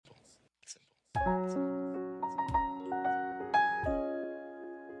Gotta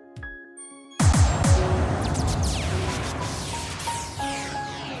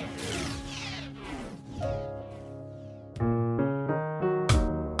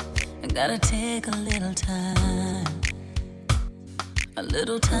take a little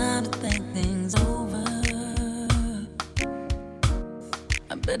time to think things over.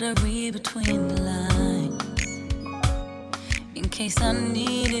 I better read between the lines in case I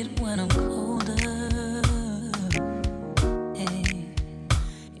need it when I'm colder. Hey.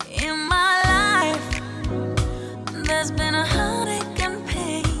 In my life, there's been a heartache and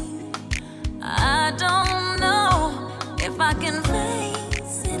pain. I don't know if I can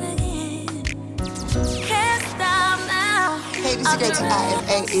face it again. Can't stop now. Hey, this is great to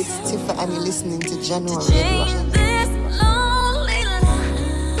IFA. It's Tifa and you're listening to Jahkno Radio.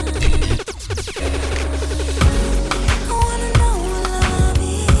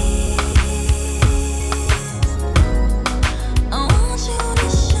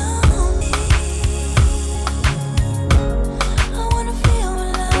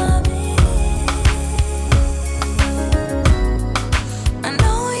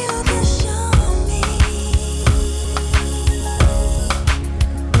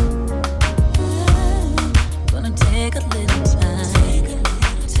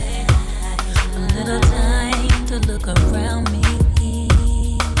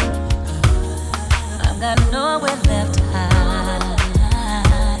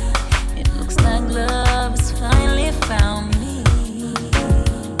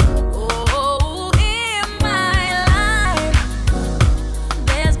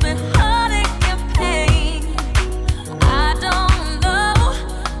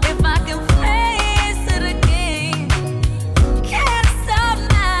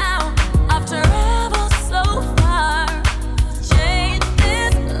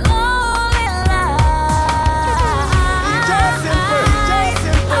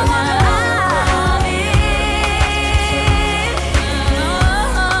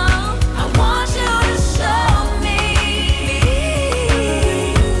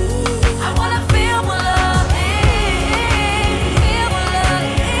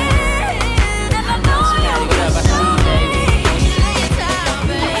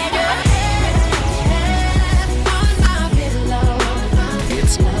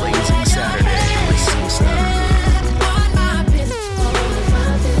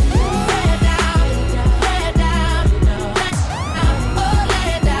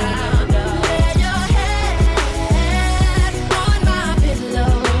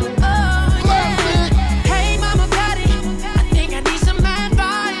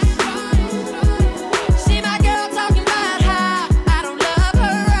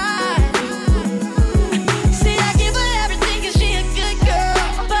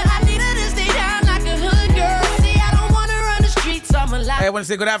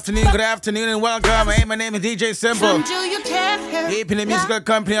 Say good afternoon, and welcome. Hey, my name is DJ Simple. Keeping the musical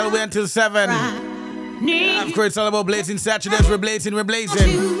company all the way until 7. Of course, it's all about Blazing Saturdaze. We're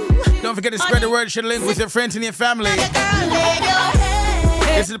blazing. Don't forget to spread the word, share the link with your friends and your family.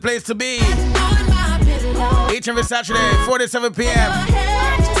 This is the place to be. Each and every Saturday, 4 to 7 p.m.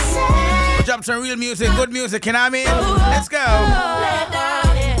 We'll drop some real music, good music, you know what I mean? Let's go.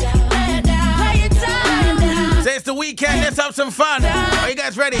 Say it's the weekend, let's have some fun. Are you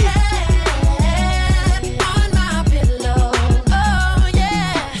guys ready?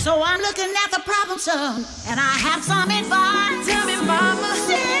 So I'm looking at the problem zone, and I have some advice. Tell me, mama.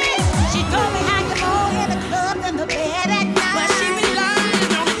 She told me how you more in the club than the bed at night. But she be lying,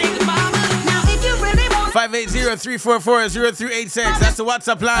 don't think mama. Now if you really want 580-344-0386. That's the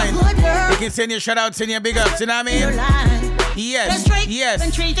WhatsApp line. You can send your shout outs and your big ups, you know what I mean? Yes.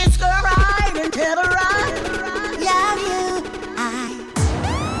 And treat this girl right and tell her right. Love you,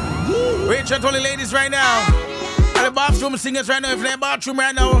 Rich and only ladies right now. At the bathroom singers right now. If they're in the bathroom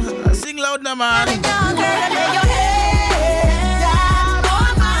right now, sing loud now, man.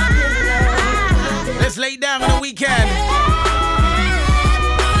 Let's lay down on the weekend.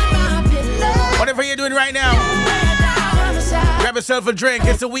 Whatever you're doing right now, grab yourself a drink.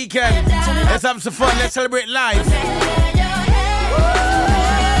 It's the weekend. Let's have some fun. Let's celebrate life.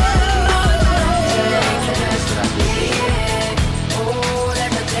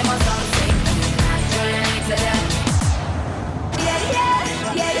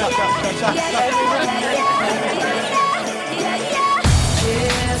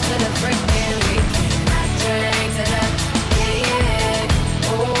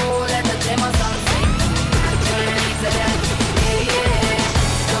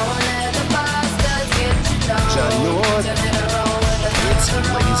 Jahkno, it's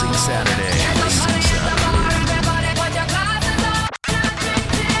Blazing Saturdaze.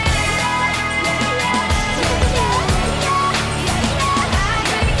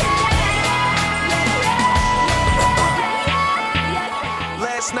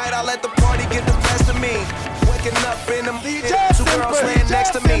 Last night I let the party get the best of me. Waking up in the two girls laying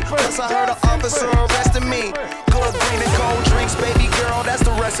next to me. Plus I heard an officer arresting me. Good green and cold drinks, baby girl, that's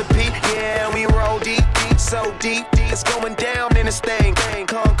the recipe. Yeah, we roll deep, deep, so deep. It's going down in this thing.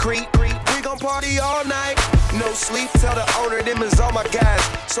 Concrete, we gon' party all night. No sleep, tell the owner them is all my guys.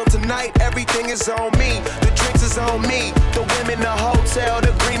 So tonight everything is on me. The drinks is on me. The women, the hotel,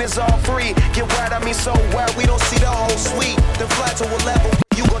 the green is all free. Get wet, I mean so wet, we don't see the whole suite. Then fly to a level,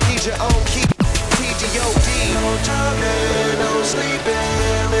 you gon' need your own key. TGOD. No jumping, no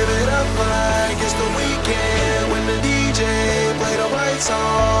sleeping. Live it up like it's the weekend. When the DJ play the right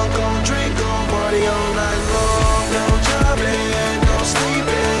song, gon' drink, gon' party all night long. No jumping, no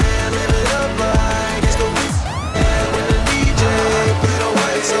sleeping. Live it up like it's the weekend. When the DJ play the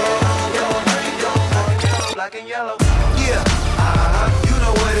right song, gon' drink, gon' party all black and yellow. Yeah, you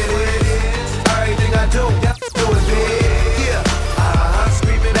know what it is. Everything I do, do it big. Yeah,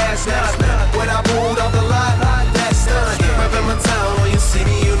 screaming ass out. When I pulled off the lot, that's done. Reppin' my town, when you see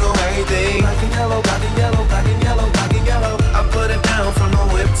me, you know everything. Black and yellow, black and yellow, black and yellow, black and yellow. I put it down from the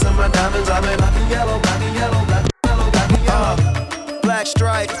whip to my diamonds. I'm in black and yellow, black and yellow, black and yellow, black and yellow. Black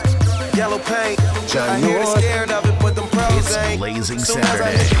stripe, yellow paint. I hear they scared of it, but them pros ain't. Blazing Soon as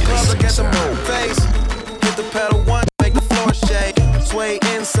I hit the Saturdaze. club, look at the moon face. Hit the pedal one, make the floor shake. Sway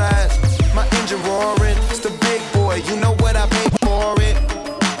inside, my engine roaring. It's the big boy, you know what I paid for it.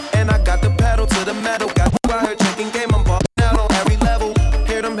 And I got the pedal to the metal. Got the out here checking game, I'm balling out on every level.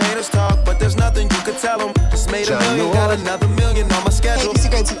 Hear them haters talk, but there's nothing you could tell them. Just made a million, got another million on my schedule.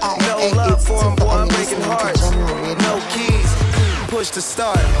 No love for them, boy, I'm breaking hearts. No keys, push to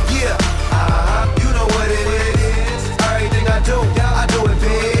start. Yeah, you know what it is. Everything I do it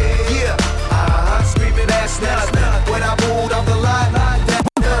big. Yeah, screaming ass nuts. When I pulled off the lot, that's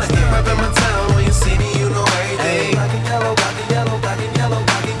done. Reppin' my town, when you see me, you know everything. Black and yellow, black and yellow, black and yellow,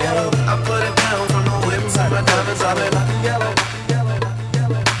 black and yellow. I put it down from the whip to my diamonds. I'm in black and yellow.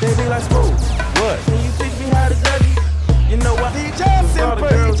 They be like, smooth, what? Can you teach me how to dougie? You know what? DJ Simple.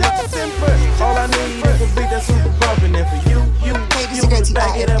 All I need is a beat that's super bumpin'. And for you,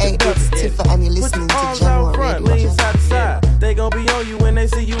 back it up and dump it. And you're listening to Arms Jahkno out front, Radio. lean side to side. They gon' be on you when they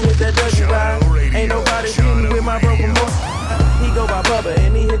see you with that dougie ride. Ain't nobody beating with my broken boy. He go by Bubba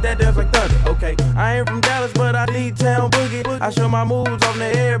and he hit that dance like thunder. Okay, I ain't from Dallas, but I lead town boogie. I show my moves off to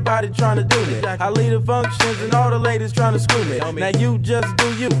everybody tryna do me. I lead the functions and all the ladies tryna screw me. Now you just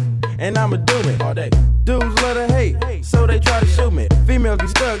do you, and I'ma do me all day. Dudes love to hate, so they try to shoot me. Females be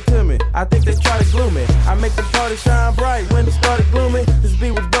stuck to me, I think they try to glue me. I make the party shine bright when it started gloomy. This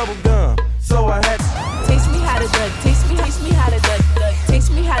beat was bubble gum, so I had Taste me how to duck, taste me how to duck,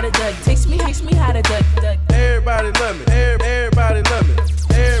 taste me how to duck, taste me how to duck. everybody love me, everybody love me,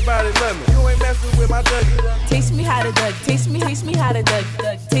 everybody love me. You ain't messing with my dougie. Taste me how to duck, taste me how to duck,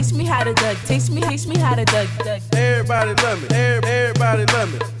 taste me how to duck, taste me how to duck. Everybody love me, everybody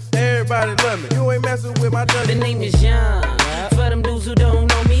love me, everybody love me. You ain't messing with my dougie. The name is Young. For them dudes who don't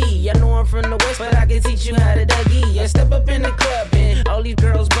know me, I know I'm from the West, but I can teach you how to dougie. I step up in the club and all these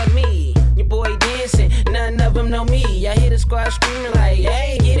girls but me. Your boy dancing, none of them know me. I hear the squad screaming like,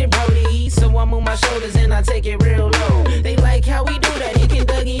 hey, get it, Brody. So I move my shoulders and I take it real low. They like how we do that, he can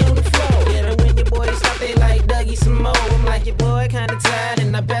Dougie on the floor. Yeah, and when your boy stop, they like Dougie some more. I'm like, your boy kinda tired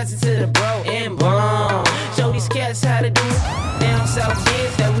and I pass it to the bro. And boom, show these cats how to do it. Down south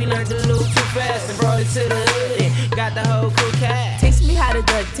kids that we learned to lose too fast and brought it to the hood and got the whole cool cat. Taste me how to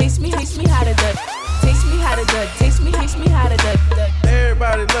duck, taste me how to duck, taste me how to duck, taste me how to duck.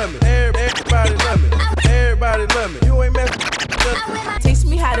 Everybody love me, everybody love me, everybody love me. You ain't messing with Taste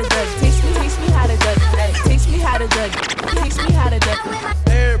me how to duck, taste me how to duck, taste me how to duck, taste me how to duck.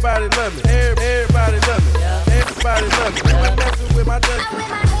 everybody love me, everybody love me, everybody love me. You ain't messing with my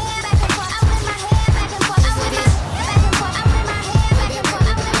dougie.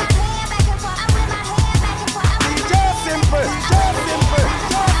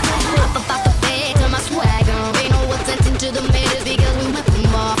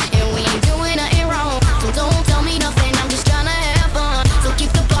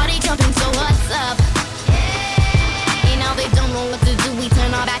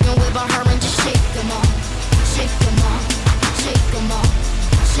 Shake them off,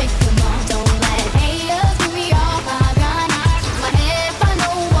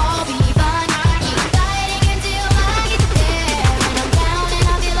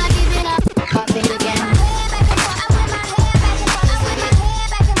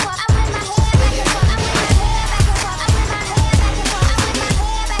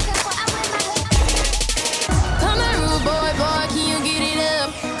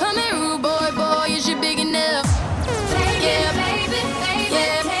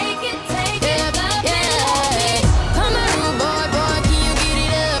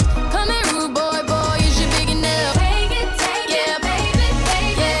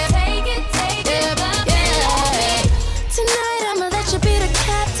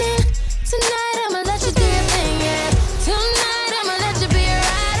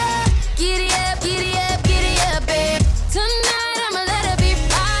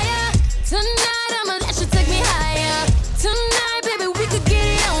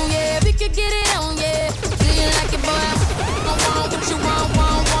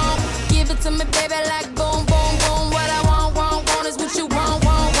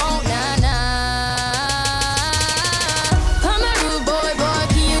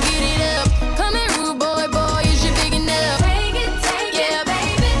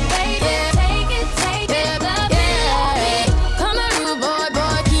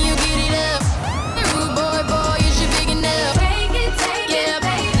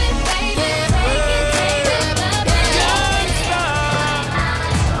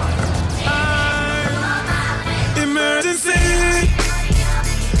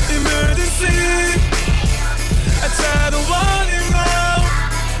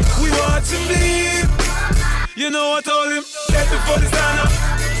 know I told him, step before the sun up.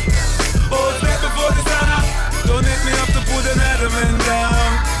 Oh, step before the sun up. Don't make me have to put another man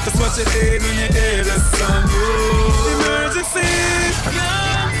down. That's what you did when you hear the song. Emergency,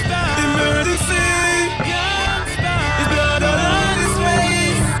 emergency. His blood all on his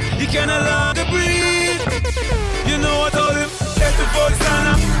face. He cannot longer breathe. You know I told him, step before the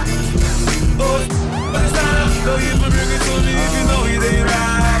sun up. Oh, but the sun up. Don't even bring it to me if you know it ain't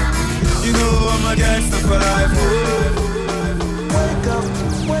right. You know I'm a gangster for life. Wake up,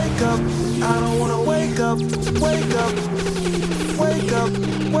 wake up. I don't wanna wake up, wake up, wake up,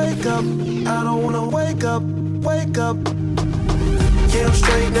 wake up. I don't wanna wake up, wake up. Yeah, I'm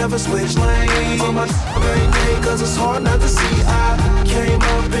straight, never switch lanes. On my every day, cause it's hard not to see. I came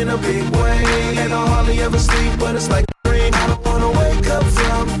up in a big way, and I hardly ever sleep, but it's like a dream. I don't wanna wake up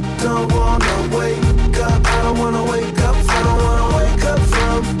from, don't wanna wake up. I don't wanna wake up from, I don't wanna wake up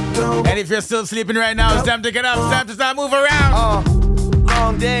from, don't. And if you're still sleeping right now, it's time to get up, it's time to start moving around.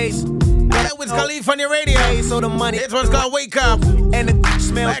 Long days. It's Khalifa on your radio. So the money. This one's called Wake Up. And the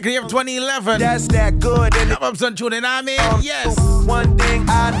smell. Back here of 2011. That's that good. And I'm some tune, and I mean, yes. One thing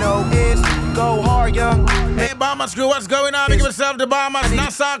I know is go hard, young. Hey, Bombers crew, what's going on? Make yourself the Bombers,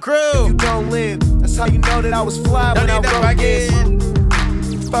 Nassau crew. You don't live. That's how you know that I was fly when I wrote this.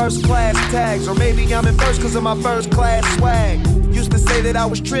 First class tags, or maybe I'm in first cause of my first class swag. Used to say that I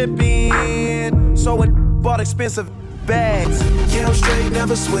was tripping, so it bought expensive bags. Yeah, I'm straight,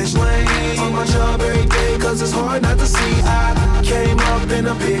 never switch lanes. On my job every day, cause it's hard not to see. I came up in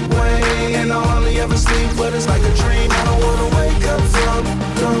a big way, and I hardly ever sleep, but it's like a dream. I don't wanna wake up from,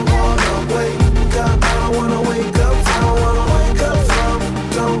 don't wanna wake up. I don't wanna wake up, I don't wanna wake up from,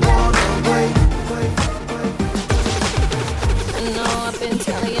 don't wanna wake. I know I've been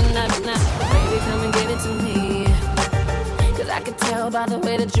telling you not, baby, come and give it to me. Cause I could tell by the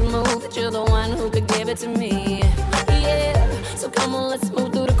way that you move that you're the one who could give it to me. Yeah, so come on, let's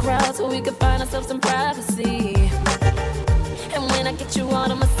move through the crowd so we can find ourselves some privacy. And when I get you all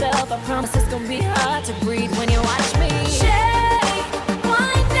to myself, I promise it's gonna be hard to breathe when you watch me. Shake,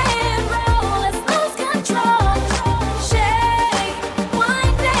 wind and roll, let's lose control. Shake,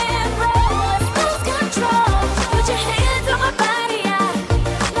 wind and roll, let's lose control. Put your hands on my body, I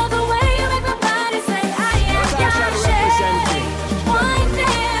love the way you make my body say, I am your shake. Wind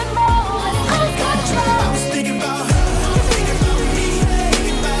and roll, let's lose control. I was thinking about her.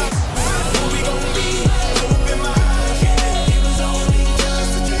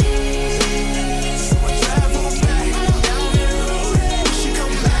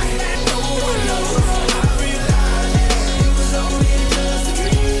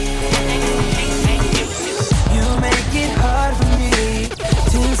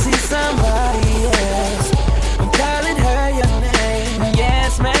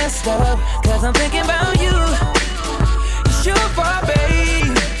 Cause I'm thinking about you. It's your fault,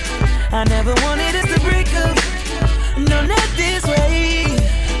 babe. I never wanted us to break up. No, not this way.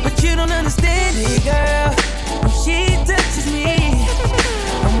 But you don't understand it, girl. When she touches me,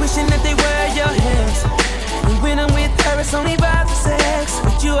 I'm wishing that they were your hands. And when I'm with her, it's only about the sex.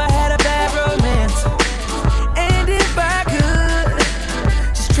 With you, I had a bad romance. And if I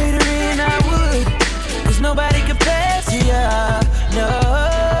could just trade her in, I would. Cause nobody compares to you. No.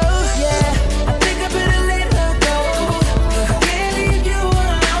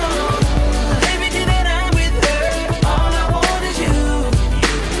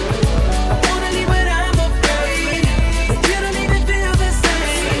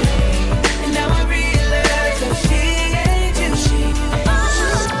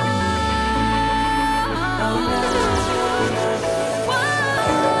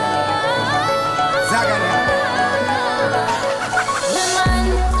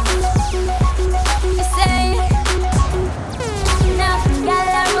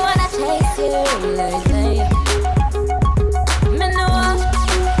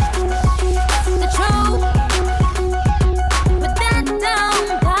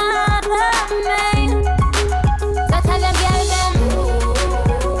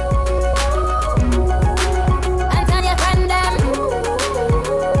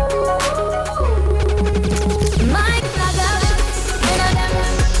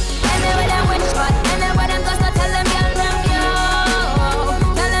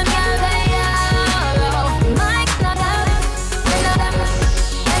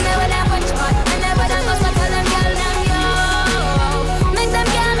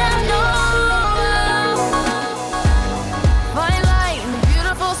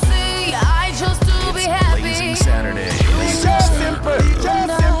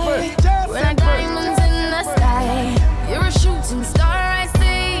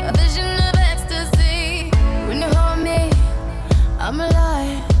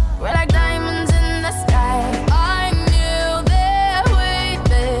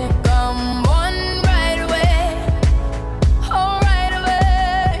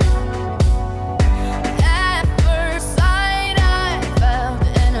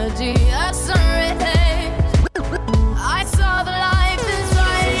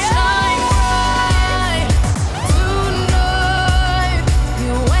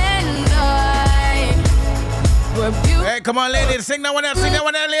 right, come on, ladies. Sing that one out, ladies.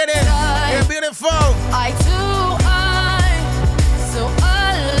 You're beautiful. So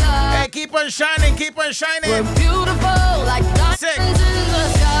alive. Hey, keep on shining. We're beautiful like diamonds in the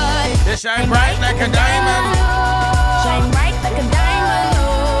sky. They shine bright like a diamond. Shine bright like a diamond.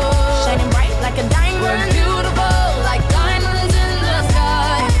 Oh. Shining bright like a diamond. We're beautiful like diamonds in the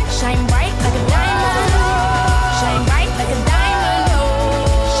sky. Shine bright like a diamond. Shine bright like a diamond.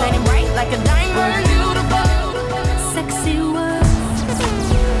 Oh. Shining bright like a diamond. We're beautiful. Sexy words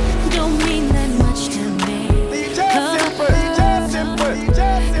don't mean that much to me.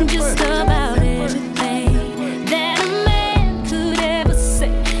 Just about everything that a man could ever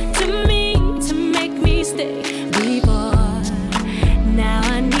say to me to make me stay. Before now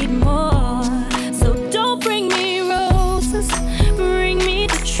I need more. So don't bring me roses, bring me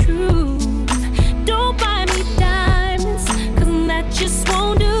the truth. Don't buy me diamonds, 'cause that just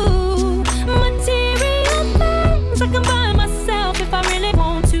won't do. Material things I can buy myself if I really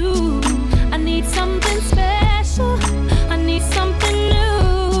want to. I need something special, I need something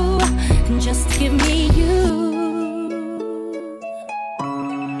new. Just give me you.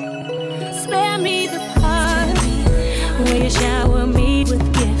 Spare me the part where you shower me with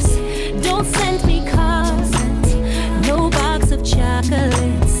gifts. Don't send me cards, no box of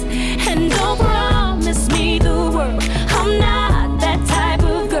chocolates, and don't promise me the world. I'm not that type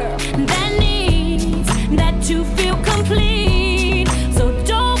of girl that needs that to feel complete. So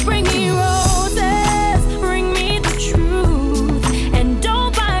don't bring me roses, bring me the truth, and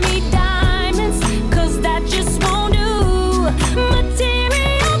don't buy me diamonds, 'cause that just won't do.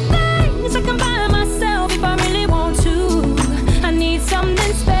 Material things I can buy myself if I really want to. I need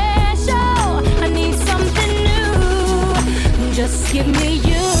something special, I need something new. Just give me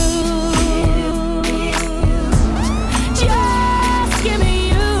you. Just give me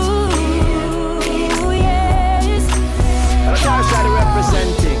you. Yes. Outside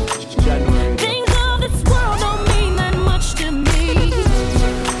representing January. Things of this world don't mean that much to me.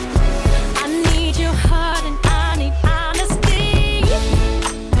 I need your heart and I need honesty.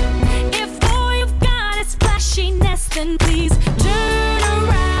 If all you've got is flashiness, then please turn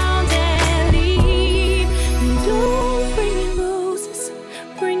around and leave. Don't bring me roses,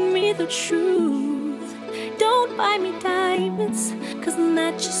 bring me the truth. Don't buy me diamonds, 'cause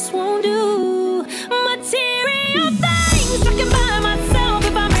that just won't do. Material things I can buy myself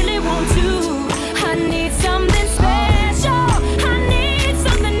if I really want to. I need something special, I need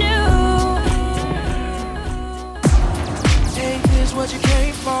something new. Ain't this what you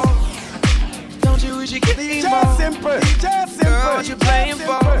came for? Don't you wish you could be more? Simple. Girl, what you playing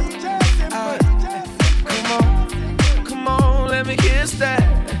for? Come on, let me kiss that.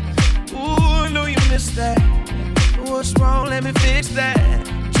 Ooh, I know you missed that. What's wrong? Let me fix that.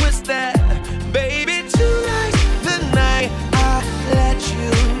 Twist that, baby. Tonight's the night I let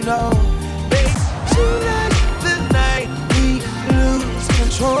you know. Baby, tonight's the night we lose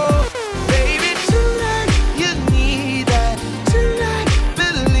control. Baby, tonight you need that. Tonight,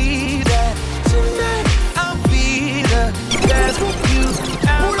 believe that. Tonight I'll be the best you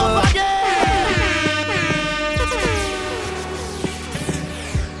ever.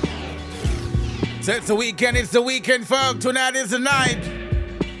 So it's the weekend, folk. Tonight is the night.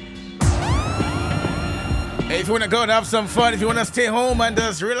 Hey, if you want to go and have some fun, if you want to stay home and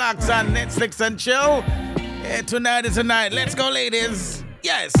just relax on Netflix and chill, yeah, tonight is the night. Let's go, ladies.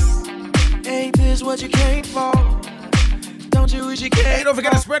 Yes. Ain't this what you came for? Don't you wish you came? Hey, don't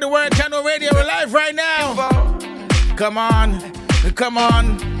forget to spread the word. Jahkno Radio, we're live right now. Come on. Come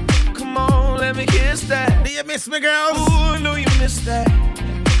on, let me kiss that. Do you miss me, girls? Ooh, I know you missed that.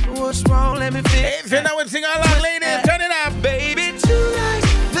 What's wrong? Let me fix Hey, if you know what sing along, ladies, turn it up. Baby, tonight's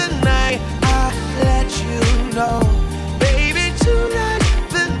the night I let you know. Baby, tonight's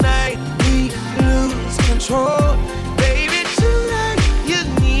the night we lose control. Baby, tonight you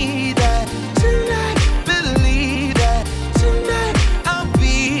need that. Tonight, believe that. Tonight I'll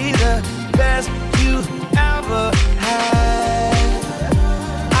be the best you ever had.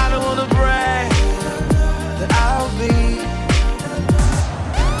 I don't wanna brag that I'll be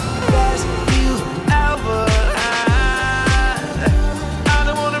best you ever had. I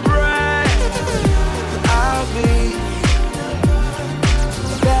don't wanna brag, but I'll be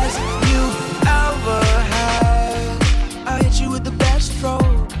best you ever had. I hit you with the best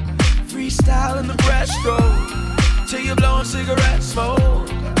stroke, freestyle in the breaststroke, till you're blowing cigarette smoke,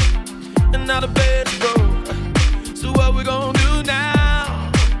 and now the bed's broke. So what we gonna do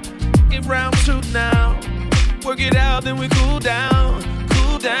now? Get round two now, work it out, then we cool down.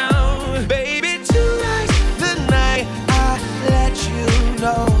 Baby, tonight's the night I let you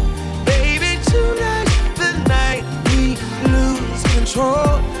know. Baby, tonight's the night we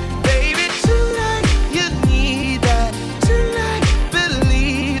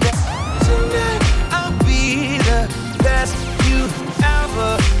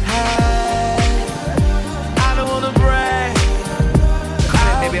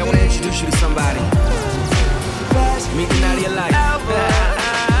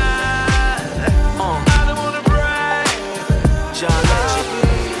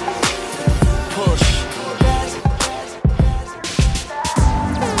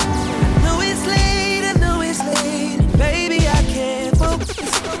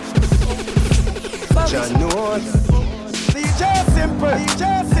not know. DJ Simple.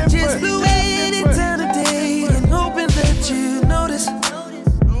 Just flew in town today and hoping that you notice.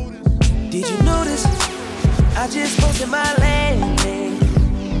 Did you notice? I just posted my landing.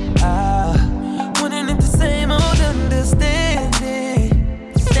 Wondering if the same old understanding.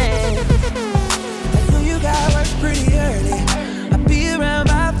 I know you got work pretty early. I'll be around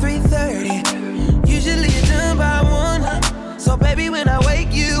by 3:30. Usually you're done by 1. So baby, when I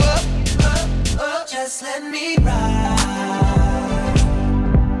wake you up, just let me ride.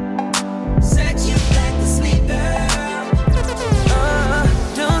 Set you back to sleep, girl.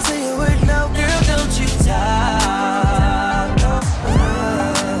 Don't say a word now, girl, don't you talk.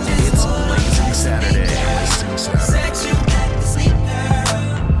 It's Blazing Saturdaze. Set you back to sleep,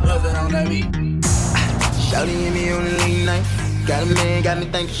 girl. Nothing on that beat. Shawty hit me on the late night. Got a man, got me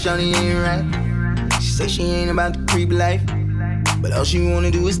thinking Shawty ain't right. She say she ain't about the creep life, but all she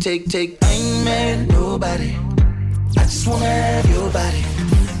wanna do is take. I ain't mad at nobody. I just wanna have your body.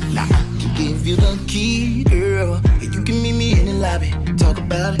 Nah, I can give you the key, girl. And you can meet me in the lobby. Talk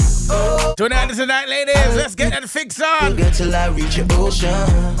about it. Oh, Tonight is the night, ladies. Let's get that fix on. get till I reach your ocean.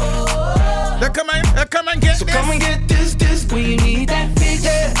 Now come on get So this. come and get this when you need that fix.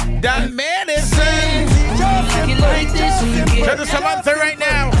 That medicine. You like this when you get Shout to Samantha right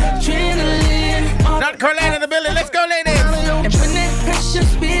now. adrenaline. North Carolina in the building. Let's go, ladies. And when that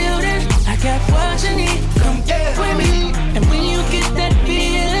pressure's building, I got what you need. Come get with me. And when you get that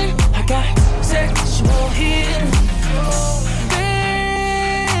feeling, I got sexual healing.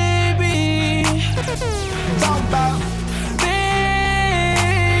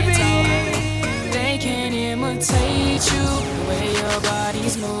 Baby, they can't imitate you the way your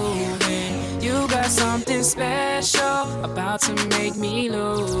body's moving. You got something special about to make me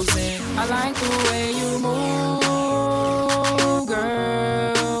lose it. I like the way you move,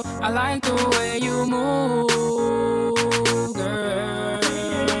 girl. I like the way you move, girl.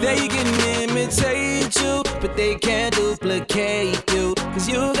 They can imitate you, but they can't duplicate you. Cause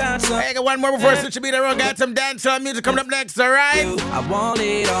you got some. Hey, I got one more before switch to beat around. Got some dancehall music coming up next, alright? I want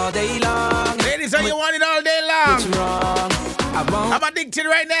it all day long. Ladies, how you want it all day long? Wrong. I won't. I'm addicted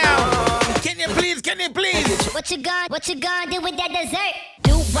right now. Can you please? What you gonna do with that dessert?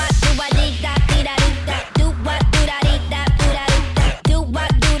 Do what, do I dee da dee da dee da. Do what, do da dee da do da dee da. Do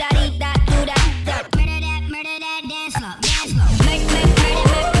what, do da dee da do da da. Murder that, dance slow, dance slow. Make, murder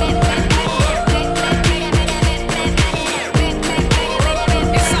that.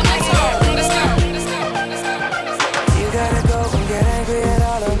 You gotta go and get angry at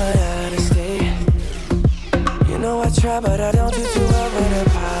all of my honesty. You know I try, but I don't do too well with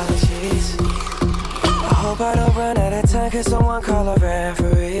apologies. I hope I don't run out of time, cause someone call a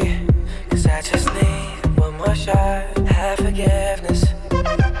referee. Cause I just need one more shot, have forgiveness.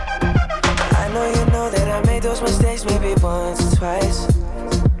 I know you know that I made those mistakes maybe once or twice.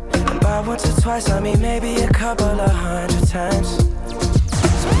 And by once or twice, I mean maybe a couple of 100 times.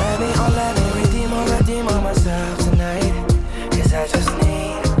 So let me redeem on myself tonight. Cause I just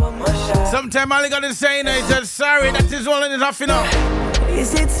need one more shot. Sometimes all you gotta say is just sorry. That is all enough, you know.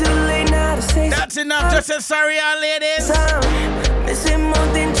 Is it too late now to say That's enough. Just say sorry, all ladies. I'm missing more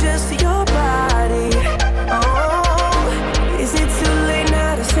than just your body. Oh, is it too late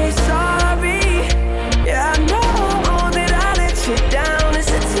now to say sorry? Yeah, I know that I let you down. Is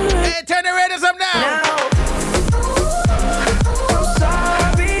it too late? Hey, turn the radios up now. I'm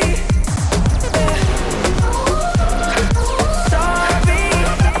sorry.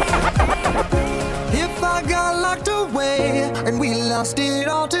 If I got locked away and we lost it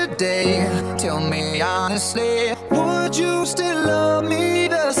all today, tell me honestly, would you still love me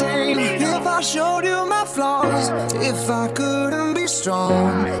the same? If I showed you my flaws, if I couldn't be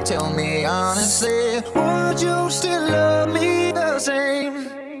strong, tell me honestly, would you still love me the same?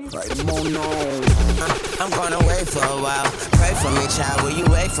 I'm going away for a while. Pray for me, child. Will you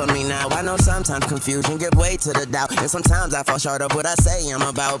wait for me now? I know sometimes confusion give way to the doubt, and sometimes I fall short of what I say I'm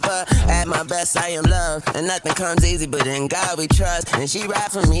about. But at my best, I am love, and nothing comes easy. But in God we trust, and she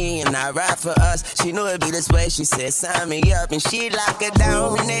ride for me, and I ride for us. She knew it'd be this way. She said, "Sign me up," and she lock it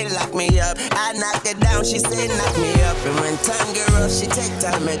down, and they lock me up. I knock it down. She said, "Knock me up." And when time get rough, she take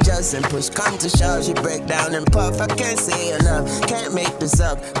time adjust and push come to shove. She break down and puff. I can't say enough. Can't make this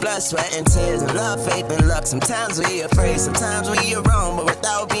up. Blood, sweat, and tears, and love, faith, and luck. Sometimes we afraid, sometimes we are wrong, but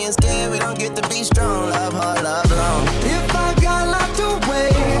without being scared, we don't get to be strong. Love hard, love long. If I got locked away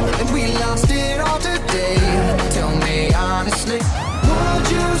and we lost it all today, tell me honestly,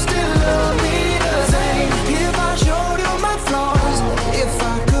 would you still love me the same? If I showed you my flaws, if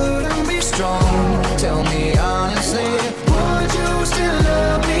I couldn't be strong, tell me honestly, would you still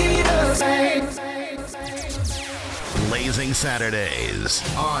love me the same? Blazing Saturdaze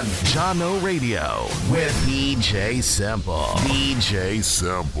on Jahkno Radio with DJ Simple. DJ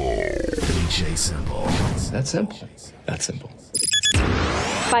Simple. DJ Simple. It's that simple. That simple.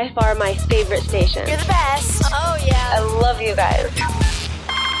 By far my favorite station. You're the best. Oh, yeah. I love you guys.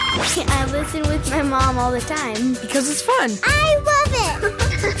 I listen with my mom all the time. Because it's fun. I love it.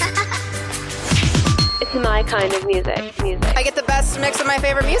 It's my kind of music. I get the best mix of my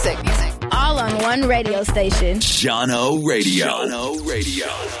favorite music. All on one radio station. Jahkno Radio. Jahkno Radio.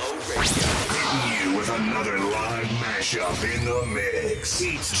 You with another live mashup in the mix.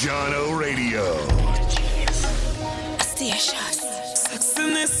 It's Jahkno Radio.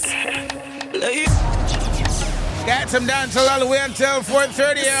 Got some dancehall all the way until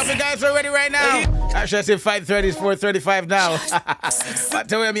 4:30. I hope you guys are ready right now. Actually, I said 5:30 is 4:35 now. But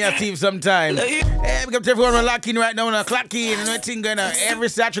tell me I thief sometime. Hey, we got everyone locking right now on a clock in. And everything gonna every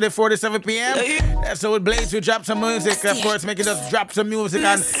Saturday 4 to 7 p.m. That's how it Blaze. We drop some music, of course, making us drop some music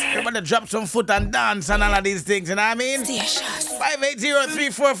and everybody drop some foot and dance and all of these things. You know what I mean?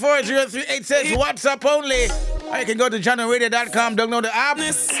 580-344-0386. WhatsApp only. Or you can go to JahknoRadio.com, download the app.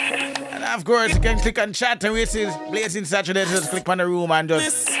 And of course, you can click on chat and we see Blazing Saturdaze. Just click on the room and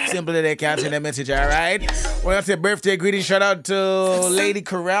just simply they can send a message, alright? We're going to say birthday greeting. Shout out to Lady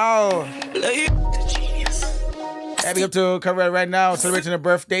Corral. Happy up to Corral right now, celebrating her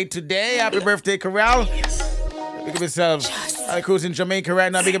birthday today. Happy birthday, Corral. Big up yourself. All the crews in Jamaica right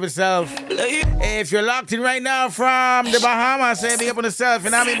now, big up yourself. Hey, if you're locked in right now from the Bahamas, say big up on yourself.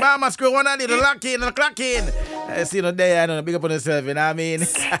 You know what I mean? Bahamas crew, one need to lock in and the clock in. I see no day, I don't know, big up on yourself, you know what I mean?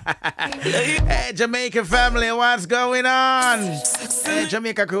 Hey, Jamaica family, what's going on? Hey,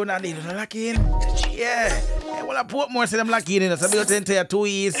 Jamaica crew, now need to lock in. Yeah. Hey, well, I Portmore say them lock in, so big up to entire 2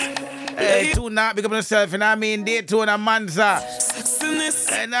 E's. Hey, 2 not, big up on yourself, you know what I mean? Daytona, Manza.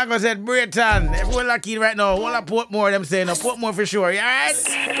 Hey, now go said Brayton. Everyone lucky right now. All of Portmore, them saying no. Portmore for sure, you alright?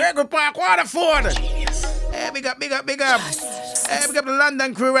 Gregory Park, Waterford. Hey, big up. Hey, big up the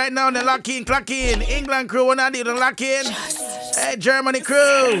London crew right now. They lock in, clock in. England crew, one need to lock in. Hey, Germany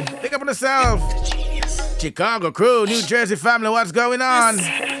crew. Big up on yourself. Chicago crew, New Jersey family, what's going on?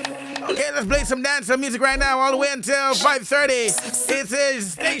 Okay, let's play some dance music right now, all the way until 5:30. It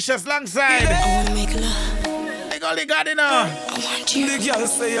is Stacious alongside. I wanna make love. All they got in I want you. The girl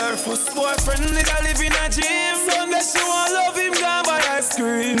say her first boyfriend, nigga live in a gym. Sunday she want love him, gone by ice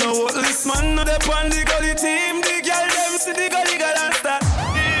cream. No what this man no dep on the gully team. The girl them see the gully girl and start.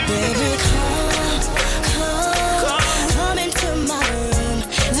 Baby, come into my room.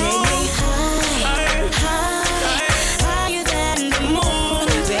 Take me higher than the moon.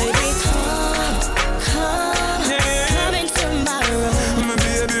 Baby, come into my room. My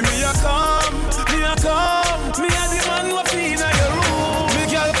baby, me a come. Me a the man who feel in your room. Me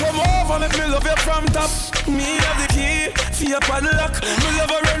girl come over, let me love you from top. Me have the key for your padlock. Me love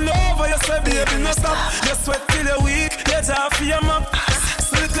her run over, you say baby no stop. You sweat till you're weak, you talk for your mop.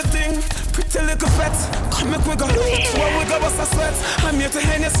 Little thing, pretty little pet. Come make we go, when we go bust a sweat. I'm here to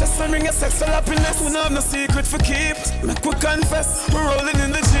hand your stress and bring your sexual happiness. We don't have no secret for keep. Make we confess, we're rolling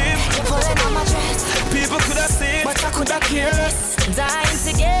in the Jeep. Pulling on my dress. People could have seen, but I could have cared. Dying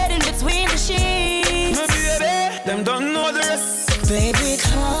to get in between the sheets. Maybe you're there, them don't know the rest. Baby,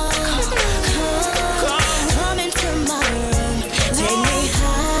 come into my room. Take me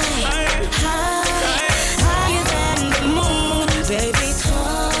higher than the moon. Baby,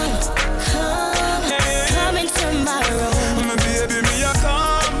 come into my room. My baby, me a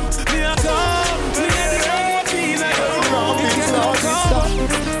come. Me a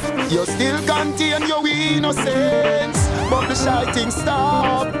You still contain your innocence, but the shouting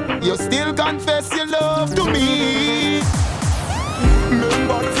stop. You still confess your love to me.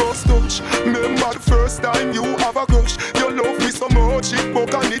 Remember the first touch. Remember the first time you have a crush. You love me so much it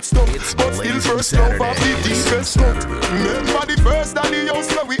broke and it stuck. But still first love of the deepest cut. Remember the first time the house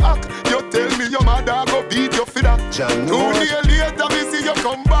where we act. You tell me your mother go beat you for that. 2 days later me see you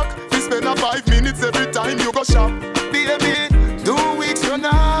come back. We spend 5 minutes every time you go shop. Baby, 2 weeks run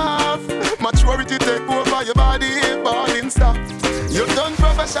off. Maturity take over your body, balling stop. You done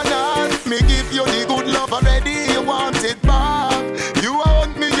professional. Me give you the good love already. You want it back. You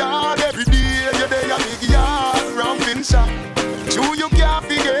want me yard every day. You there a big yard ramping shop. True you can't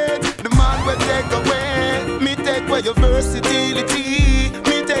forget the man will take away. Me take away your versatility.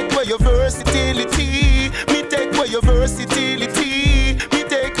 Me take away your versatility. Me take away your versatility. Me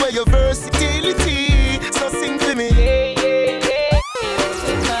take away your versatility. So sing to me.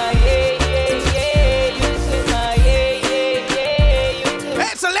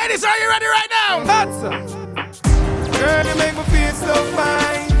 Ladies, are you ready right now? Girl, you make me feel so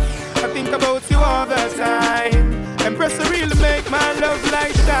fine. I think about you all the time. Embrace the real my love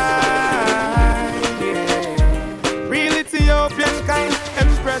like shine, yeah. Real Ethiopian kind,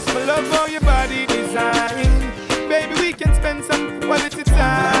 Empress, my love for your body design. Baby, we can spend some quality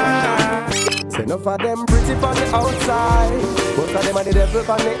time. Say enough of them pretty on the outside, most of them are the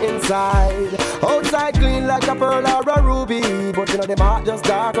devil on the inside. Outside clean like a pearl or a ruby, but you know them heart just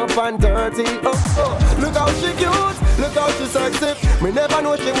dark up and dirty. Oh, oh. Look how she cute, look how she sexy. Me never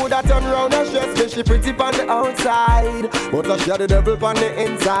know she woulda turn round and stress me. She pretty on the outside, but she the devil on the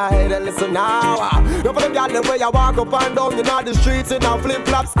inside. And listen now, you for them gyal the way you walk up and down in all the streets in flip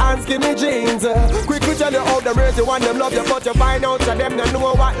flops and skinny jeans. Quick to tell you how them rate you and them love you, but you find out that them don't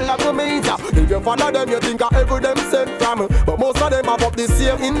know what love means. If you follow them, you think of every them sent from, but most of them have up the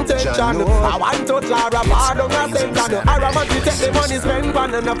same intention. I want to try a bar down a center. I want to take the money spent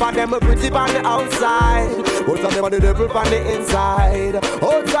on enough of them pretty on the outside, most of them are the devil on the inside.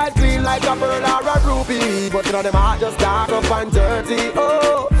 Outside clean like a pearl or a ruby, but you know them heart just dark up and dirty.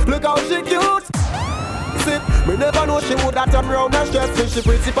 Oh, look how she cute. Me never know she woulda turn round and stress me. She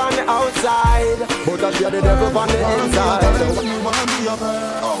pretty on the outside, but she the devil on the inside.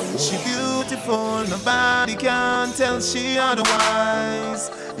 She beautiful, nobody can tell she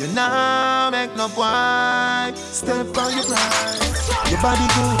otherwise. You now make no boy step on your pride. Your body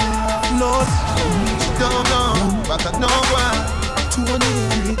good, Lord, don't know, but I know why.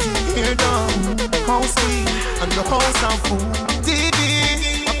 280 here down, house sweet, and the house of food.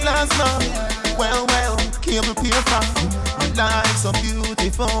 TV, a plasma, well, cable paper. Your life so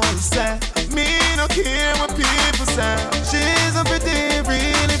beautiful, say. Me no care what people say. She's a pretty,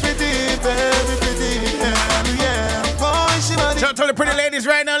 really pretty, very pretty, yeah. Boy, she body. Shout out to the pretty ladies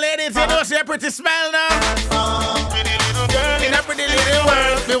right now, ladies. You know, see a pretty smile now. Pretty little girl in a pretty little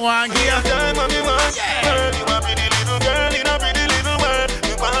world. Me want give you time, me want girl. You a pretty little girl in a pretty little world.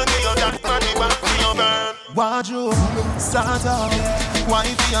 Me want give you that money, want give you burn. Wardrobe, Santa,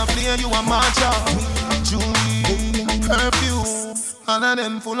 wifey and flare, you a matcha. Jewelry, perfume, all of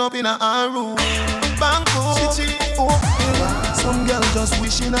them full up in a room. Banco, some girl just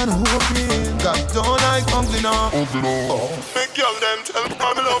wishing and hoping. God don't like ugly now. Make girl them tell me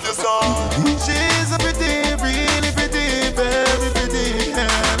I love you so. She's a pretty, really pretty, very pretty,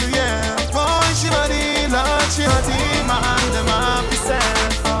 yeah. Boy, she body like she a team, and them happy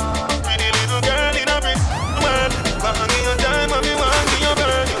sad. Pretty little girl in a pretty world. Want me your time, and me want me your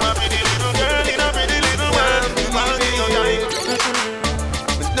girl. You a pretty little girl in a pretty little world. Me want me your time.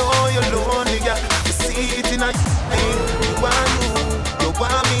 Me know you're lonely, girl. You see it in a you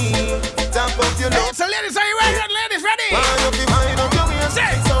want me. Tap up your love. So ladies, are you ready? Ladies, ready? Wind up your waist.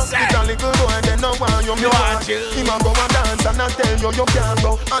 Say. Little little boy, then no one you want you. Him a go and dance and I tell you can't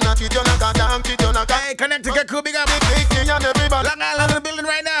go. And I treat you like a dog, treat you like a. Hey, connect to get cool, big up. Big and everybody. Long Island in the building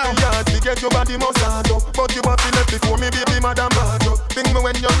right now. Yeah, to get your body most hard up, but you have to let before me, baby, madam bad up. Think me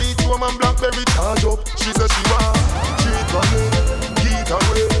when you reach home and Blackberry charge up. She says she want cheat for me, get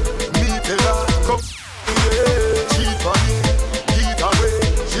away, me tell her come, yeah, cheat for me, get away.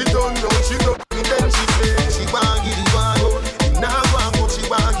 She don't know, then she say she want give it one up. Now want put she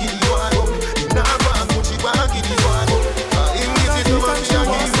want give it one up. Now want put she want give it one up. Him give it to me, she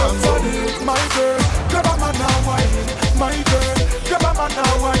give it one up. My girl, grab a man now wine. My girl, grab a man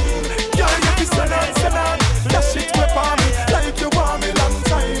now wine. Girl, you be so nice. That shit whip on me like you want me long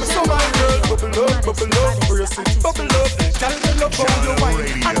time. So my girl, bubble up, brace it, bubble up. Girl, me love how you wine.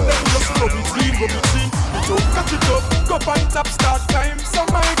 And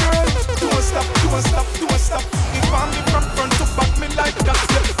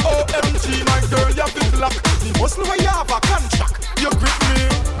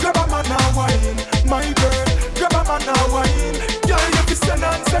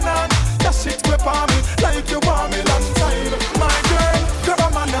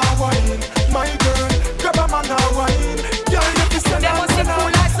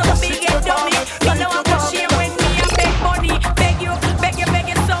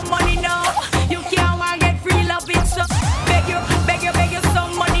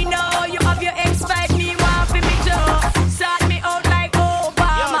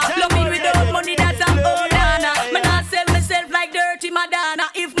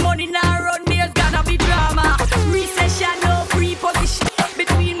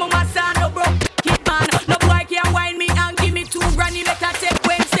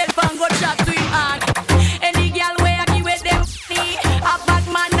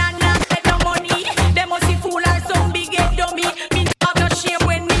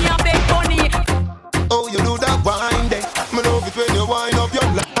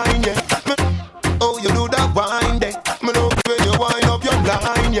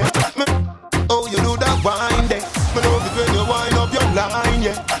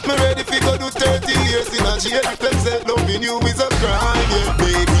Me ready fi go do 30 years in a jail. Them say loving you is a crime, yeah,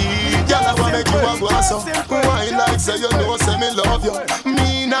 baby. Girl, I wanna make you a guasso. Wine like say you know, say me love you.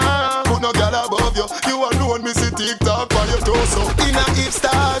 Me nah put no girl above you. You alone me see TikTok on your torso. In a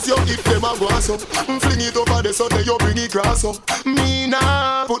hipsters, you give them a guasso. Fling it over the sun, then you bring it cross up. Me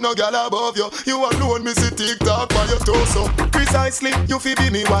nah put no girl above you. You alone me see TikTok on your torso. Precisely, you fi be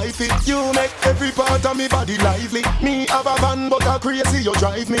me wifey. You make every part of me body lively. Me have a van, but a crazy you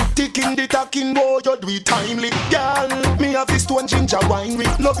drive me. Ticking the tacking, boy, you do it timely. Girl, me have this one ginger winery.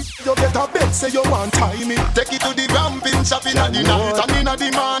 Love it, you get a bed, say you want tie me. Take it to the ramping shop in the night. And in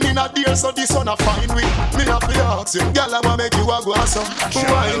the morning, a dear, so the sun a fine with. Me have to ask you, girl, I wanna make you a guasso.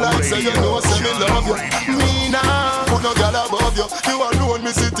 Why like say you know, say me love you. Me nah, put no girl above you. You alone,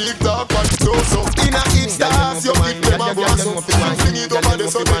 me see TikTok and so. In a hipsters, you give them a guasso. Fling it over the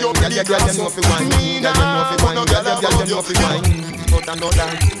sun, you bring it cross up. Me nah, put no girl above you. But I know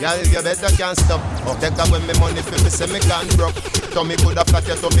that, girl, you better can't stop. Oh, take away my money for me, say me can't broke. Tommy coulda flat,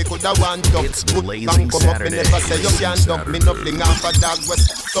 your Tommy coulda want up. It's Blazing Saturdaze. Never say you can't stop. Me no fling off a dog, west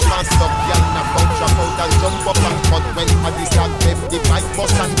stop and stop. Girl, na bounce up out and jump up and cut. When I this dog left the bike,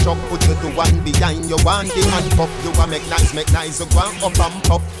 bust and chop. Put you to one behind you, one the hand pop. You a make nice, you go up and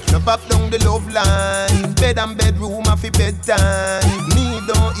pop. No pop down the love line. Bed and bedroom after bedtime. Me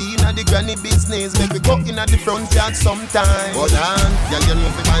don't in the granny business. Make we go in the front yard sometime. Hold on, girl, you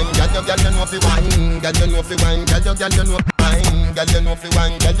know fi wine, girl, you know fi wine, girl, you know fi wine, girl, you know fi wine, girl, you know fi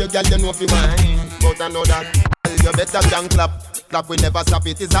wine, girl, you know fi wine. But I know that, girl, you better can clap. Clap we never stop,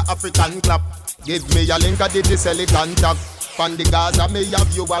 it is a African clap. Give me a link, I did the sell it contact. From the Gaza, me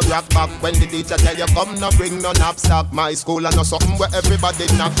have you a rock back. When the teacher tell you come, no bring no knapsack. My school and no something where everybody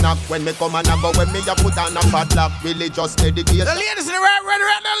knock. When me come and I go, when me a put on a padlock. Religious dedication. The ladies in the ready,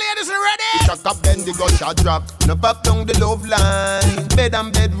 the ladies in the ready. Shut up, bend the gunshot drop. No pop down the love line. Bed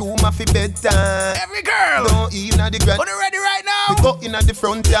and bedroom after bedtime. Every girl. Don't even at the grand. Are they ready right now? We go in at the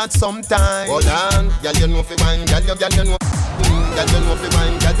front yard sometime. Hold on, girl, you know fi wine, girl, you know. Girl, you know fi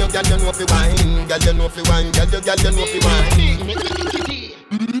wine, girl, you know fi wine, girl, you know fi wine, girl, you know fi wine.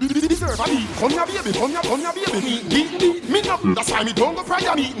 Deserve a beat, come ya baby, come ya baby. Beat, me no, that's why me don't go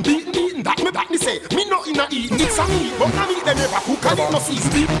prior meat. Beat, that me back me say, me no inna eat. It's a meat, but na meat they never cook and it no cease.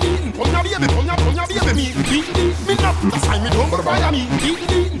 Beat, come ya baby, come ya baby. Beat, me no, that's why me don't go prior meat.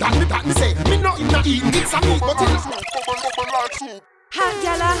 Beat, that me back me say, me no inna eat. It's a meat, but it no bubble like soup. Hot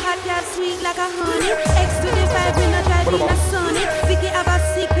gal, sweet like a honey. X to the 5, we no drive in a sunny. Vicky have a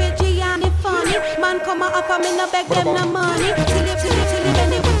secret, Gianni funny. Man come a offer me no beg them no money. Chilly,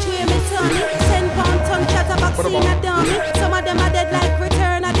 when they watch you me turny. 10 pound ton chatterbox in a dummy. Some of them are dead like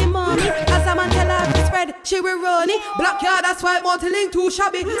return of the mummy. As a man tell her to spread, she will run it. Black yard, that's why modeling too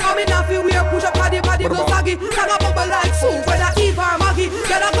shabby. I'm in a feel weird, push up body go saggy. Tag a bubble like soup, whether Eve or Maggie.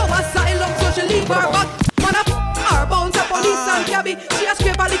 Gotta go asylum so she leave her back. Man up, her bounce a police and cabby. She a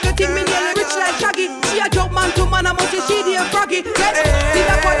scrape a little thing, me nearly rich like Shaggy. She a jump man to man, I must say she dear froggy. Get see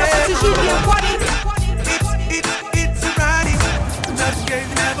that boy, I must say she dear quaddy. It's a body. Just in case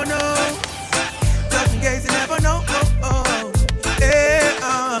you never know. Just in case you never know.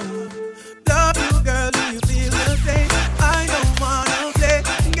 Love you, girl. Do you feel the same? I don't wanna play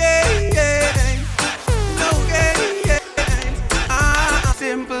games. No games.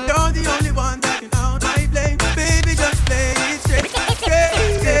 Simple. You're the only one that can out my blame. Baby, just play it straight.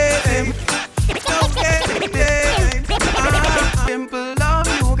 Game. No games. Simple. Love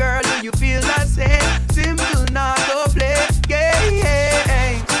you, girl. Do you feel the same? Simple, not to play games.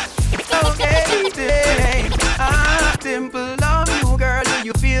 No games. Simple. Love you, girl. Do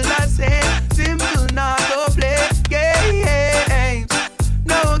you feel the same? Simple, not to play games.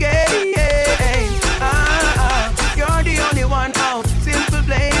 No games. You're the only one out. Simple,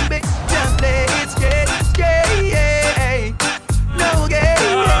 plain, big. Just play it straight. No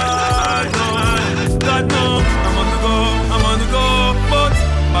games. God no, I'm on the go, but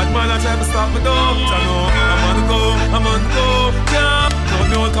bad man I try to stop me though. I'm on the go, yeah.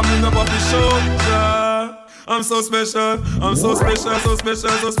 Don't come up the show, yeah. I'm so special, so special.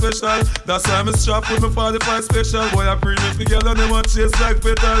 That's why I'm strapped with my 45 special. Boy, I bring me together and they want chase like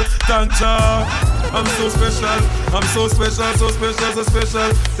petal. Thank ya. I'm so special.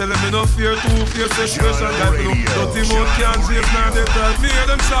 Tell them me no fear, too fear, so special. Like no dirty mouth can't chase, now they tell me hear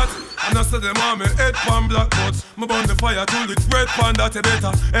them shot. And I said them on me head pan black, but me burn the fire to the red pan that you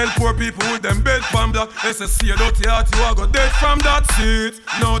better. Help poor people with them bed pan black. SSC a dirty heart, you a go dead from that seat.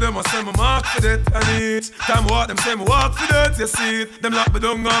 Now them a say me mark for that, and each time walk them say me walk for that. You see it, them lock me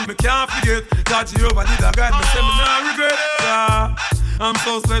down and me can't forget. God Jehovah did a guide me, say me nah regret. Yeah, I'm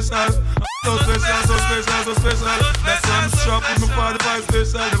so special. So special, so special, so special. That's why I'm strapped with my 45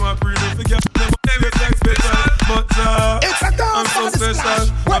 special. Them are premium, forget them like special. But I'm so special.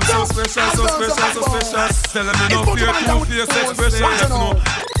 I'm so special, so special, so special. Tell them no fear, no fear, sex special.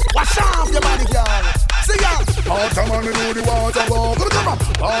 Wash off your body, girl. See ya. Water man, me do the water walk.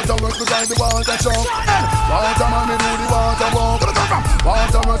 Water rush behind the water truck. Water man, me do the water walk.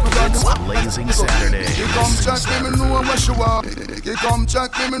 Water rush behind the Blazing Saturdaze. You come check me, me know what you are. You come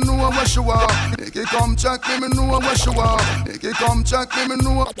check me, me know what you are. You come check me, me know what you are. You come check me, me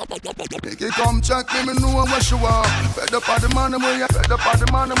know. You come check me, me know what you are. Fed up on the man where you. Fed up on the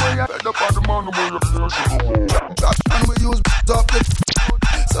man where you. Fed up on the man where you. And we use up the.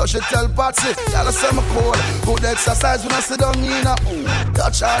 So she tell Patsy, y'all say me cool. Good exercise when I sit down in a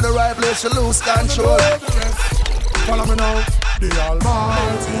touch her the right place, she lose control. Follow me now. The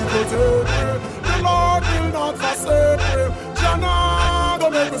Almighty protect me. The Lord will not forsake me. Jahkno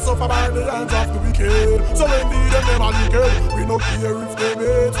don't make me suffer by the hands of the wicked. So indeed them never wicked. We no care if they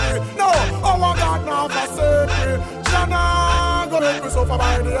hate me. No, our God not forsake me. Jahkno don't make me suffer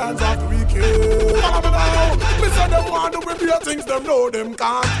by the hands of the wicked. Follow me now. Me say them want to repair things, them know them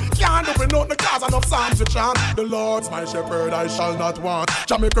can't. Can't do it, nothing cause enough psalms to chant. The Lord's my shepherd, I shall not want.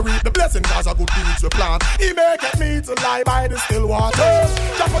 Jamaica reap the blessing cause a good deeds we plant. He maketh me to lie by the still waters.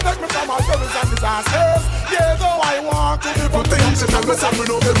 Jah protect me from all troubles and disasters. Yeah, though I walk to evil things, and me say me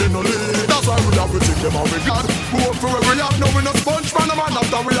no get me no lead. That's why we have to take them out with God. We hope for every yard, no we no sponge man, no man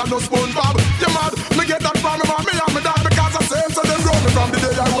after we have no sponge bob. You mad? Me get that from me mom, me and me dad because I say so them grow me from the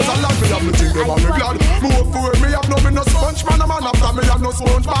day I was alive. Me have to take them out with God. Me hope for every yard, no we no sponge man, no man after me have no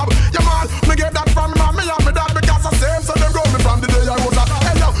sponge bob. You mad? Me get that from me mom, me and me dad because I say so them grow me from the day I was alive.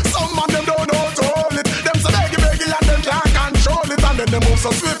 Hey yo, some man them don't know how to hold it. Them say beggy and them can't control it, and then they move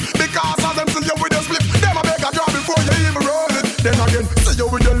so swift because of them see you with your split. Them a beg a job before you even roll it. Then again, see you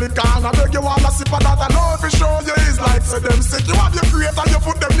with your liquor and I beg you all a sip of that. I know if it show you is like say them sick. You have your create and you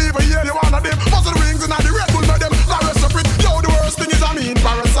put them never here. You wanna them muscle rings and the Red Bull make them large up it. Yo, the worst thing is I mean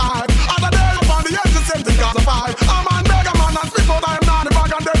parasite. Other day up on the edge the same thing cause a fight. A man beg a man and spit out I'm not the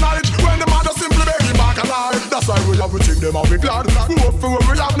bag and then knowledge. When the man just simply beg him back alive. That's why we have to take them out be glad. We hope for what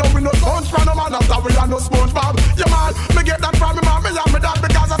we have now we no sponge from no man after we have no sponge bob. You man, me get that from me mom, me and me dad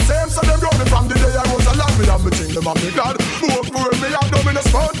because I same so them grow me from the day I was alive. Me have me take them out be glad. We hope for what we have now we no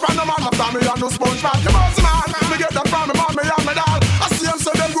sponge from no man after me have no sponge bob. You man, me get that from me mom, me and me dad. I see them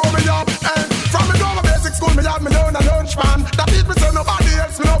so them grow me up. And from me go my basic school, me have me learn a lunch man. That teach me say nobody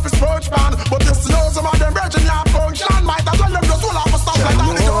else me know for sponge man. But just to know some of them virgin ya function. Might as well them just hold off a stop like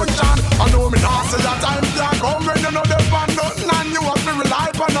on the junction. I know me not say that time can't come when you know them fan nothing and you have to rely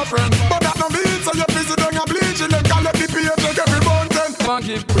upon a friend. But that no mean so you busy doing a bleaching them can let the pay take every mountain. Man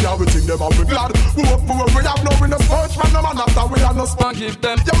give we have to think them out with glad. We work for what we have no we no sponge man no man after we have no sponge give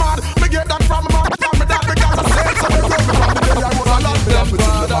them. You mad? Me get that from me from me dad because I said so they grow me from the day I was alive. We have to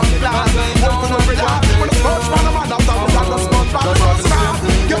think them out with glad. Work for what we have we no sponge man no man after we have no sponge man.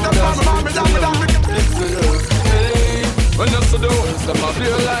 Get that from me mom me dad me dad me. When you see the words, them a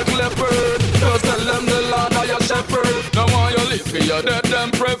feel like leopard. Just tell them the Lord are your shepherd. Now while you live for your dead,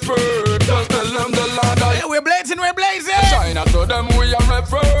 them preferred. Just tell them the Lord are your... We're blazing, we're blazing. China to them we are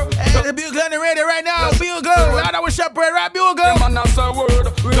refer. The bugle on the radio right now. Bugle, Lord our shepherd, right? Bugle. The man has a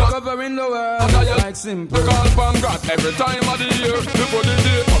word. We are covering the world. Like simple. We call upon God every time of the year. Before the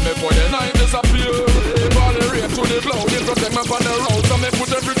day come, before the night disappear. If all the rain to the cloud, they protect me from the road. So me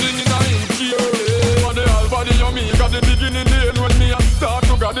put everything in a gear. The Alpha, the Omega, the beginning, the end. When me and talk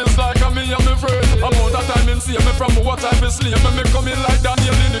to God, it's like I'm me and my friend. Amount of time in see me from what I be sleep. Me coming like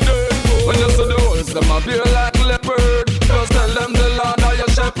Daniel in the day. When you see the holes, them appear like leopard. Just tell them the Lord are your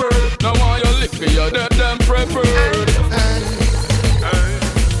shepherd. Now while you live for your dead, them preferred.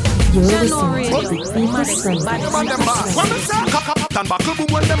 Jahkno Radio. When me say cock up and buckle boom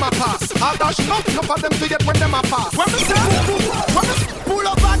when them a pass. I'll dash out enough of them to get when them a pass. When me say when me pull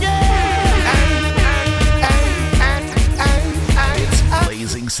up again.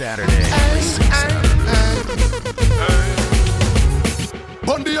 Blazing Saturdaze.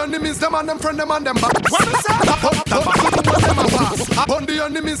 On the enemies, them and them friend, them and them back. When me say cock up and buckle boom when them a pass. On the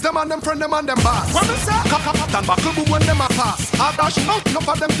enemies, them and them friend, them and them back. When me say cock up and buckle boom when them a pass. I'll dash out enough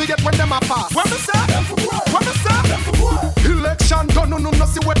of them to get when them a pass. When me say election done, no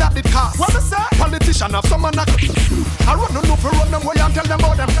see where that it cost. When me say politician have some man a I run no for run them way and tell them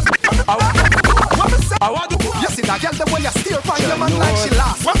about them. When me say you see that girl the way you steer find your man like she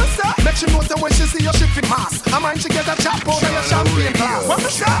last. When me say make she know that when she see your shit fit mask. I mind she get a chap over your champagne glass. When me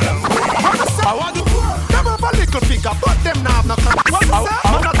say them have a little figure but them now have no class. When me say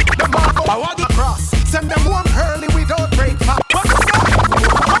man a them all go across. Send them home early without breakfast. When me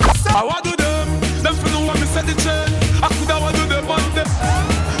say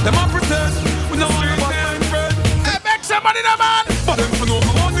Them a pretend, we know all about time friend. Hey, make some money now, man. But them for no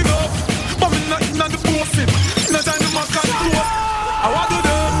money love. But me not in the bossing. In the time them a can't close. I want to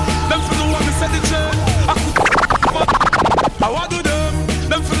them. Them for no want me set the chain. I want to them.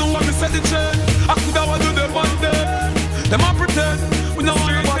 Them for no want me set the chain. I could have want to them one day. Them a pretend, we know all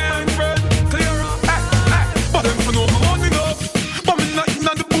about time friend. Clear up, but them for no money love. But me not in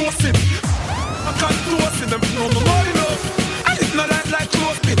the bossing. I can't close it. Them for no money love. And it's not like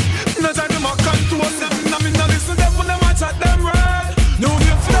close it. In the time them a can't close them. I mean not listen them when them a chat them right. No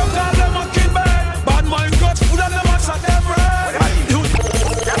name for them call them a kid bad. Bad mind got food and them a chat them right.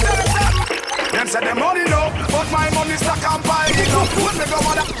 Them say them money no, but my money stuck and piling up. When they go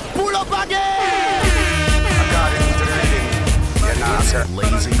on pull up again. I got it to the reading. Yeah, nah, sir.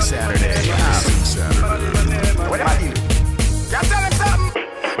 Blazing Saturdaze. Blazing Saturdaze. What am I doing? Yeah, tell them something.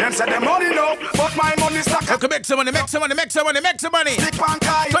 Them say them money no, but my money stuck. Okay, make some money, make some money, make some money, make some money. Stick pan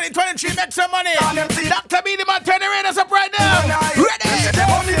kai. 2023, make some money. Dr. B, the man, turn the radios up right now. Ready? Them say them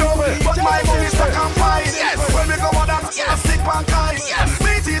money no, but my money stuck and piling. Yes. When we go on that, stick pan kai. Yes.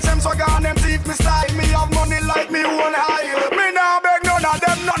 Me teach them so gone, them teeth me style. Me have money like me one high. Me now beg none of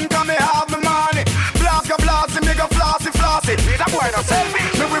them, nothing can me have me money. Blast go blasty, me go flossy flossy. That boy no sell me,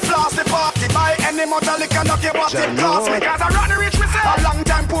 me we floss the party. Buy any motor liquor, not give what it cost me. Cause I run the rich me say, a long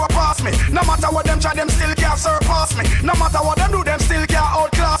time poor pass me. No matter what them try, them still can't surpass me. No matter what them do, them still can't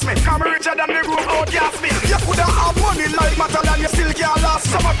outclass me. Come richer than the room outgas me. You coulda have money like metal and you still can't last.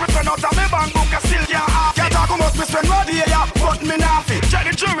 Some of spend out of me bank book, I still can't have. Can't talk about me spend money, yeah, but me not fit. Check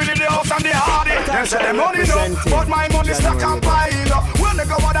the jury in the house and the hardy. Them say them money no, but my money stuck and pile up. When they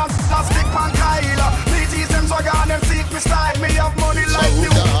go out and stick pan Kyle. Me tease them so gone, them seek me style. Me have money like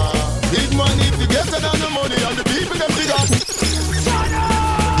you. Big money, if you get it on the money and the people them figure.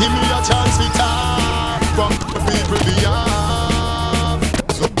 Give me a chance to talk from the people beyond.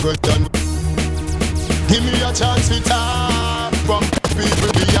 So good done. Give me a chance to talk from the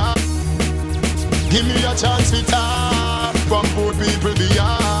people beyond. Give me a chance to talk from poor people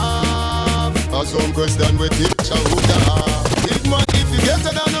beyond. Some question with teacher who got. Big money, if you get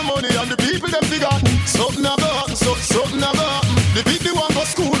it on the money and the people them figure. Something never happen, something never happen. The baby one go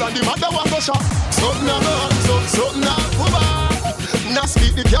school and the mother one go shop. Something never happen, something never happen. Now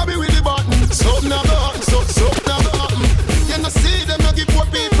speak the cabby with the button. Something never happen, something never happen. You know see them not give poor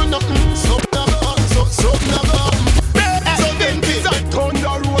people nothing. Something never happen, something never happen. So then kids I turn the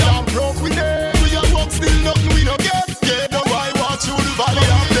road and broke with them. We a walk still nothing we no get. Yeah, no why watch you the valley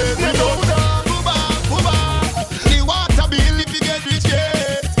of death. We don't the water bill if you get rich,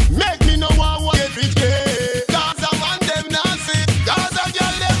 yeah. Make me know what get rich, yeah. Cause I want them Nancy. Cause I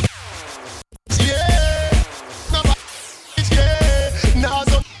get them, yeah. Nobody rich, yeah. Now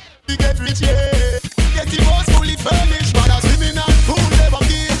so you get rich, yeah. Get the most fully furnished, but as women and food never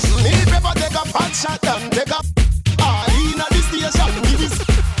gives. Need paper, take a pot shot and take a in at the station. If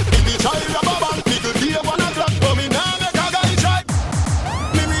you try rubber band, people be 1 o'clock for me now. Make a guy try.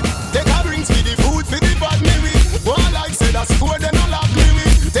 Me take a drinks for the food for the bad. Me one like say that's poor, they no like me.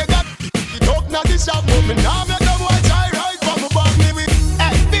 Take a talk na the shop, but me now make a boy try right from the back. Me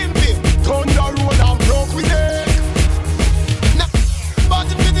hey bim bim, turn the road and broke with it. Nah, but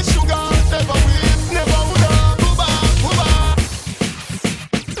if it is sugar, never will, never would have. Booba, booba.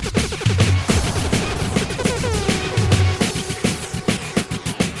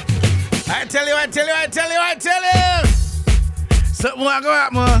 I tell you. Something more go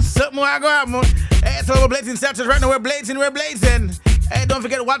happen, something more go happen. Hey, it's all Blazing Saturdaze right now. We're blazing. Hey, don't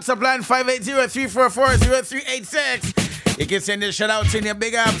forget WhatsApp line 580-344-0386. You can send your shout outs in your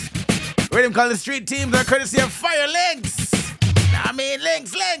big ups. Rhythm call the street teams are courtesy of Fire Links. I mean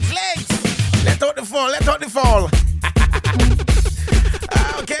links. Let out the fall.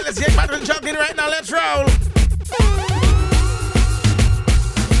 Okay, let's get back to the jumping right now. Let's roll.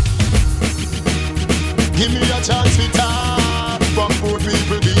 Give me a chance to talk from poor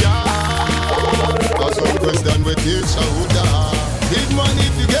people beyond. Cause some question with teacher who die. Big money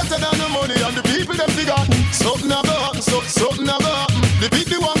if you get it on the money and the people them figure. Something never happen, something never happen. The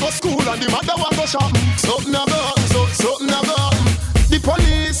baby one go school and the mother one go shop. Something never happen, something never happen. The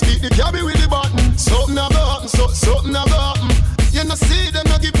police beat the cabby with the button. Something never happen, something never happen. You know see them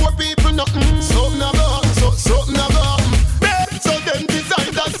not give poor people nothing. Something never happen, something never happen. So them design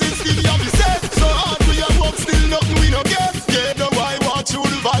that system you have said. So hard we have work still nothing we no get. Yeah, no why watch you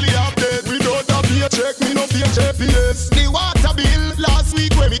the valley of death. We don't have to check me no fear GPS. The water bill last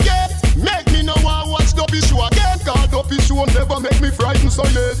week when we get. Make me know I watch the issue again. God up issue never make me frightened so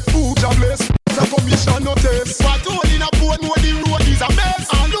late. Who jobless? The commission no test. But all in a boat where the road is a mess.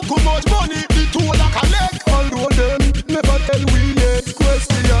 And look how much money the toll like a leg. Although them never tell we yet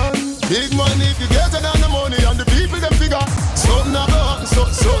question. Big money if you get it on the money and the people them figure. Something about,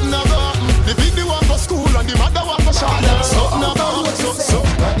 something about. The people want go school and the mother want go shop. Something about, so.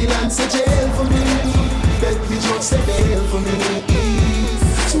 Babylon say jail for me. Bet the judge say bail for me.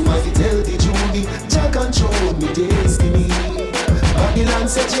 Somebody tell the jury, Jah control me destiny.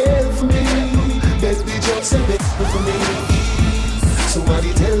 Babylon say jail for me. Bet the judge say bail for me.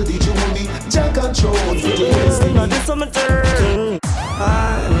 Somebody tell the jury, Jah control me destiny. Now this one my turn.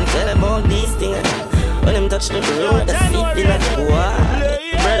 Tell about these things. When them touch the road, that's it in a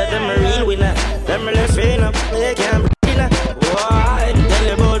brother, them a real winner. Them a left rain up, they can't breathe in a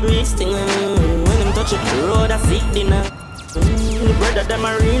tell about these things. When them touch the road, that's it in a brother, them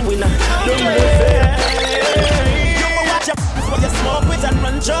a real winner. Them left rain. You go watch your what you smoke with and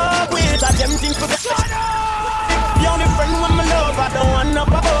run job with. I them things for the the only friend when me love, I don't want no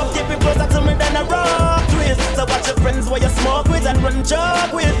above. Keep it closer to me than a rock twist. So watch your friends where you smoke with and run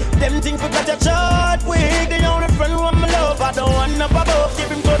jog with. Them things we got your chart with. The only friend when me love, I don't want no above. Keep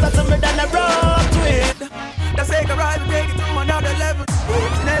him closer to me than a rock twist. That's take a ride and take it to another level.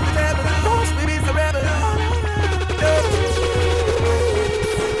 In every level, don't be a rebel.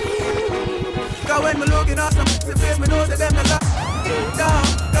 Cause when me looking at some face, me know that them not like down.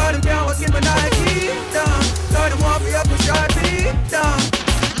 Got them down, what's in my Nike down. Got them walk me up and shot me down.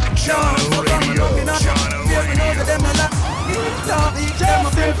 Jahkno Radio, Jahkno Radio. Them not like down. Them a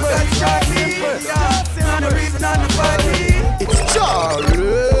simple and shot me down. Sing on the reason on the party. It's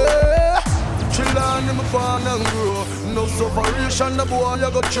Charlie. Chill on in my born and grow. No separation, the boy you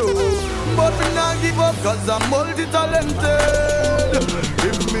go through. But me not give up cause I'm multi-talented.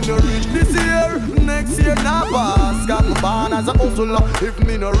 If me no reach this year, next year not pass. Got my born as a hustler. If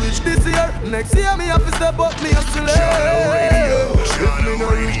me no reach this year, next year me have to step up me hustle. If me no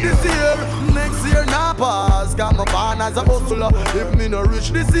reach this year, next year not pass. Got my born as a hustler. If me no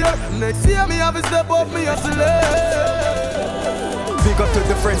reach this year, next year me have to step up me hustle. Big up to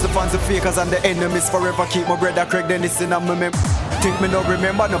the friends, the fans, the fakers, and the enemies. Forever keep my brother Craig Dennis in my memory. Think me no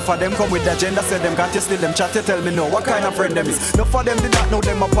remember, enough of them come with the agenda. Say them can't you steal them chat, you tell me no, what kind of friend them is. Enough of them did not know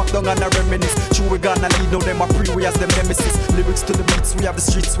them a pop down and a reminisce. True we gonna lead, know them a pre, we as them nemesis. Lyrics to the beats, we have the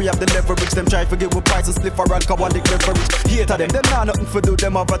streets, we have the leverage. Them try to give with prices, split for alcohol, one the leverage. Hater them nah nothing for do,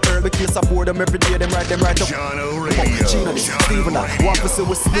 them have a turn. We case afford them every day, them right up. Jahkno Radio, Gina, Steven, one for so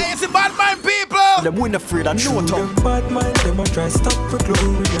we sleep. Hey, it's the bad mind people. Them win afraid and no tongue. Bad mind, them a try stop for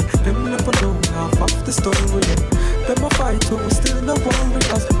glory. Them never know half of the story. Them a fight to still no worry.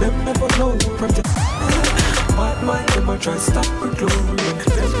 Cause them never know protect. Bad mind, them a try stop for glory.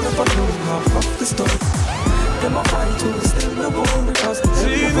 Them never know half of the story. Them a fight to still no worry. Cause them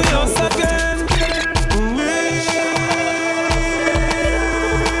never know again.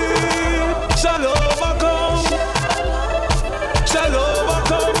 Shall overcome. Shall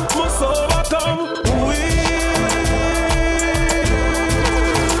overcome. Must overcome.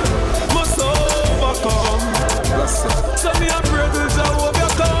 So me a pray till Jah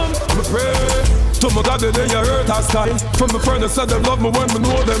overcome. Me pray to my God that they hurt us time. From my friends that them love me when me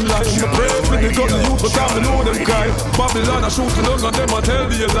know them lie. Me pray for the gun the youth because me know them cry. Babylon a shoot none of them a tell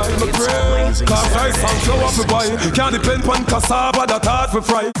the lie. Me pray cause rice and flour for buy. Can't depend on cassava that hard for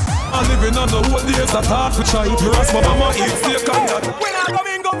fry. I'm living on the whole days that hard for try. Me ask my mama eat steak and that. When I come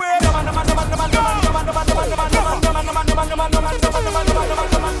in go away.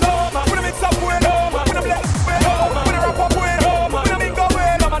 Put a mix up with put a bless.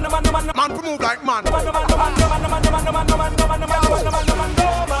 Man to move like man.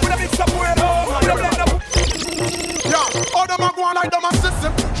 Yeah, all them are going like them a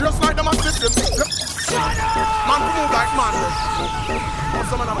system, just like them a system. Man to move like man.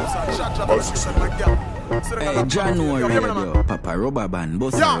 Some of them outside, like that. Hey, Jahkno Radio, Papa Rubber Band,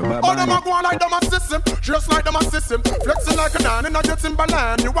 Boss Rubber Band. All them are going like them a system, just like them a system. Flexing like a man in a jet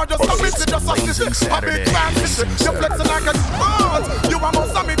Timberland. You are just a bitch, just a system. A big fan system. You flexing like a man. You are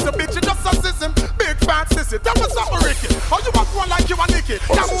most of me to bitch, you just a system. Big fan system. That was something Ricky. Or you are going like you a Nicky.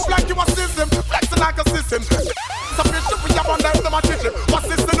 You move like you a system. Flexing like a system. Some bitch, we have one like them a chicken. What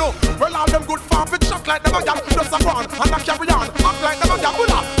system no? Well, all them good farm bitch shot like them a gal. Just a run and a carry on. Act like them a gal.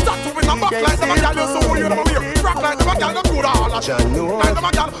 Tattoo in a back like them a gal. You so you know me. Like them a gal, no good all a shit. Like them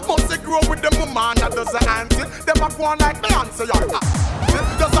a gal, must they grow with them woman that does the auntie. Them a go on like me answer your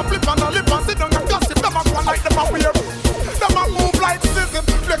just a flip and a lip and sit down and gossip. Them a go on like them a weird. Them a move like scissors,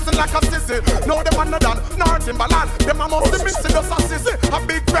 flexing like a sissy. No, them a no done, nor Timberland. Them a must be missing just a sissy. A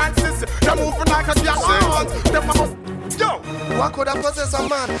big grand sissy. Them moving like a gal. Them a must. Yo! What could I possess a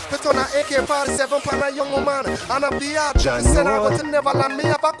man? Put on an AK-47 for a young woman. And a VR. Send her to Neverland. Me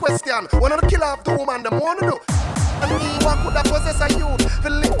have a question. One of the killer of the woman, them wanna do. I mean, What could I possess a youth?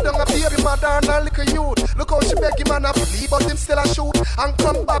 Feel lick down a baby mother and a little youth. Look how she beg him and a flee, but him still a shoot. And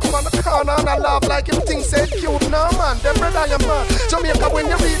come back from the corner and a laugh like him think said cute. No man, them brother you man. Jamaica when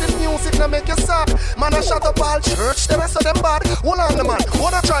you read the music, now make you sad. Man a shut up all church, the rest of them bad. Hold on the man,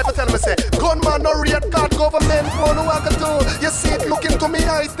 what I try to tell me say, gunman no rate card, government phone who I can do. You see it looking to me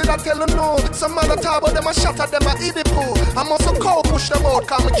eyes, did I tell you no? Some man a talk about them a shatter, them a eat it poo. I must a cow push them out,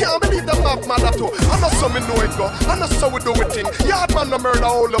 cause me can't believe them have mother too. I know so me know it go, I know so we do it thing. Yard man no murder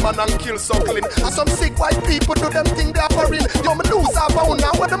all the man and kill suckling. And some sick white people do them thing they are for real. Yo me lose a bound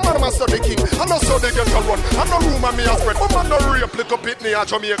now where the man must the king. I know so they get to run, I know room and me a spread. But man no rape little bit near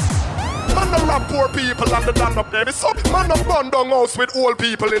Jamaica. Man no rob poor people and the land up baby. So man no burn down house with old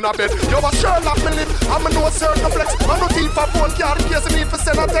people in a bed. Yo a Sherlock me live, I'm a no certain flex. Man no thief a phone card in case he need for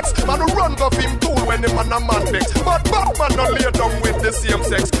send a text. Man no run go him tool when him and a man next. But man no lay down with the same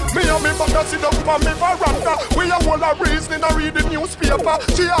sex. Me and me mother sit down for me veranda. We a whole a reasoning and read the newspaper.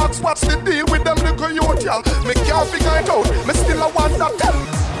 She asks what's the deal with them little youth y'all. Me can't figure it out, me still a wonder tell.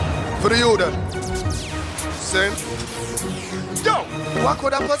 For the youth then. Same. Yo, what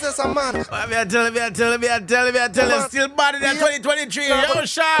could I possess a man? I tell you, still bad in 2023. Yo,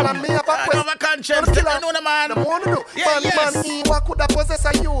 sharp. I have a conscience. I know the man. Man, what could I possess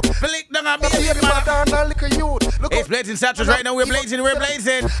a youth? Flick down a baby man. It's Blazing Saturdaze right now. We're blazing.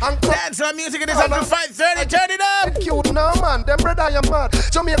 Dance on music. It is until 5:30. Turn it up. Cute now, man. Them brother, you mad.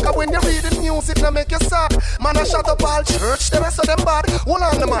 Jamaica, when you read the music, now make you sad. Man, I shut up all church. The rest of them bad. Hold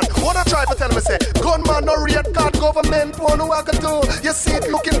on, the man. What I try to tell me, say, gunman, no rate card, government, phone, who I can do. You see it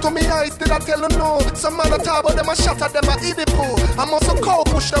looking to me eyes, did I tell you no? Some man a talk about them a shatter, them a eat it poo. I must a cow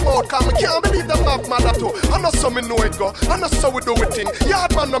push them out, cause me can't believe them have mother too. I know so me know it go, I know so we do it thing.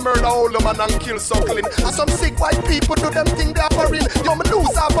 Yard man no murder all the man and kill suckling. And some sick white people do them thing they are for real. Yo me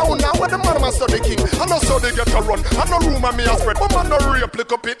lose a bound now where the man must the king. I know so they get to run, I know room and me a spread. But man no rape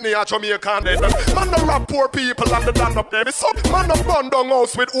lick up it near Jamaica and dead. Man no rob poor people and the land up there. So man no burn down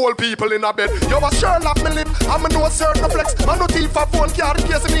house with old people in a bed. Yo a Sherlock me live, I'm a no certain flex. Man no thief a phone card in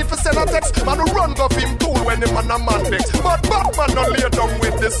case he need for send a text. Man no run go him tool when him and a man next. But man no lay down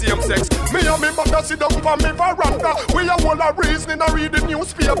with the same sex. Me and me mother sit down for me veranda. We a whole a reasoning and read the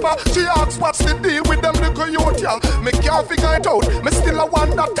newspaper. She asks what's the deal with them little youth y'all. Me can't figure it out, me still a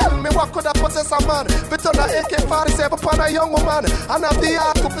wonder. Tell me what could I possess a man? Fit on a AK-47 upon a young woman. And have the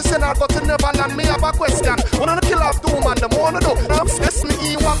heart to be sent out, but to Neverland. Me have a question. One of the kill off two man, them wanna know. Now obsess me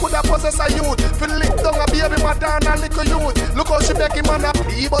in what could I possess a youth? Feel lick down a baby mother and a little youth. Look how she beg him and a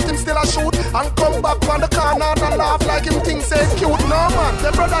plea, but him still a shoot. And come back from the corner and laugh like him think say cute. No man,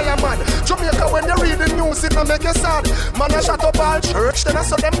 them brother you mad. Jamaica when you read the news it no make you sad. Man a shut up all church, then I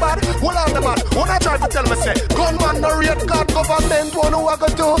saw them bad. Hold on the man, when I try to tell me say, gunman no rate card, government one who I go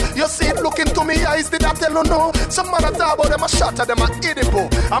do. You see it looking to me eyes, did I tell you no? Some man a talk about them a shatter, them a idiot.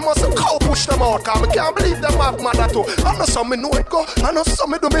 I must a cow push them out, cause me can't believe them have mother too. I know some me know it go, I know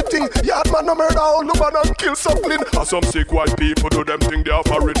some me do me thing. Yard man no murder all the man and kill suckling. And some sick white people do them thing they are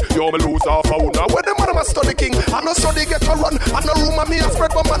for it. Yo me lose half a now when the man must study king. I know so they get to run, I know room and me a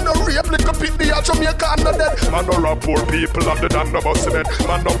spread, but man no rape like a pit the Jamaica and the dead. Man no rob poor people and the damn no bus cement.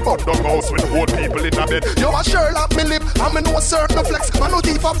 Man no burn down house with old people in a bed. Yo a Sherlock me live, I me no certain flex. Man no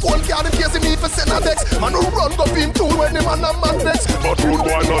thief a phone card in case he need for send a text. Man no run go him tool when him and a man next. But rude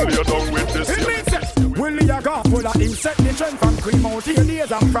boy no lay down with this. Willie a golf full of insect the trend from cream out here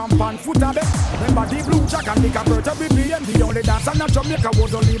days and from pan foot a bed. Remember the blue jack and the converter BBM. The only dance in Jamaica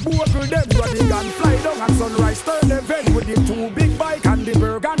was only bogle them. Where the gun fly down and sunrise turn the event with the two big bike and the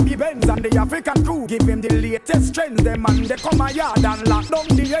Burgundy Benz and the African crew. Give him the latest trends. Them and they come a yard and lock down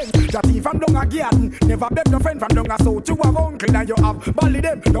the end. That even down a garden. Never beg no friend from down a south. You have uncle and you have Bally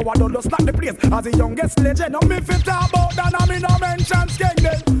them. No one don't snap the place as the youngest legend. No me fit about that and me no mention skeng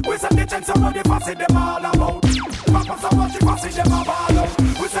them. We send the things somebody pass it them all about. Papa so much you pass it them a ball out.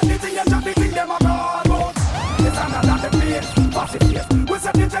 We send the thing and just the thing them a ball out. It's another the place, pass it place. We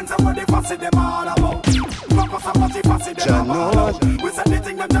send the things somebody pass it them all about. Papa so much you pass it them a ball out. We send the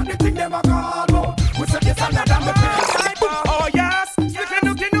thing and just the thing them a ball out. We send it's another the place. Oh yes,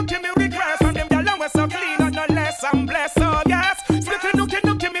 nookie me request from them gyal we so clean and no less and blessed. Oh yes,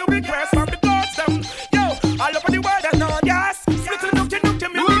 nookie me request from the dogs them. Yo, all over the world and no yes. Nookie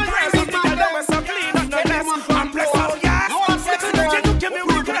me request from the gyal we so clean and no less and blessed. Oh yes, nookie me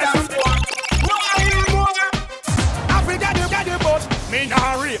request. Africa get the butt, me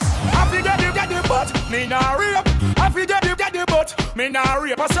nah rape. Africa get the butt, me nah rape. Africa get the butt, me nah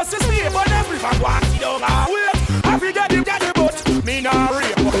rape. I just see but every fan walk it over. Africa get the butt, me nah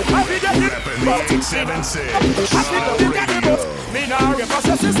rape. Africa get the butt, Africa get the butt, me nah rape. I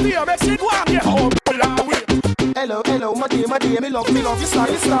just see makes it walk it home. hello, my dear, me love your style.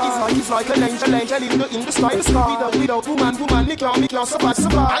 It's like an angel in the sky. Without woman, me can't survive.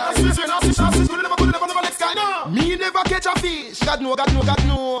 I see you never let sky now. Me never catch a fish. God no.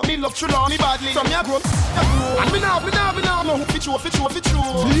 Me love Trulon, me badly. From me I grow up. And me now, no fit you.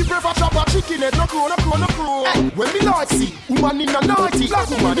 Me prefer chop a chicken head, no crow. When me like see, woman in a nighty. Black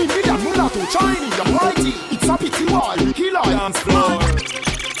woman in me and mulatto, Chinese and whitey. It's a pity why we kill her. Dance floor.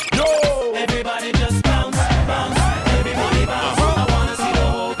 Yo! Everybody just bounce. Everybody bounce. I wanna see the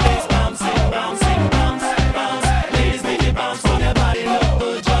whole place bounce. Ladies, make it bounce on your body, look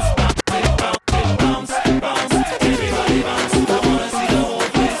good. Just bounce. Everybody bounce. I wanna see the whole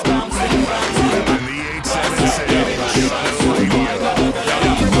place bounce.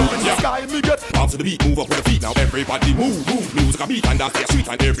 Sky me get bounce to the beat, move up with the feet now. Everybody move. Music a beat and dance their street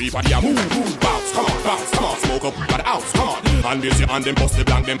and everybody a move. Bounce, come on, smoke up by the house, come on. And raise your hand and bust the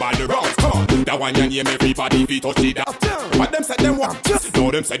blank them by the rounds, come on. That one you name everybody feet touch it up. But them said them want just,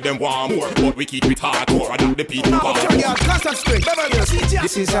 no them said them want more. But we keep it hardcore and the people power.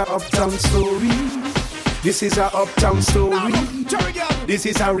 This is our uptown story. This is our uptown story. This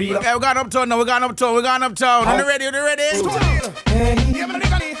is our real. Yeah, we're going uptown now. We're going uptown. Are you ready? Hey.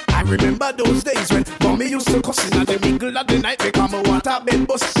 I remember those days when mommy used to cussing at the middle of the night because I want a bed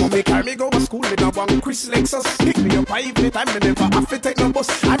bus. Mommy carry me go to school in a one Chris Lexus. Pick me up by evening time, me never have to take no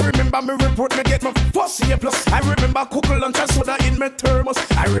bus. I remember me report me get my first A+. I remember cooking lunch and soda in my thermos.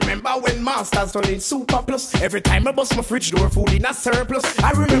 I remember when masters done in super plus. Every time I bust my fridge door, food in a surplus.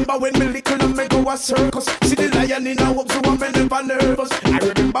 I remember when me little and me go a circus. See the lion in a web, so I'm never nervous. I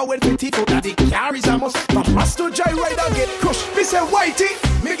remember when Petit food that it carries a must. From Master Jai Rider get crushed. Me say whitey,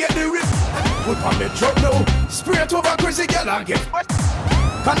 me get the rip. Put on me drop now. Spray it over crazy girl and get wet.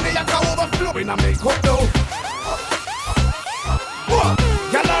 Can they yak overflowing and make up now?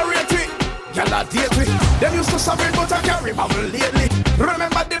 Y'all are rate it, y'all are date it. Them used to serve it but I carry bubble lately.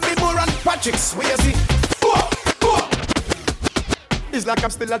 Remember the Bimur and Patrick Swayze. It's like I'm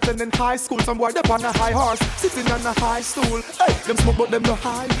still attending high school. Some boy up on a high horse, sitting on a high stool. Hey, them smoke but them no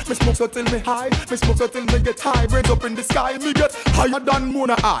high. Me smoke so till me high. Me smoke so till me get high. Brains up in the sky. Me get higher than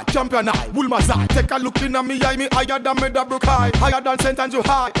Mona Eye, Champion Eye, Woolmazai. Take a look in at me eye. Me higher than Meadowbrook High. Higher than St. Andrew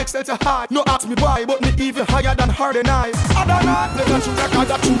High, Exeter High. No ask me why, but me even higher than Harden High. Other night, they got you record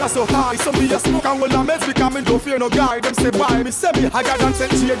that tune so high. So me a smoke and well a meds because me don't fear no guy. Them say why? Me say me higher than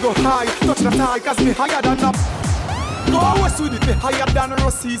St. Diego High. Touch the high cause me higher than up. Go west with it, me higher than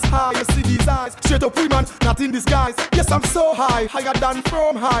Rossi's high. You see these eyes, straight up women, not in disguise. Yes, I'm so high, higher than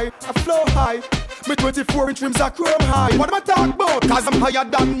from high. I flow high, me 24-inch rims are chrome high. What am I talking about? Cause I'm higher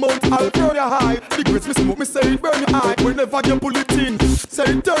than Mount Alvernia high. The grits me smoke, me say it burn your eye. Whenever you pull it in, say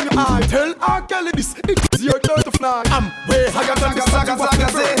it turn your eye. Tell R. Kelly this, it's your turn to fly. I'm way higher than the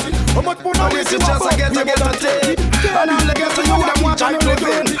Saturdaze. How much more this is just a get a take. And all the get to you, them watch and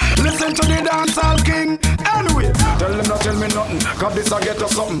living. Listen to the dancehall king. Anyway, tell them not tell me nothing. Cause this I get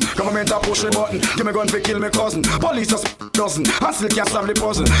us something. Government a push the button. Give me gun for kill me cousin. Police just dozen. And still can't solve the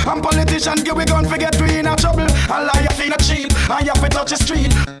puzzle. And politicians give me gun for get we in a trouble. And lie you feel a cheap. And you fi touch the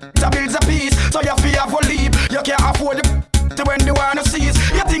street. To build a peace. So you fi have a leap. You can't afford the when the war no cease.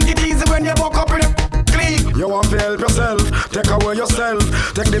 You think it easy when you walk up in a clique. You want to help yourself. Take away yourself.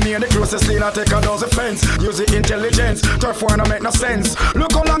 Take the main, the closest lane and take a dozen fence. Use the intelligence. Turf war no make no sense.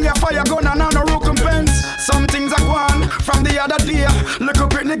 Look how long your fire gun and no recompense. Some things are gone from the other day. Look up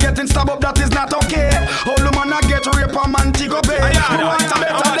Britney getting stabbed up, that is not okay. All the man a get rape and man to go bed. You want a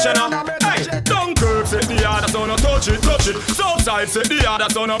better Dunkirk said the other son no touch it. Southside said the other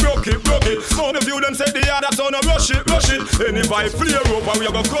son no broke it. Some of you them said the other son no rush it. Any vibe flare up and we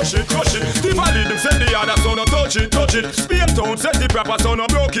a go crush it. The Valley them said the other son no touch it. Spain Town said the proper son no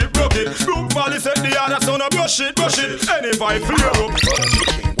broke it. Brook Valley said the other son no brush it. Any vibe flare up.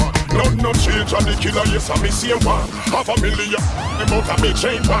 No change on the killer, yes, I'm the same one. $500,000, them out of me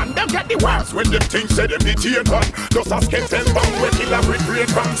chain one. Them get the worst when them things say them detain one. Just as get 10 pound, we kill a regret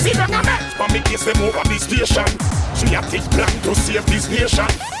from. See them a mess, but me kiss them over the station. She a thick plan to save this nation.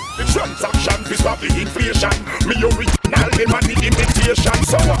 The transaction is stop the inflation. Me original, them and the imitation.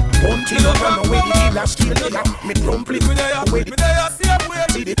 So until you run away, the killer still there. Me promptly away the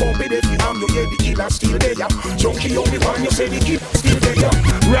see the pump in the film, you hear the killer still there. Junkie only one, you say the killer still there.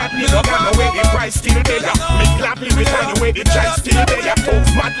 Radley no run away, the price still there. Me gladly return away, the child still there.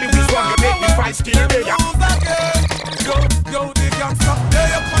 Folks madly we swung, you make the price still there. Yo, the gangsta,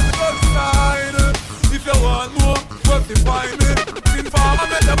 they up on the good side. If you want more, what if find me? Informer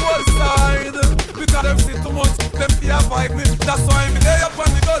make them all side. Because them see too much, them fear fight me. That's why me lay up on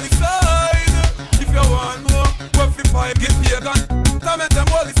the gully side. If you want more, what if fight? Give me a gun, to make them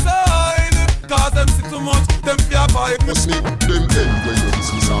all side. Cause them see too much, them fear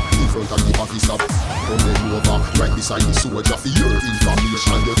front of the office of come then over, right beside the soldier for your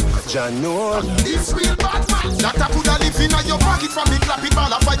information. Jahkno. This real bad man. That could have live in your pocket from the clapping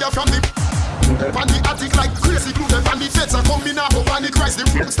ball of fire from the on the attic like crazy glue. Them and the feds are coming up and the Christ.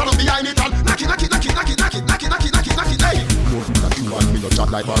 They stand up behind it and knock it. Hey. That you and me no chat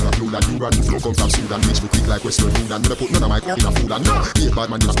like bar of blue. And you run the flow come from Sudan. Bitch we quick like Western food. And me no put none of my cock in a food. And no, be a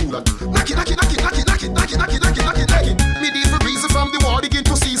bad man in a school. And knock it. Medieval reason from the war begin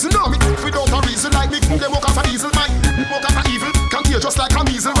to season. No, me without a reason like me. They walk off a diesel. My walk off a evil. Can't hear just like a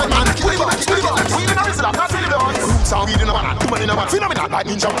measle. Red man, knock it. Roots are weed in a banana. Woman in a man. Phenomenal like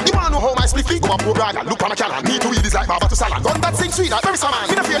ninja. You wanna know how my split feet go up over Brian? Look on a cannon. Me to weed is like barber to salad. Gun that sing sweet like very salmon.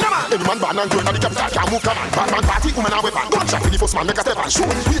 Me no fear no man. Any man bad and girl at the capital can't move command. Bad man party, woman and weapon. Gunshot for the first man, make a step and shoot.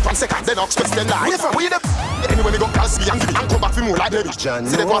 Wait 1 second, then Ox then lie. Wait from where the anyway me go call me and give it and come back for more like Levish.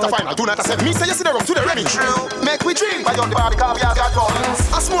 See the quarter final, 2 night a 7. Me say you see the rum to the remish. Make we drink, buy on the body car we have got guns.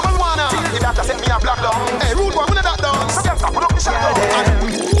 I smoke marijuana, the doctor set me a black down. Hey, rude boy, when that done? So them stop, put up the shot down.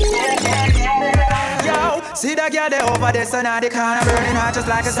 Yo, see that girl there over there, son of the corner, burning hot just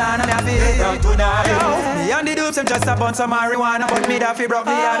like a sun. I'm feel it down tonight. Yo, me and the dupes, them just a bunch of marijuana, but me that feel broke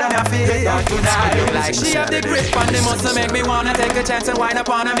me out, I'm feel it down tonight. Like she have the grip on the muscle, make me wanna take a chance and wind up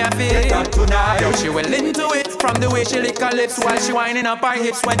on her, me feel it down tonight. Yo, she will into it from the way she lick her lips while she winding up her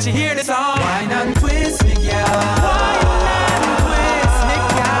hips when she hear the song. Wine and twist me, girl. Wine and twist me,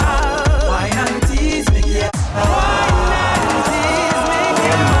 girl. Wine and tease me, girl.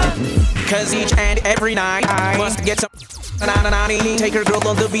 Cause each and every night I must get some take her girl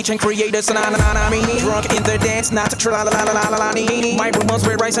on the beach and create a drunk in the dance, not tra la la la la la. My room must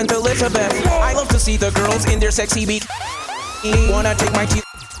wear rice and Elizabeth. I love to see the girls in their sexy beat. Wanna take my teeth.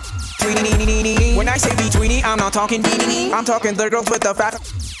 When I say betweenie, I'm not talking beanie. I'm talking the girls with the fat.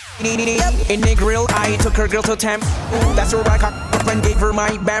 In the grill, I took her girl to temp. That's where I cocked up and gave her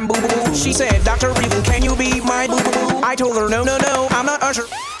my bamboo. She said, Dr. Evil, can you be my boo? I told her, no, I'm not Usher.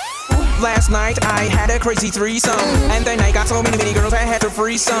 Last night I had a crazy threesome, and then I got so many girls I had to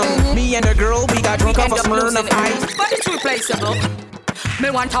free some. Me and a girl, we got drunk off a Smirnoff Ice. But it's replaceable.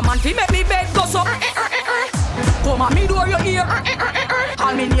 Me want a man to make me bed go so. Come on me door your ear.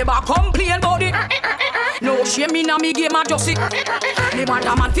 And me neighbor complain about it. No shame in a me game I just it. Me want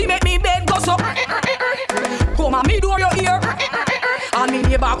a man to make me bed go so. Come on me door your ear. And me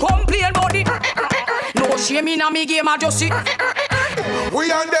neighbor complain about it. No shame in a me game I just it.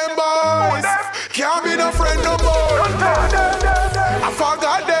 We and them boys can't be no friend no more. I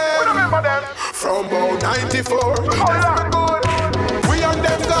forgot them. Remember them from about 94. We and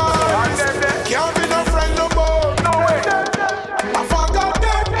them guys can't be no friend no more. I forgot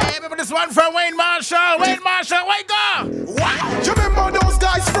them. Hey, remember this one from Wayne Marshall. Wayne Marshall, wake up! What? You remember those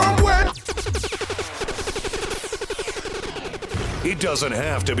guys from when? It doesn't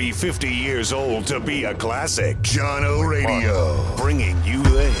have to be 50 years old to be a classic. Jahkno Radio, bringing you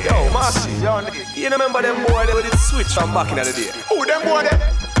the hits. Yo, Marcy, you remember them boy that with the switch from back in the day? Who them boy that?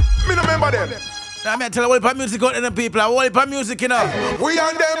 Me no remember them. Now, man, tell you what music out in the people. What music, you know? We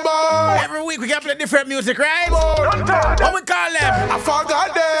and them boys. Every week we can play different music, right? What we call them? I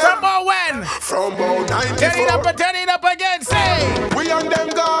forgot them. From about when? From about 94. Turn it up again, say. We and them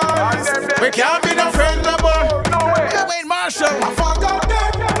guys. We can't be no friend no more. Wayne Marshall. I forgot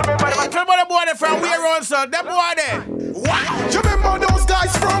them. Tell me the boy they from where also. Them boy there. What? You remember those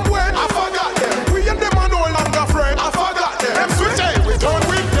guys from when? I forgot them. We and them are no longer friends. I forgot them. Them switch it. We done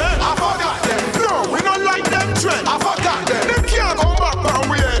with them. I forgot them. No, we don't like them trend. I forgot them. Them can't go back from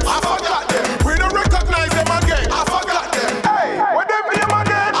we end. I forgot them. We don't recognize them again. I forgot them. Hey, what them name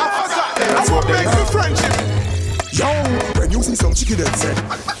again? I forgot them. That's what makes the friendship. Yo, when you see some chicken legs,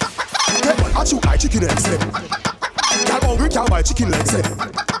 I shoot my chicken legs. Can't hungry, can't buy chicken legs.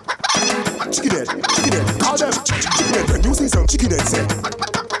 Chicken head. Call them chicken head. When you see some chicken legs, I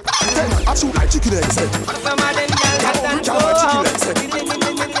shoot my chicken legs. Can't hungry, can't buy chicken legs.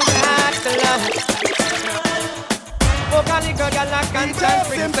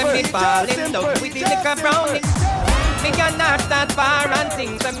 Me fall in love with the liquor brownie. Me cannot start far and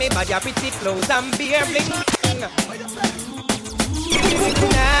things, and me buy your pretty clothes and beer bling.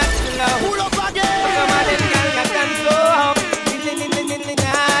 Pull up again. Some of them girls got dance so hot.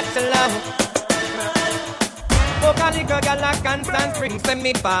 Not love. Walk a liquor girl like Constant Springs, and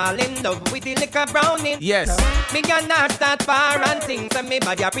me fall in love with the liquor brownie. Yes. Me cannot start far and things, and me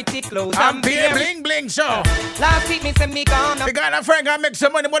buy your pretty clothes and beer bling bling show. Last week me say me gonna. We got a friend gonna make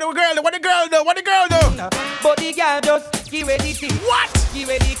some money. What the girl do? What the girl do? But the girl just give away the thing. What? Give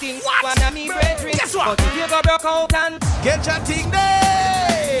away the thing. What? One of me brethren. Guess what? But if you go broke out and get your thing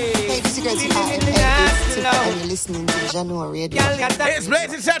there. It's your girl T-I-L-A-C-T, and you're listening to Jahkno Radio. It's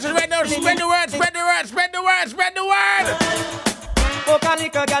Blazing Saturdaze right now. Spread the word, spread the word, spread the word, spread the word. Fuck a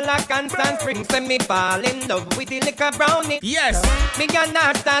liquor gal a constant spring. Say me fall in love with the liquor brownie. Yes. Me can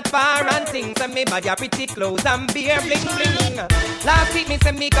not start far and things. Say me buy a pretty clothes and beer bling bling. Last week me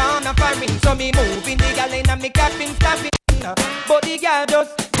say me gonna foreign. So me move in the gal in a me cabin stabbing. But the gal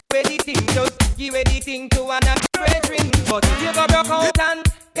just give the thing, just give the thing to another brethren. But if you go broke out and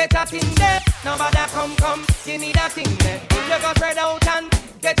get a thing there, nobody come, give me that thing there. If you go spread out and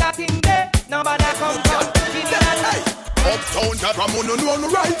get a thing there, nobody come, give me that thing. Uptown girl from Uno know no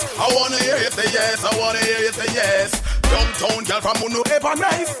right. I wanna hear you say yes, I wanna hear you say yes. Downtown girl from Uno ever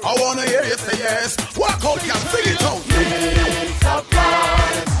nice. I wanna hear you say yes. Walk out, girl, sing it out. Mix up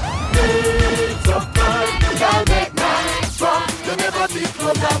fun, girl make nice from. You never see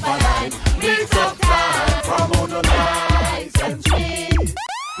close up a line. Mix up fun from Uno nice and sweet,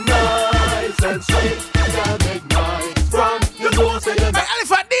 nice and sweet. Girl make nice from. You know say you.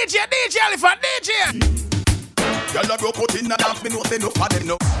 Elephant DJ, Elephant DJ. Y'all a broke out in a dance, me know say no for them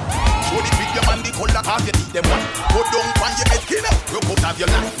no. Show the video and the color cause you see them one. Go down on your head skin up, broke out of your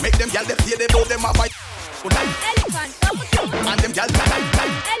life. Make them y'all say they know them a fight. Elephant, come cute. And them y'all die.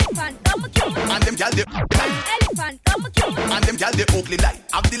 Elephant, come cute. And them y'all they die. Elephant, come cute. And them y'all they ugly lie.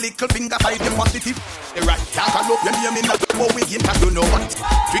 Have the little finger side the positive. The right, can't call up your name in a before we get you know what.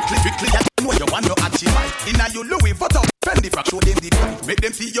 Quickly, you know you want to achieve right. Inna you Louis Vuitton. Fendi frack show them the price. Make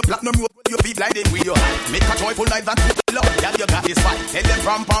them see your platinum road, you be blinded with your eyes. Make a joyful life and love, girl you got this fight. Tell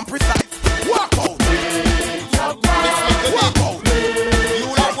them from precise. Walk out. Walk out.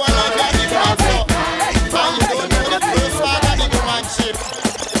 You like one of the parts up. And you don't know the first part of the manship.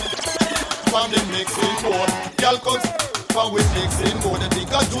 From the mixing board, girl comes from with mixing board. They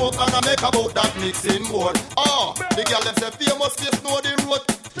think a joke and I make about that mixing board. Oh, the girl them say famous face know the road.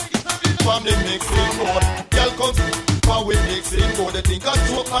 From the mixing board, girl comes from with mixing board. They think a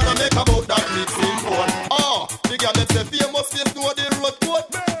joke and I make about that mixing board. Oh, the girl them say famous face know the road code.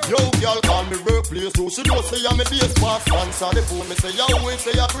 Yo, girl call me workplace, so she know say I'm a base boss. Answer the phone, me say yo, we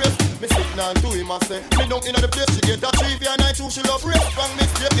say a grace. Me sit down to him and say, me down in the place, she get a trivia night, so she love race. From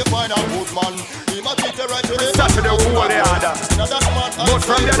mistake, you find a good man. He ma treat her right to the Saturday whole day harder. But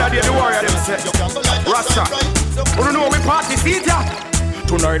from the other day, the warrior them say, Rasta, you don't know we party seat ya.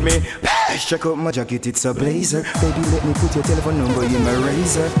 Tonight me, check out my jacket, it's a blazer. Baby, let me put your telephone number in my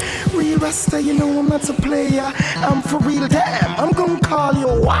razor. Real Rasta, you know I'm not a player. I'm for real, damn, I'm gonna call you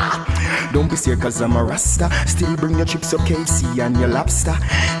what? Don't be scared cause I'm a Rasta. Still bring your chips, your KFC and your lobster.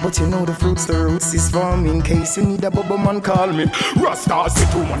 But you know the roots is for me. In case you need a bubble man, call me Rasta, say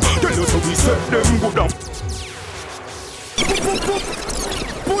to man. Tell us how we set them good down.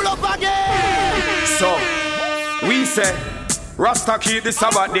 Pull up again. So, we say Rasta keep the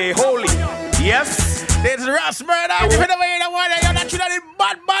Sabbath day holy. Yes. This is Ras Murder. If you never hear the word, you're not truly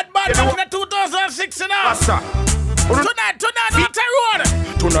bad. Back in the 2006 and Rasta. Tonight, not a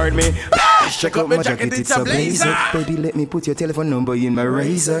road. Tonight me, check out my jacket, it's a blazer. Baby, let me put your telephone number in my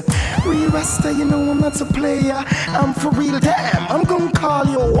razor. Real Rasta, you know I'm not a player. I'm for real, damn, I'm gonna call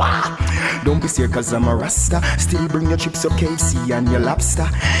you what? Don't be scared cause I'm a Rasta. Still bring your chips, your KFC and your lobster.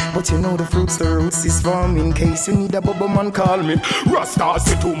 But you know the roots is for me. In case you need a bubble man, call me Rasta,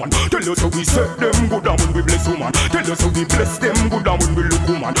 say to man. Tell us how we set them good and when we bless woman. Tell us how we bless them good and when we look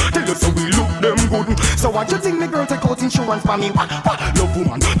woman. Tell us how we look them good. So what you think me girl take out insurance for me? What? Love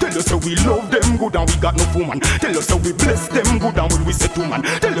woman. Tell us how we love them good and we got no woman. Tell us how we bless them good and when we set woman.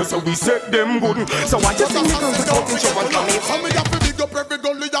 Tell us how we set them good. So what you think me girl take out insurance for me? So me have to big up every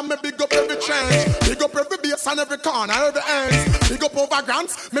gully and me big up every change. Big up every base and every corner, every end. Big up over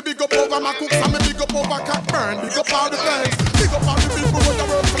grants, me big up over my cooks and me big up over Catburn. Big up all the things. Big up all the people who are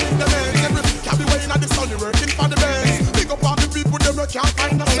working in the lands. Every can be waiting at the sun, working for the bands. Big up all the people them that can't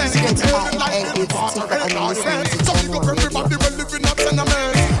find the sense. Every life in water, every all sense. So big up everybody we living up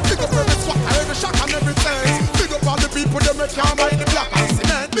tenements. Big up every swatter, every shack and every sense. Big up all the people them that can't buy the black and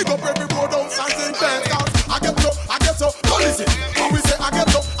cement. Big up every road out and in fence. I get up, policy. How we say I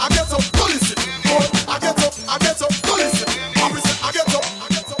get up, policy. I get up, policy. How we say I get up.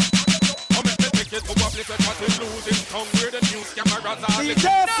 Come and take it to a place that is losing tongue where the news cameras are.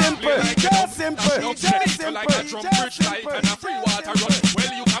 Just simple. Like a drum bridge light and a free water run.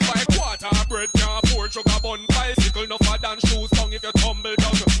 Well, you can buy quarter bread, can't afford sugar bun, bicycle no for than shoes tongue if you tumble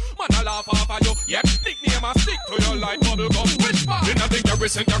down. Man, I laugh off of you. Yep, nickname a stick to your like bubble gum. Which part? In a big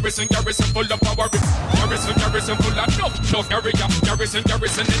garrison full of power. Garrison full of no area. Garrison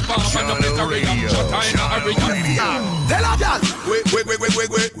in farm and the military. Shut in a area. Tell a girl. Wait.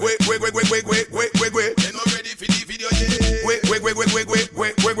 They're not ready for the video yet. Wait.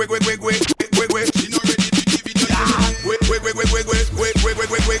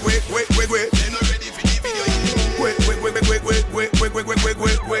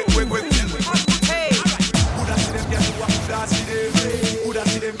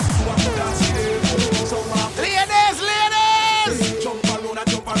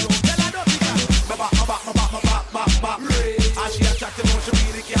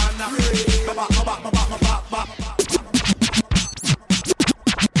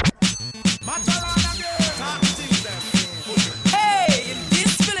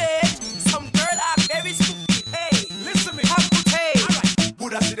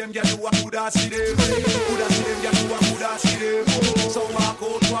 coulda see them. Coulda see them, yeah, you a coulda see them. So walk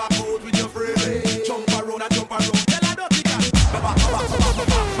out with your friend. Jump around and jump around. Tell her don't think ba.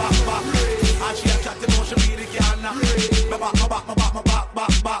 And she a chat to know she really can't. Ba. All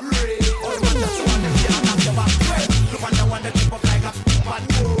the man that's on them can't knock your back. Look on the one that keep up like a bad.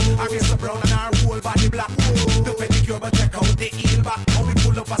 I guess the brown and her whole body black. The pedicure but check out the heel back. How we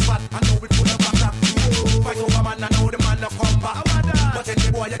pull up a spot and how we pull up a trap. Fight over man and know the man no come back. But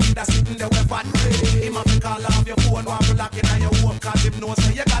any boy you kid a sitting there with fat. Him have to call off your phone while you lock it on your home. Cause him knows so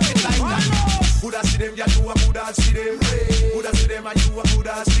you got it like that. Coulda see them, yeah, you a coulda see them. Coulda see them and you a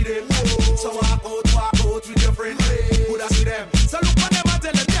coulda see them. So walk out with your friend. Coulda see them. So look on them and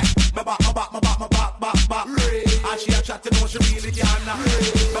tell them, yeah. My back. And she a chat to know she really can't.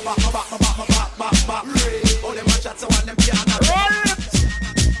 My back. All them a chat so on them can't.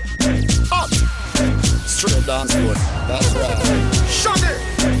 Straight dance floor, that's right. Shut it!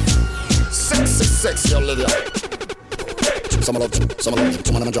 Sexy, young lady. Some love them, some of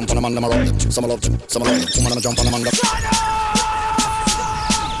them jump on them and them around them. Some love them, some of them jump on them and them.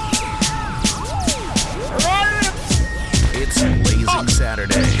 It's Blazing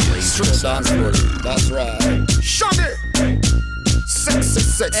Saturdaze. Straight dance floor, that's right. Shut it!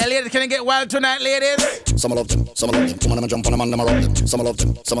 Sexy. Hey, ladies, can I get wild tonight, ladies? Some of them, some of them jump on them and them around them. Some of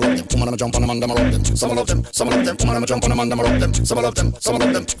them, some of them jump on them and them around them. Some of them jump on them and them around them. Some of them.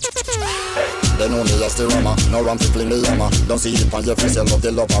 They know me as the rama, no ram to fling the yama. Don't see it on your face, you love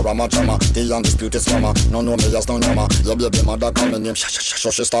the love of rama drama. The undisputed slammer, no know me as no yama. Your baby mother call me name,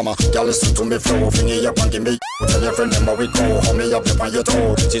 shush stammer. Girl listen to me flow, finger up and give me. Tell your friend them how we go, hold me up on your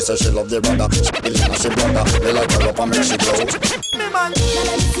toe. She says she love the brother, she believe and she brother. Me like her up and make she glow. Me man,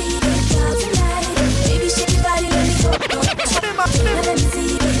 let me see you tonight. Baby shake your body, let me go. Let me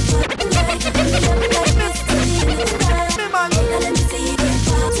see you tonight. Let me like this tonight. Me man, let me see you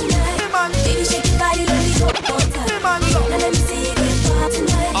tonight. Me man, baby shake your body, let me go. Me man, let me see you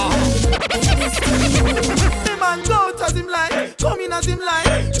tonight. Me man, go out as him like, come in as him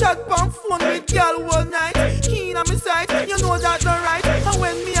like. Chat on phone with girl all night. Keen on me side, you know that's not right. And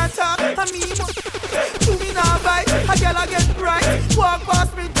when me attack, I mean, to me now bite. A girl I get bright. Walk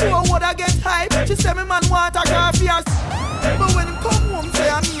past me to a wood I get hype. She say me man want a coffee as. But when him come home say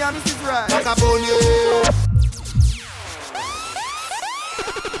I'm me and Mrs. Right. Macaboni.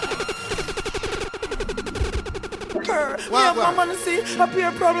 Me and my man see a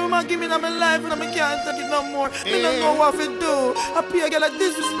peer problem and give me my life and I can't take it no more. Me don't know what to do. A peer girl like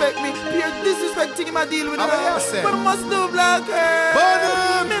disrespect me. Peer disrespecting him I deal with her. But I must do black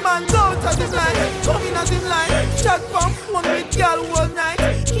her. Me man go to him line, come in as him line. Chat from phone with girl all night.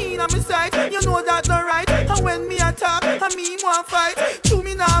 Keen on me side, you know that's not right. And when me attack, I mean one fight. To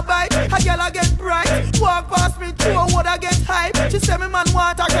me now bite, a girl I get bright. Walk past me to a wood I get hype. She say me man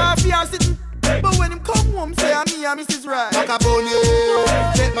want a coffee or sitting. But when him come home, say I'm me and Mrs. Right. Macaboni,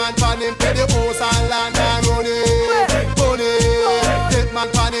 take man pan him, pay the house and land and run it. Bunny, take man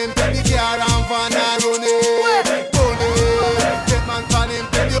pan him, pay the car and van and run it. Bunny, take man pan him,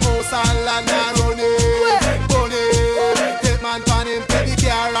 pay the house and land and run it. Bunny, take man pan him, pay the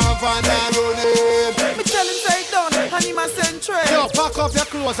car and van and run it. Me tell him say done, and him a send tray. Yo, pack up your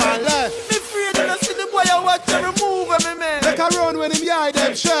clothes and left. Me afraid you don't see the boy I watch every move of me man. Make a run when him hide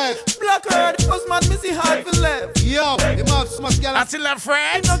them shirt. Black herd, first man me see hard for left. Yo, him have smash girl. I still have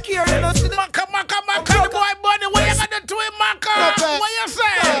friends. He no care, he no see the Maka, the boy Bunny, what you gonna do him, Maka? What you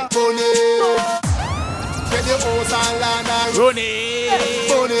say? Bunny, get the house and land and Bunny,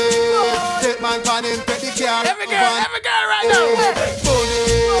 take man pan him, take the car. Every girl right now.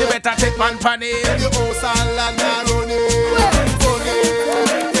 Bunny, you better take man pan him. Take the house and land and run it. Bunny,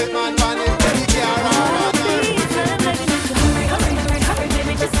 take man pan him, take the car and run it. Hurry,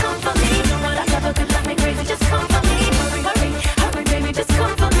 baby, just come for me. Know what I never could love me crazy, just come for me. Hurry, baby, just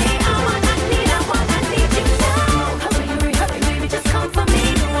come for me. I wanna need you now. Hurry, baby, just come for me.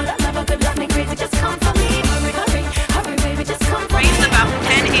 Know what I never could love me crazy, just come for me. Hurry, baby, just come for me. Raise about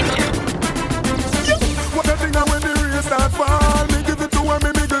 10 inches. What the thing when the rain start fall, me give it to when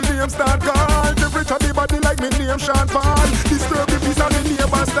me middle name start call. Temperature the body like me name Sean Paul. Disturb the peace and the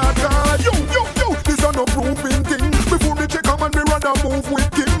neighbor start call. Yo, this are no proving thing. Before me check on and me rather move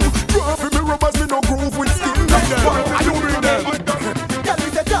with king. Drop me rubbers, me no groove with skin. Why are you doing that? Girl, me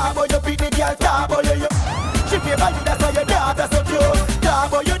say Darbo, you beat the girl, Darbo, you. She favor you, that's why your daughter so close.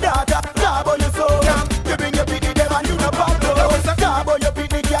 Darbo, your daughter, Darbo, you so. You bring your pity them and you no back close. Darbo, you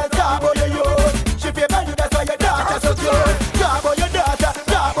beat the girl, Darbo, you. She favor you, that's why your daughter so close. Darbo, your daughter,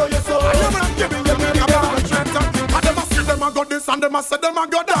 Darbo, you so. You bring your pity them and them a say them a go this and them a say them a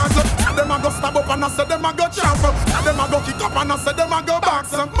go dance. And them a go stab up and I say them a go chop. And them a go kick up and I say them a go box.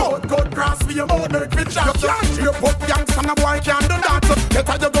 Some mouth good grass your mouth make me chat. You can't you put gangs and a boy can't do that.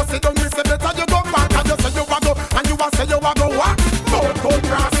 Better you go sit down, me say better you go back. And you say you a go, and you a say you a go what? Mouth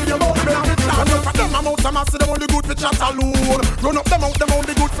grass in your mouth make me chat. Run up them mouth and I say them only good for chat alone. Run up them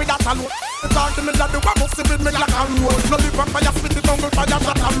only good for that alone. Talk to me that the one must be me like a road. No live on fire, spit it on the fire,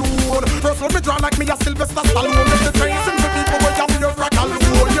 chat alone. First one me draw like me a Sylvester Stallone. Make the train sing the people where you your rock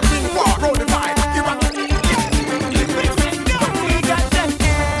alone. You think what? Roll the tide.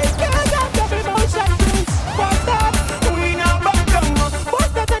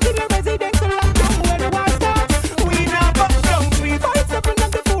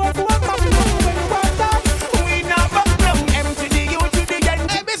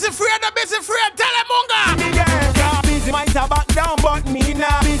 Busy might have back down, but me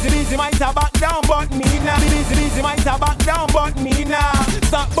nah. Busy might have back down, but me nah.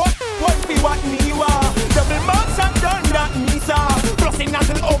 Stop, but won't be what me want. Double bounce and done that me saw. Plus it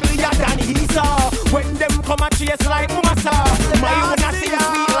nothing uglier than he saw. When them come and chase like Mumasa, my own a sing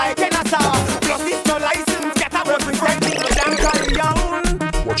sweet like Kenasa. Plus it's no license, get a represent me, damn carry on.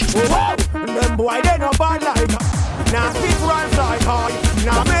 Whoa, them boy they no bad like now speak rhymes like I.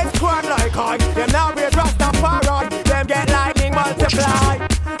 Now make crime like I. Them now be Rastafari. Them get lightning multiply.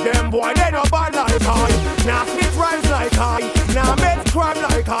 Them boy they no bad like I. Now speak rhymes like I. Now make crime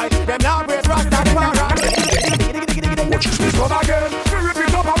like I. Them now be Rastafari. Come again, we rip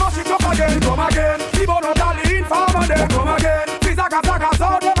it up and mash it up again. Come again, people no dally in farmer them. Come again, we zaga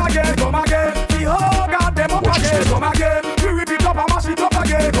sound them again. Come again, we hug them up again. Come again, we rip it up and mash it up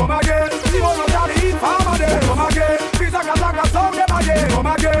again. Come again, people no dally in farmer them. Come again, we zaga sound them again. Come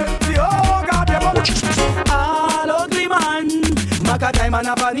again, we hug them up. All ugly man, Maca time and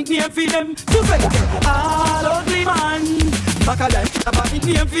have a nickname for them. All ugly man, Maca time have a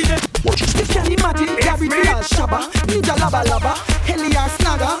nickname for them. You can imagine Gabriel Shabba, Ninja Laba Laba, Helia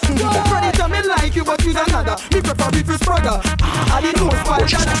Snagger. Predator me like you but use another. Me prefer Beefus brother. I didn't know Spy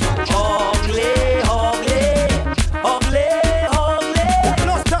Dada. Ugly, ugly, ugly,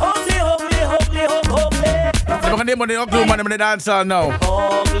 ugly. I'm gonna name the ugly man in the dancehall now.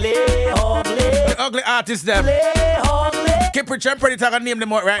 Ugly, ugly. The ugly artist them. Kiprich and Predator gonna name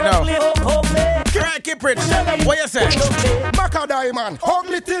them out right now. Right, Kiprich. What you say? Maca Diamond,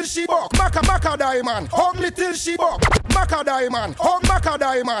 ugly till she buck. Maca Diamond, ugly till she buck. Maca Diamond, hug Maca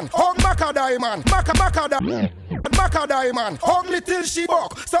Diamond, hug Maca Diamond, Maca Diamond. Maca Diamond, ugly till she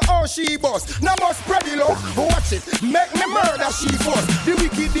buck. So how she bust? Now must spread the love. Watch it, make me murder she bust. The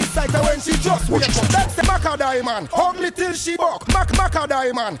wicked decider when she just wake up. That's the Maca Diamond, ugly till she buck. Maca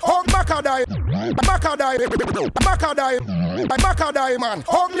Diamond, hug Maca Diamond, Maca Diamond, Maca Diamond, Maca Diamond,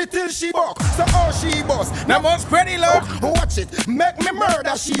 ugly till she buck. So how she bust? Now must spread the love. Watch it, make me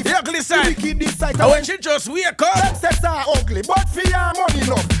murder she. The ugly side. The wicked decider when she just wake up. That's ugly, but for your money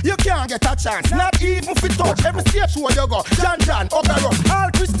love, you can't get a chance. Not even for touch. Every stage where you go, John, Ogarot, all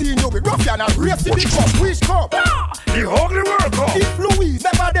Christine, you be ruffian and race in the cup. Which cup? The ugly world cup. If Louise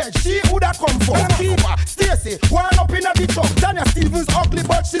never dead, she would have come for. Keeper, Stacy, one up in the truck. Tanya Stevens ugly,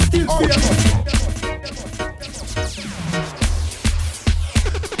 but she still famous.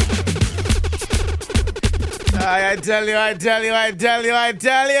 I tell you,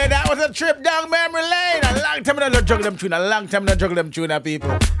 that was a trip down memory lane. A long time I don't juggle them tune,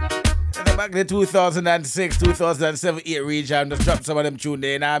 people. Back in the 2006, 2007, 8 region, just dropped some of them tune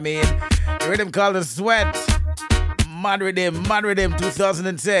there, you know what I mean? The rhythm called The Sweat. Mad Rhythm,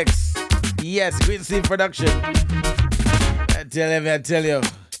 2006. Yes, Green Sleeve Production. I tell you.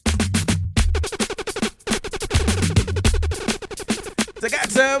 So got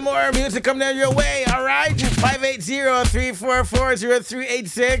some more music coming down your way, alright?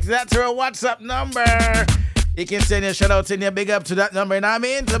 580-344-0386. That's our WhatsApp number. You can send your shout out, send your big up to that number, you know what I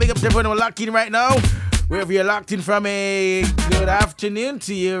mean? So big up to everyone who locked in right now. Wherever you're locked in from, a good afternoon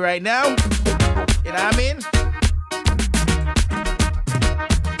to you right now. You know what I mean?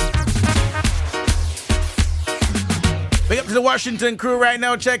 Big up to the Washington crew right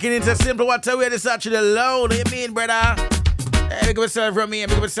now, checking into Simple What's Away this Saturday low. What do you mean, brother? Hey, big up yourself from me,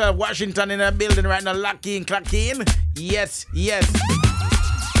 big up yourself Washington in the building right now, lock in, clock in. Yes.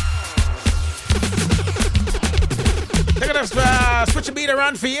 They're gonna switch a beat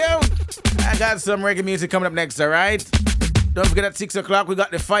around for you. I got some reggae music coming up next, alright? Don't forget at 6 o'clock we got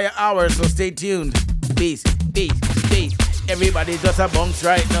the fire hour, so stay tuned. Peace. Everybody does a bounce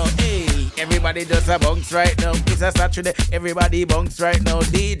right now. Hey, everybody does a bounce right now. It's a Saturday, everybody bounce right now.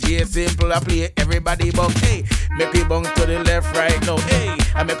 DJ Simple, I play, everybody bounce. Hey, make me bounce to the left right now. Hey,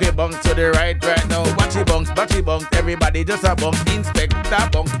 I make me bounce to the right now. Watch it bounce, everybody does a bounce. Inspector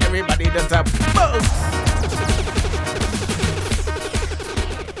bounce, everybody does a bounce.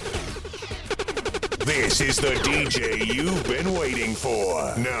 This is the DJ you've been waiting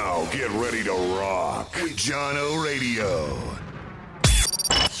for. Now get ready to rock with Jahkno Radio.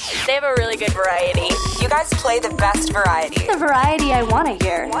 They have a really good variety. You guys play the best variety. The variety I want to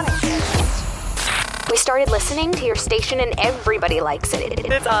hear. We started listening to your station and everybody likes it.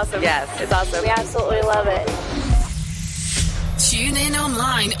 It's awesome. Yes, it's awesome. We absolutely love it. Tune in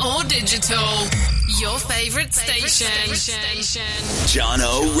online or digital. Your favorite station.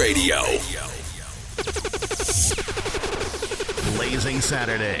 Jahkno Radio. Blazing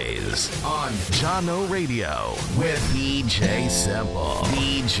Saturdaze on Jahkno Radio with DJ Simple.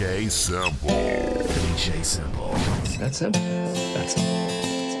 DJ Simple. DJ Simple. That's him. That's him.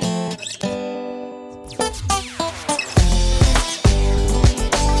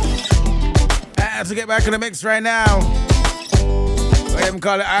 As we get back in the mix right now, we even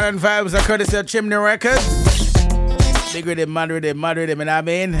call it Island Vibes, are courtesy of Chimney Records. Bigger than moderate, you know what I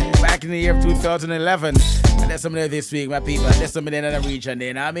mean? Back in the year of 2011. And there's something there this week, my people. There's something there in the region,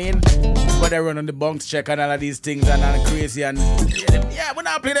 you know what I mean? But they run on the bunks check and all of these things and all crazy. And yeah, we're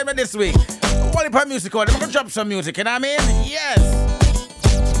not playing them this week. What if music on? We're going to drop some music, you know what I mean? Yes.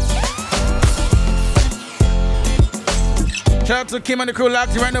 Shout out to Kim and the crew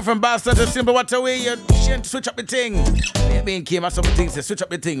locked in right now from Boston to Simple. What away? You shouldn't switch up the thing. Yeah, me and Kim have some things to switch up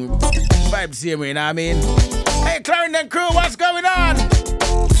the thing. Vibes here, you know what I mean? Hey, Clarendon crew, what's going on?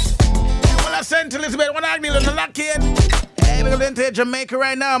 Well, I sent Elizabeth one Agnew on the lock in. Hey, we're going to Jamaica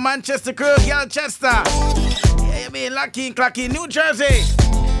right now. Manchester crew, Galchester. Yeah, you mean Lucky, Clacky, New Jersey.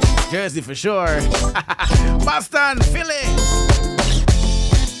 Jersey for sure. Boston, Philly.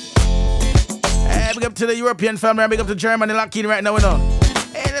 Hey, big up to the European family, big up to Germany, Lockheed right now, we know.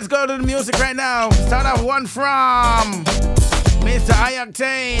 Hey, let's go to the music right now. Start off one from Mr.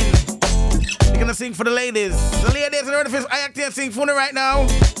 Ioctane. We're gonna sing for the ladies. The ladies are ready for Ioctane sing for me right now.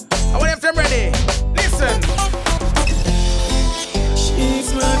 I want them ready. Listen.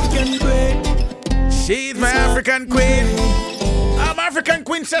 She's my African queen. She's my African queen. I'm African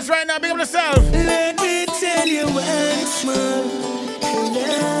princess right now, big up yourself. Let me tell you once more, I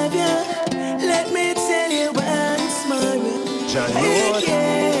love you. Let me tell you once more,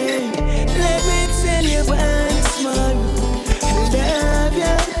 again. Let me tell you once more, I love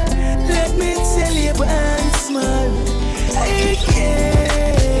you. Let me tell you once more, again.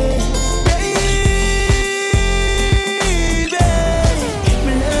 Baby,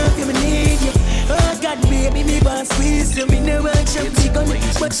 me love you, me need you. Oh God, baby, me want squeeze you. Me no want you to go,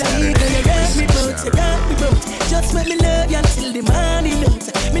 but I ain't gonna rock me boat, you rock me boat. Just let me love you until the morning out.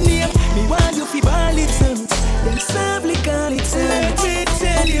 Me name, me want you fi ball it out. Then softly call it out. Let me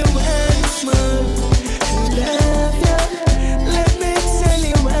tell you once more, I love you. Let me tell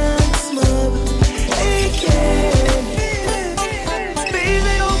you once more, again.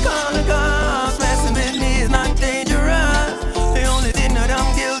 Baby, don't call the cops. Messing with me is not dangerous. The only thing that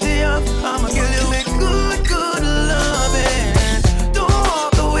I'm guilty of, I'ma kill you with good, good loving. Don't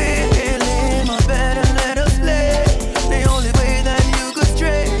walk away, lay my bed and let us play. The only way that you could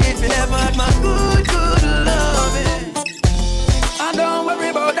stray, if you never had my good, good loving. I don't worry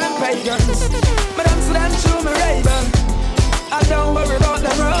about them pagans, but I'm so damn true, my Raven. I don't worry about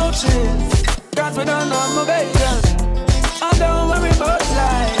them roaches, cause we don't know my bacon. I don't worry about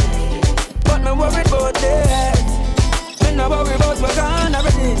life, but me worry about death. Me no worry about what's gone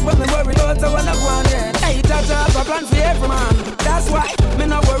already, but me worry about the one I wanted. Hey, that's a plan for every man. That's why me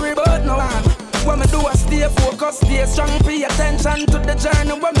no worry about no one. What me do is stay focused, stay strong, pay attention to the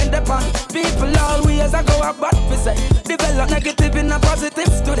journey when me depend. People always I go up, but we say develop negative in a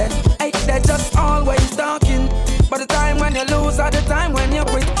positive student. Hey, they just always talking, but the time when you lose or the time when you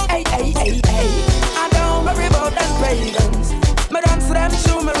quit. Hey, hey, hey, hey. I don't worry about them pagans, me dance to them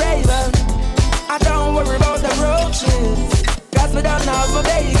shoe me Raven. I don't worry about them roaches, cause me don't know my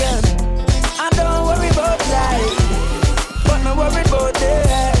bacon. I don't worry about life, but me worry about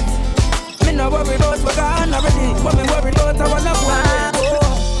death. Me no worry about what's gone already, but me worry about I wanna go.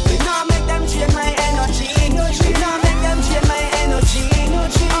 Me no make them change my energy. Me no make them change my energy.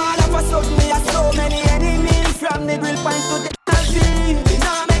 All of a sudden me have so many enemies, from the grill point to the coffee. Me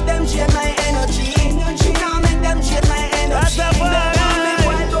no make them change my energy. Me no make them change my energy. Them me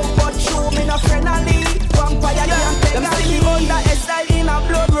wild up, but you me no friendly. Vampire can't take them see me under SI in a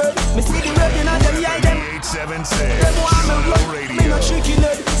blood red. Me see the red in a them eye them. 876 Them want me blood, me no chicken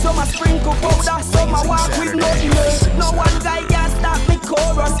head. Some a sprinkle powder, some a walk with nothing else. No one guy can stop me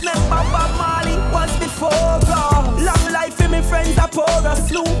chorus. Remember Bob Marley was before God. Long life for me friends a pour a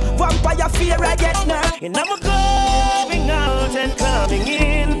slew. Vampire fear I get now. And I'm going out and coming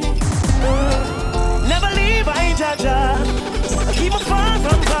in. Never leave I Jaja. Keep me far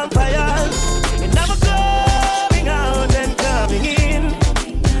from vampires. And I'm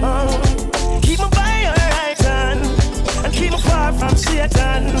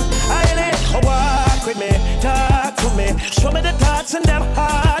Satan. I let her walk with me, talk to me, show me the thoughts and them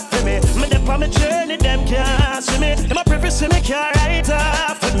heart for me. Me dep on my journey, them can't see me. Them a preface for me, can't write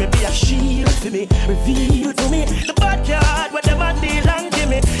off. Let me be a shield for me, reveal to me the backyard where them a deal and give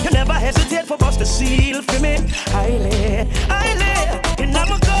me. You never hesitate for us to seal for me. I lay, and I'm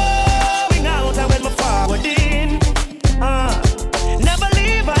going out and when my forward in. Never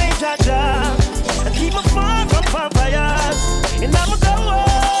leave, I Jaja. Keep me far from vampires. And I'm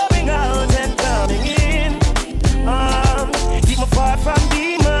going out and coming in. Keep me far from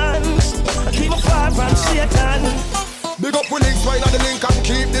demons. Keep me far from Satan. Big up we links, why not the link and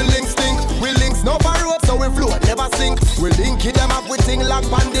keep the links stink. We links no bar road, so we float, never sink. We link it them up with thing lock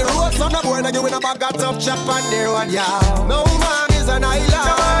on the road. So no boy, now you in a bag of tough chop on the road, yeah. No man is an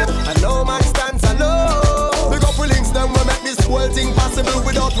island, and no man stands alone. Big up we links, them we make this whole thing possible.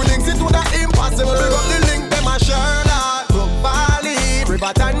 Without we links, it would have impossible. Big up the link, them a Sherlock, Brook Valley,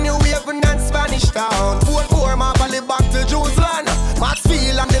 Riverton, New Haven and Spanish Town. Four map and live back to Jerusalem.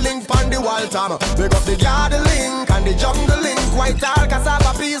 Maxfield and the link on the wall time. Big up the garden link and the jungle link. White all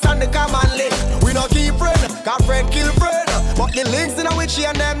cassava peas and the common link. We no keep friend, cause friend kill friend. But the links in which she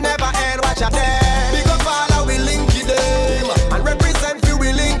and them never end. Watch out them. Big up all we link them. And represent you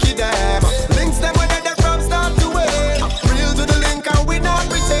we link them. Links them when they're from start to end. Real to the link and we not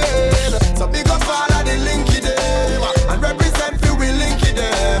pretend. So big up all the link them. And represent you we link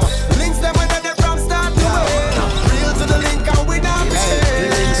them. Links them when they're from start to end. Real to the link and we not pretend.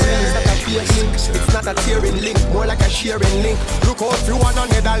 It's not a tearing link, more like a sharing link. Look out if you want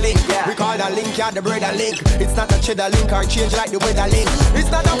another link. We call that link, yeah, the brother link. It's not a cheddar link or change like the weather link. It's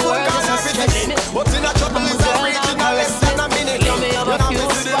not a full call or link. But in a trouble is a regional less than a minute. You may have a few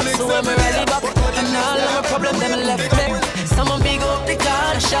spots so I'm ready back. And all of my problem them left them. Someone big up the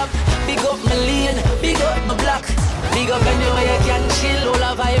car shop, big up my lane, big up my block. Big up anywhere you can chill, all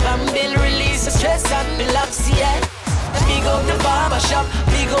a vibe and build, release the stress and relax, yeah. Big up the barber shop,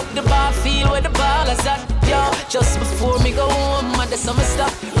 big up the bar feel where the ball is at. Yo, just before me go home, I do some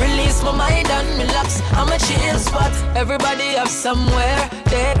stuff. Release my mind and relax. I'm a chill spot. Everybody have somewhere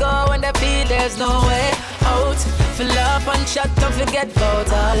they go when they feel there's no way out. Fill up and chat, don't forget about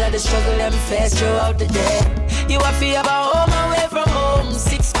all of the struggle them face throughout the day. You are feel about home away from home.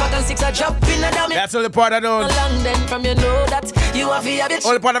 6 pack and 6 a drop in a dummy. That's all the part I don't. Long then from you know that you are feel a bitch.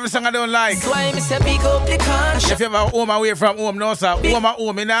 All the part of the song I don't like. So I say big up the car. If you have home away from home, no sir. Home at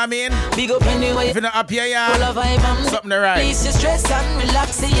home, you know what I mean? Big up anyway. If you're not up here, yeah. Something to right. Release your stress and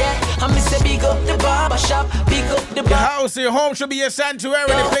relax, yeah. And me say big up the barber shop, big up the bar. Your house, your home should be your sanctuary,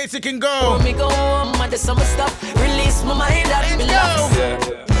 the place you can go. Before me go home, and the summer stuff. Release my mind and relax.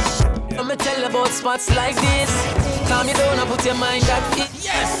 I'ma tell about spots like this. Calm you down and put your mind at it.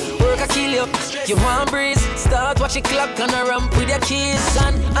 Yes. Work a kill you. You want breeze. Start watch your clock on a ramp with your keys.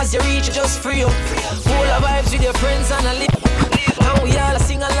 And as you reach, just free up. Full of vibes with your friends and a lip. And we all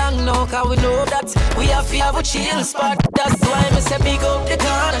sing along now, cause we know that we have to have a chill spot. That's why I say big up the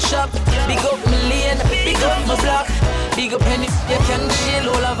corner shop, big up my lane, big up my block, big up any you can chill,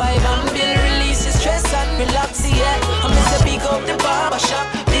 all a vibe and build, release your stress and relax, yeah. I'm say big up the barber shop,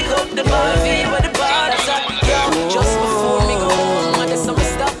 big up the bar feel where the bar is at, yeah. Just before me go home, and there's some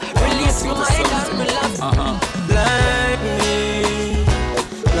stuff, release my mind and relax.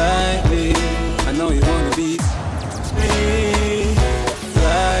 Like me, I know you wanna be me,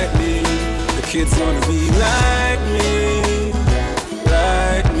 like me. The kids wanna be like me,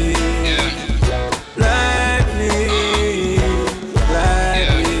 like me, like me, like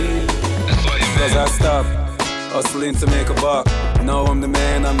me. Cause I stop hustling to make a buck. Now I'm the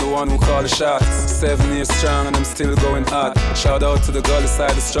man, I'm the one who call the shots. 7 years strong and I'm still going hot. Shout out to the gully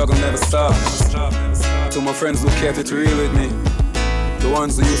side, the struggle never stops. To my friends who kept it real with me, the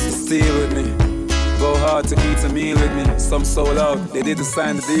ones who used to steal with me. Go hard to eat a meal with me. Some sold out, they didn't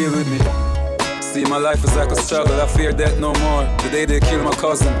sign the deal with me. See, my life is like a struggle, I fear death no more. The day they killed my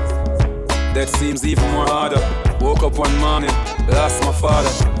cousin, that seems even more harder. Woke up one morning, lost my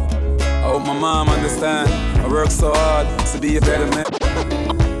father. I hope my mom understand. I work so hard to be a better man.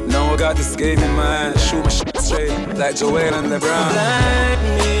 Now I got this game in my hand, shoot my shit straight like Joel and LeBron. Like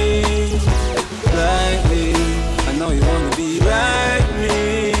me, like me. I know you wanna be like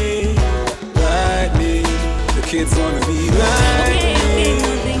me, like me. The kids wanna be like me,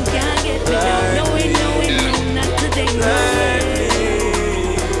 like me,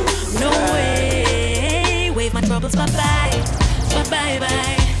 No way, wave my troubles bye-bye,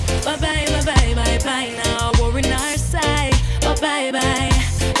 bye-bye-bye, bye-bye, bye-bye, now we're in our side, bye-bye-bye,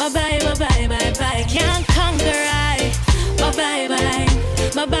 bye-bye, bye-bye, can't conquer I, bye-bye-bye,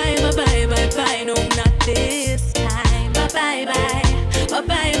 bye-bye, bye-bye, no, not this time, bye-bye-bye,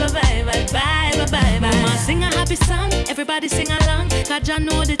 Sing a happy song, everybody sing along. Cause Jah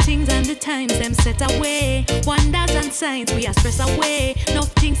know the things and the times them set away. Wonders and signs we are stress away. No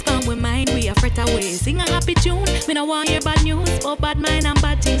things come with mind, we are fret away. Sing a happy tune, me no want hear bad news. But bad mind and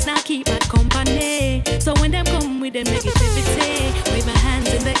bad things now keep bad company. So when them come with them negativity, wave my hands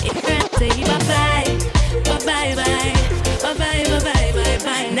in the air and say bye-bye, bye-bye, bye, bye-bye, bye-bye,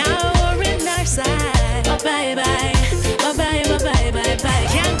 bye-bye. Now we're in our side, bye-bye, bye, bye-bye, bye-bye, bye-bye.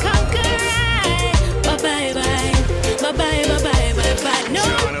 Can't conquer right, bye-bye, bye, bye-bye, bye-bye, bye-bye. No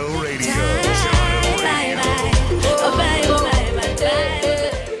Jahkno Radio. bye-bye, bye-bye, bye-bye,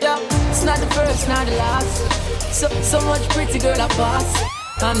 bye-bye. Yeah, it's not the first, not the last. So much pretty girl I pass.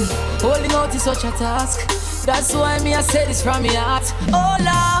 And holding out is such a task. That's why me I say this from my heart. Oh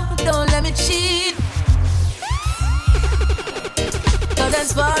Lord, don't let me cheat. Cause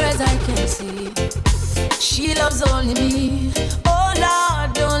as far as I can see, she loves only me. Oh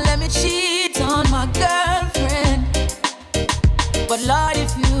Lord, don't let me cheat on my girlfriend. But Lord,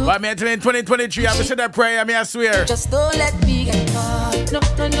 if you But me until in 2023, I'm said that prayer, me I swear. just don't let me get caught. No,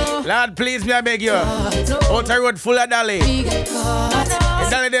 no, no. Lord, please me I beg you. Out the road full of dolly. Me get caught. And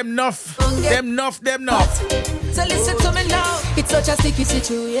dolly them enough. Them enough. So listen to me now. It's such a sticky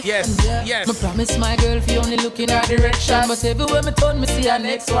situation. Yes, yes. Me promise my girl if you only look in her direction. But everywhere me turn, me see her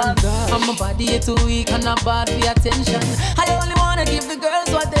next one. And my body is too weak and not bad for attention. I only wanna give the girls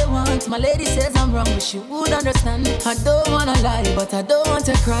what they want. My lady says I'm wrong, but she would understand. I don't wanna lie, but I don't want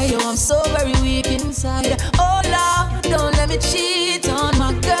to cry. Oh, I'm so very weak inside. Oh Lord, don't let me cheat on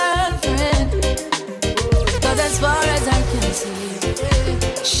my girlfriend. Cause as far as I can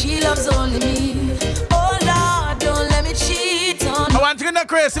see, she loves only me. Oh Lord, don't let me cheat on. I want to get no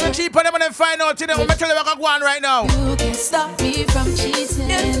crazy. If you cheat on them and then find out, you know, I'm going to tell you what I go on right now. You can stop me from cheating.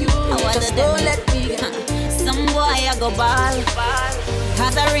 Just don't let me get. Some boy I go ball.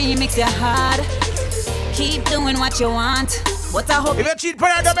 Cause I remix your hard. Keep doing what you want. But I hope if you cheat on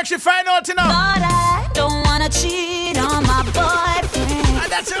her, don't make you find out, you know. But I don't wanna cheat on my boyfriend.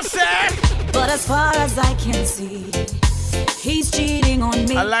 And that's your say. But as far as I can see, he's cheating on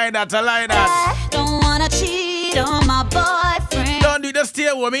me. I like that. I don't wanna cheat on my boyfriend. Don't do the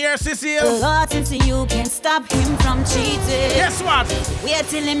stay with me here, Cecile. Lord, since you can't stop him from cheating. Guess what? Wait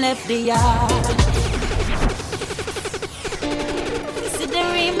till him left the yard. See the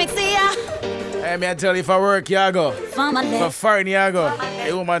remix here. Hey, me I tell you, if I work, you go. For my For left. foreign, you go.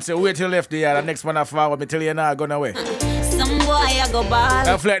 A woman say, wait till you left the yard. The next one I forward, me tell you now, going away. Some boy I go ball.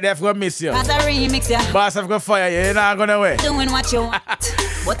 I feel like they've got miss you. Cause I remix ya. Boss, I've got fire you. You're not going away. Doing what you want.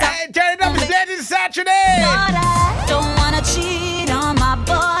 Hey, turn it up. It's Blazing Saturdaze. But I don't wanna cheat on my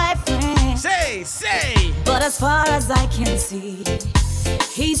boyfriend. Say. But as far as I can see,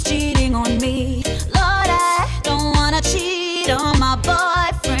 he's cheating on me. Lord, I don't wanna cheat on my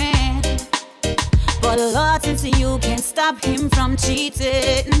boyfriend. But Lord, since you can't stop him from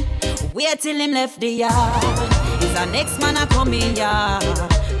cheating, wait till him left the yard. He's our next man a coming yard.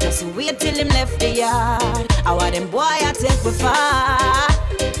 Just wait till him left the yard. I want them boy I take with far.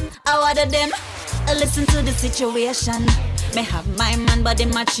 I want them listen to the situation. May have my man, but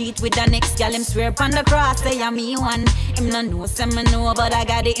him a cheat with the next gal. Him swear upon the cross, say I'm me one. Him no know, say me know, but I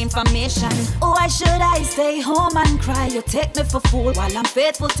got the information. Oh, why should I stay home and cry? You take me for fool while I'm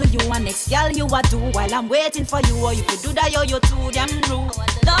faithful to you. And next gal you a do while I'm waiting for you. Or you could do that, you're too damn rude.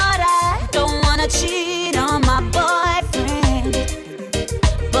 Lord, I don't wanna cheat on my boyfriend.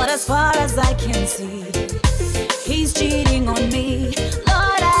 But as far as I can see, he's cheating on me.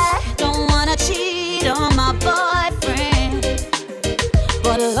 Lord, I don't wanna cheat on my boyfriend.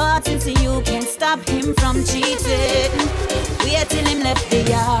 But Lord, since you can't stop him from cheating, wait till him left the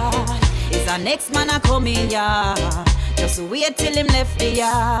yard. Is our next man a coming yard? Just wait till him left the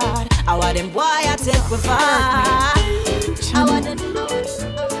yard. I want them boy I take with fire. I want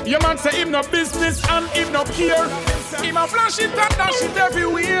them. Your man say him no business and him no care. Him a flash it and dash it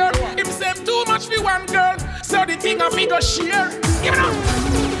everywhere. Him say too much for one girl, so the thing a figure share. Give it up.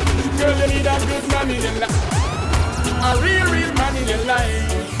 Girl, you need a good man in your life. A real man in your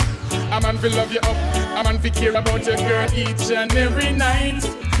life. A man fi love you up, a man fi care about your girl each and every night.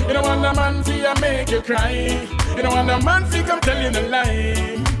 You don't want a man fi make you cry. You don't want a man fi come tell you a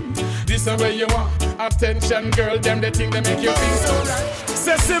lie. This is where you want attention, girl. Them the thing that make you feel so right.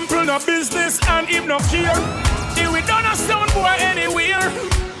 Say simple, no business, and him no care. He we done a sound boy anywhere.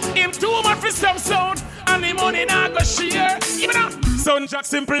 Him too much for some sound, and the money not go share. Even now, sound jack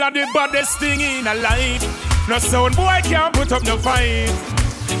simple and the baddest thing in a life. No sound boy can't put up no fight.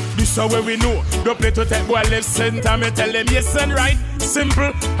 This is where we know. Don't play to take boy left center. Me tell them yes and right.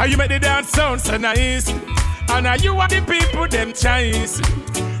 Simple, how you make the dance sound so nice. And now you are the people them choice.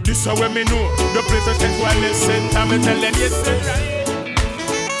 This is when me know the place to take one lesson. I'm tell them yes,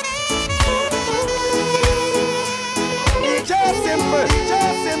 Just simple,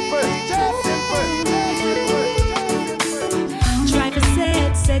 just simple, just simple. Driver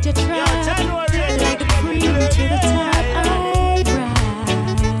said you tried. Like the cream to the top, I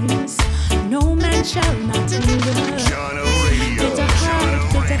rise. No man shall not hinder. Jahkno Radio. Bitter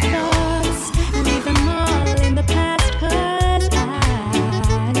heart, bitter thoughts, leave them all in the past. 'Cause I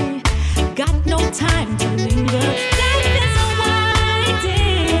got no time to linger. Life is a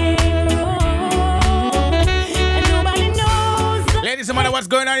winding road, and nobody knows. Ladies and matter what's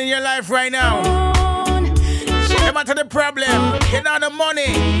going on in your life right now? No matter the problem, get on the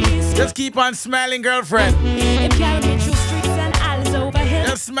money. Just keep on smiling, girlfriend. It carried me through streets and alleys over hills.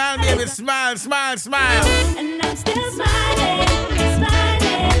 Just smile, baby, smile, smile, smile. And I'm still smiling,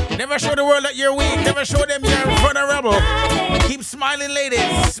 smiling. Never show the world that you're weak. Never show them you're vulnerable. Keep smiling,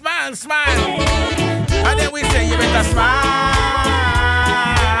 ladies. Smile, smile. And then we say, you better smile.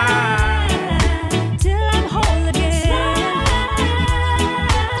 Till I'm whole again.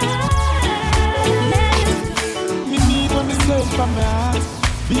 Me need when me say from my heart.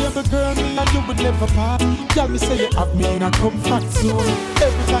 Be a girl, me and you would never part. Tell me say you have me in a comfort zone.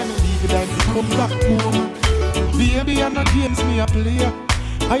 Every time you leave it, I come back home. Baby, I'm not games me a play.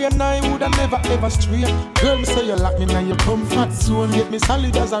 I and I would have never ever stray. Girl, me say you lock me in your comfort zone. Get me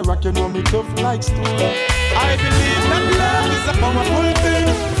solid as a rock, you know me tough like stone. I believe that love is a powerful thing,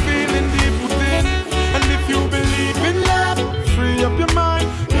 feeling deep within. And if you believe in love, free up your mind,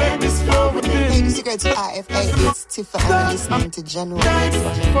 let this flow within. Hey, this is your girl to IFA, it's Tifa, and you're listening to Jahkno Radio.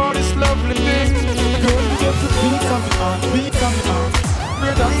 For this lovely thing, girl, you get the beat on me heart, beat on me heart.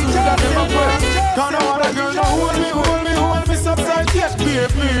 Pray that you that never work. Can't no other girl no hold me so tight, yes,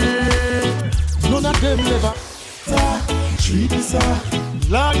 baby. None of them never treat me so.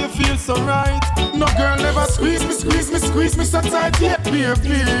 Lord, you feel so right. No girl never squeeze me so tight, yeah,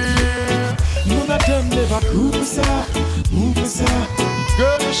 baby. None of them never move me so.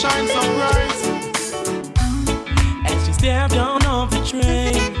 Girl, you shine so bright. As she stepped down off the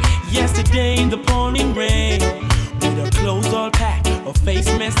train yesterday in the pouring rain, with her clothes all packed, her face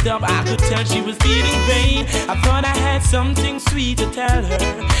messed up, I could tell she was feeling pain. I thought I had something sweet to tell her.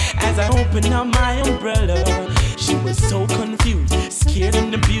 As I opened up my umbrella, she was so confused, scared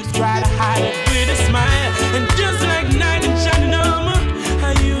and abused, tried to hide it with a smile. And just like night and shining armor,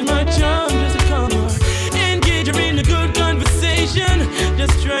 I used my charm just to calm her, engage her in a good conversation,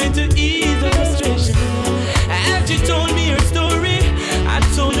 just trying to ease her frustration. As she told me her story, I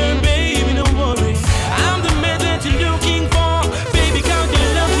told her, baby, don't worry, I'm the man that you're looking for. Baby, count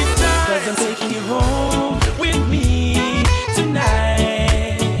your lucky stars, 'cause I'm taking you home with me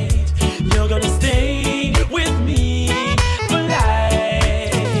tonight. You're gonna stay with me for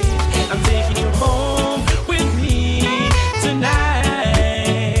life. I'm taking you home with me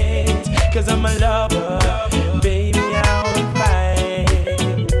tonight, 'cause I'm a lover, baby, I'll fight.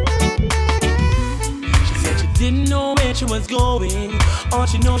 She said she didn't know where she was going. All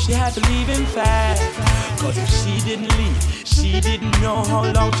she knows, she had to leave in fast. 'Cause if she didn't leave, she didn't know how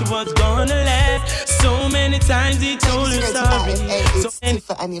long she was gonna last. So many times he told her sorry. So many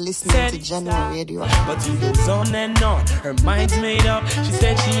Tifa, and you're listening to Jahkno Radio. But he goes on and on, her mind's made up. She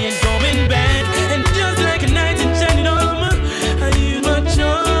said she ain't going back. And just like a knight in shining armor, I use my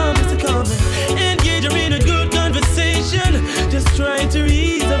charm to calm her, engage her in a good conversation, just trying to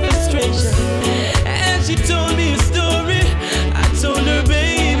ease her frustration. As she told me her story, I told her,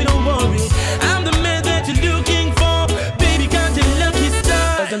 baby, don't worry, I'm the man that you're looking for. Baby, count your lucky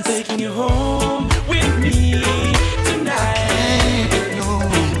stars, 'cause I'm taking you home with me tonight.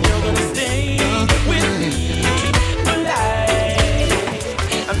 You're gonna stay with me for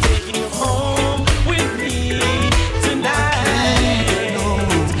life. I'm taking you home with me tonight,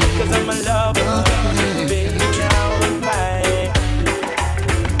 'cause I'm a lover, baby, now I'm fine.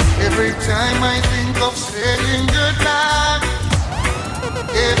 Every time I think of saying goodbye,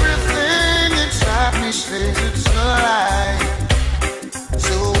 everything inside me says it's a lie.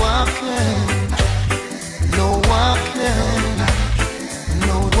 So I can, no I can,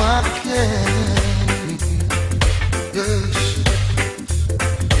 no I can. Yes,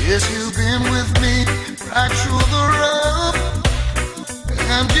 yes, you've been with me right through the rough,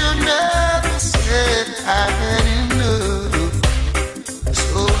 and you never said I had enough.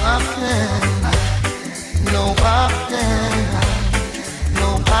 So I can, no I can, no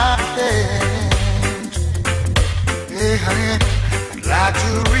I can't. Hey honey, I'd like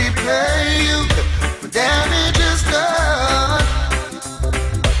to repay you for damages done.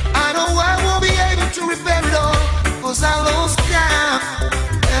 I know I won't be able to repair it all, 'cause I lost count.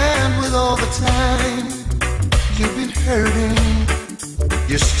 hurting.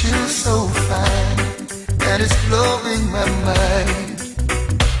 You're still so fine, and it's blowing my mind.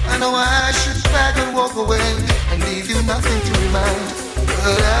 I know I should back and walk away and leave you nothing to remind,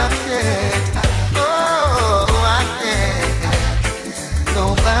 but I can't. Oh, I can't.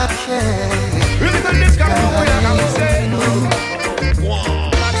 No, I can't. Really good this come on, I can say.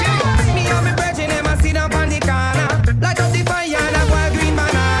 Me and me brethren, them a sit up on the corner, light up the fire and a wild green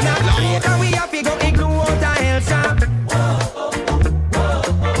banana. Later we have to go igloo out of hell shop.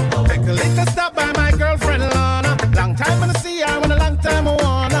 Take a little stop by my girlfriend Lana. Long time when I see her, when a long time I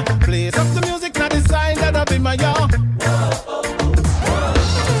wanna. Plays up the music, not decide that I'll be my y'all.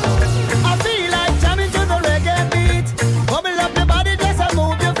 I feel like jamming to the reggae beat. Bubble up your body, just and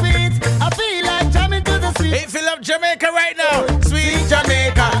move your feet. I feel like jamming to the sweet. If you love Jamaica right now, sweet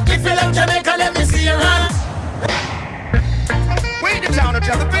Jamaica. If you love Jamaica, let me see your hand. Wait the town of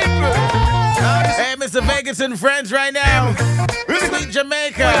the people. Hey, Mr. Vegas and friends right now. Sweet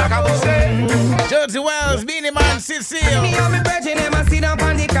Jamaica. Josie Wells, Beanie Man, Cecile. Me and me brethren, them a sit up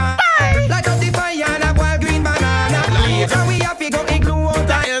on the car. Light up the fire and a wild green banana. Later we have to go igloo out of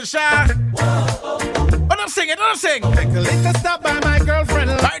hell shop. Oh, don't sing it, don't sing. Take a little stop by my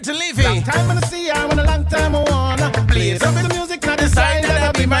girlfriend. Right to Leafy. Long time when I see her, when a long time I wanna. Plays up the music, not decide that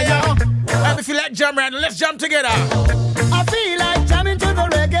I'll be my y'all. If you like jam right, let's jump together. I feel like jamming to the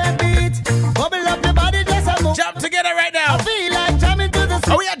reggae beat. Bubble up your body, just and move. Jump together right now. I feel like jamming to the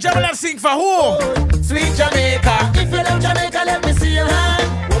sweet. Oh, we are jamming and sing for who? Sweet Jamaica. If you love Jamaica, let me see your hand.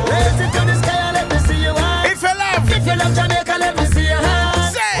 Raise it to the sky and let me see your hand. If you love Jamaica, let me see your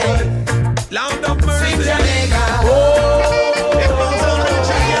hand. Say, Loud of mercy. Sweet Jamaica. It goes on to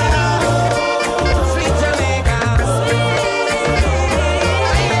China. Sweet Jamaica.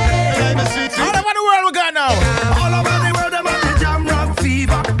 All over the world we got now. All over the world, them have the jam rock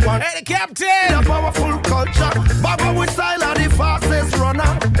fever. Hey, the captain. A powerful culture. Baba with style are the fastest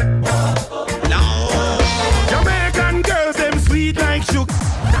runner. Jamaican girls, them sweet like sugar.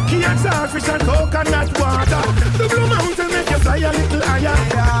 Key and starfish and coconut water. The Blue Mountain make you fly a little higher.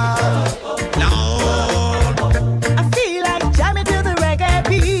 I feel like jamming to the reggae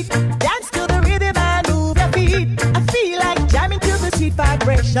beat. Dance to the rhythm and move your feet. I feel like jamming to the sweet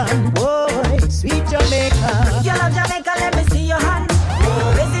vibration. Boy, sweet Jamaica. If you love Jamaica, let me see your hand.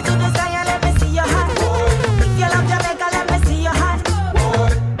 Raise it to the sky and let me see your hand. If you love Jamaica, let me see your hand.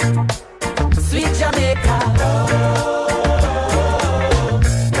 Sweet Jamaica.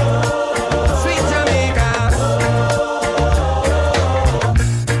 Sweet Jamaica.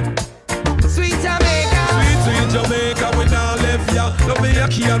 Sweet Jamaica. Sweet Jamaica, we now live ya. Love me a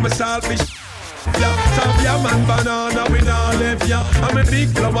key and me selfish. Savia man banana, we now live ya. I'm a big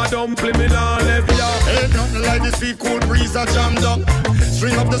flower dumpling, me now live ya. Ain't nothing like this sweet cool breeze that jam down.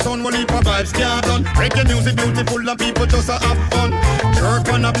 String up the sun when he vibes can't done. Reggae music beautiful and people just a have fun. Jerk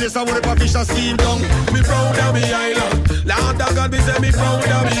on a place with a fish and steam down. Me proud of me island. Lord of God, me say me proud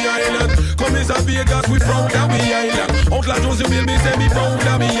of me island. Come is a Vegas, we proud of me island. Outlaw Josie Will, me say me proud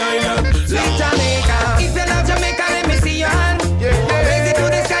of me island. Sweet Jamaica. If you love Jamaica, let me see your hand. Raise it to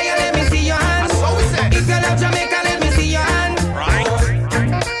the sky and let me see your hand. If you love Jamaica, let me see your hand. Right.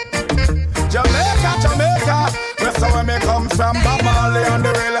 Jamaica, that's where me come from. Bob Marley on the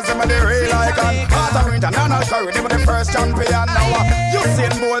rail, as them the real icon. Part of international career, they were the first champion. Now you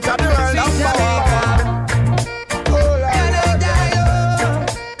seen both of the world number one.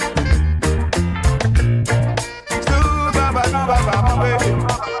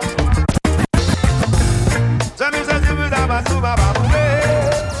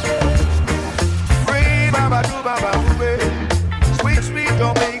 Sweet, sweet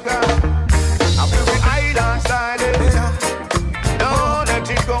Jamaica. I feel the island style. Don't let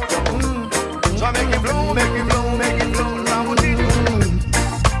it go. So make it blow, make it blow, make it blow. Now what it do?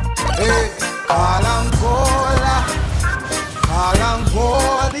 Hey, Kalangola,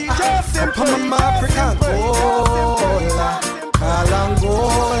 DJ Simple, I'm African Gola,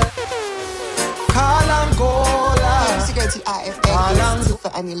 Kalangola. Music rated IFA,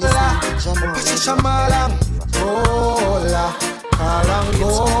 super, and you're listening to Jahkno Radio.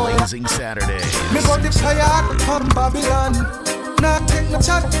 It's Blazing Saturdaze. Me got the fire from Babylon. Not take no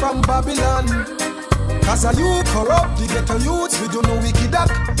chat from Babylon. Cause a you corrupt, the ghetto youths, we do no wicked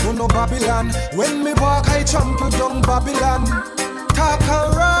act, do no Babylon. When me walk, I trample down Babylon. Talk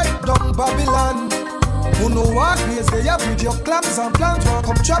and ride down Babylon. Who no walk ways, they have with your clams and plans. Walk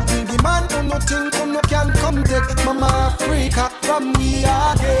come trap me, the man who no think, who no can come take Mama Africa from we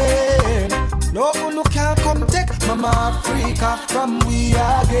again. No, who no can come take Mama Africa from we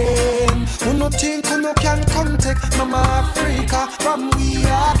again. Who no think, who no can come take Mama Africa from we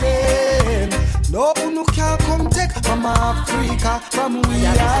again. No, who no can come take Mama from Africa, from we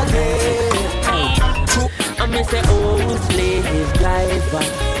again. I miss an old slave driver.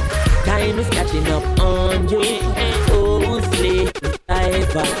 Time is catching up on you. Old slave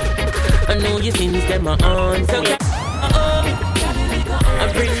driver. I know you since them are on. So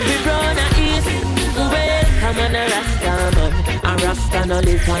I bring the brother east. Welcome on a Rasta man. A Rasta no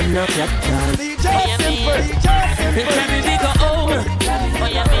live on no capital. Carry me go home. I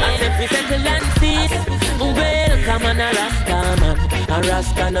said we settle and cease. Welcome on a Rasta man. A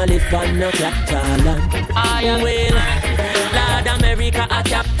Rasta no live on no capital. Well, Lord America a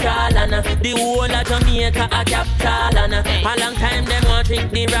capital and the whole of Jamaica a capital and a long time them want trick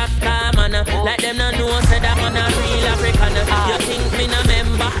the Rasta man. Like them no know say that man a real African. You think me no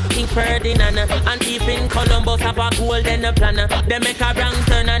member King Ferdinand and deep in Columbus have a golden plan. They make a wrong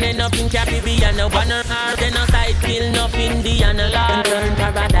turn and end up in Caribbean. One or then a side kill enough Indian. Them turn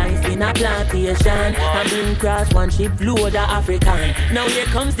paradise in a plantation and been cross one ship load of African. Now here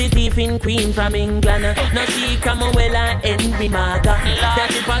comes the thief in Queen from England. Now she come well and Henry Maga.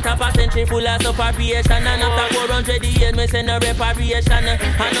 That she part of a century full of separation. And after 400 years me send a reparation.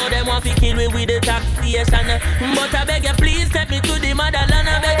 I know them want to kill me with the taxation. But I beg you please take me to the motherland.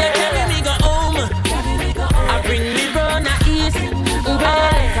 I beg you carry me go home. I bring me from the east.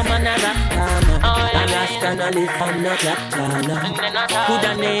 Come on a Rasta man. A Rasta no live on no capital.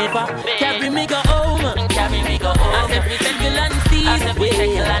 Coulda never carry me go home. I said we settle and cease.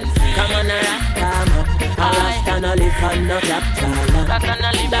 Come on a Rasta man. A Rasta no live on no capital.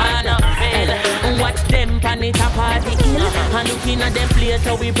 Watch them pan the top of the hill and looking at them place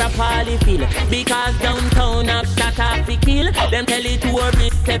how we properly feel. Because downtown have shot off the kill. Them tell it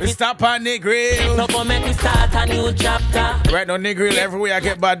tourists we stop on the grill. So come make we start a new chapter. Right now, the grill everywhere I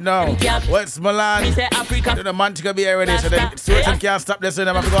get bad now. West Milan, Africa. The Mantica be already, so then certain can't stop this, so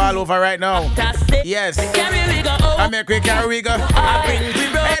them have to go all over right now. Yes. America, carry we go.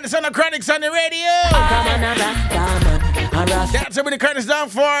 Hey, the son of Chronics on the radio. That's how many credits down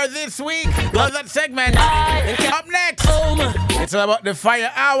for this week. Love that segment. Up next, it's all about the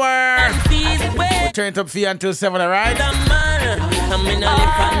Fire Hour. We'll turn it up for you until 7, alright?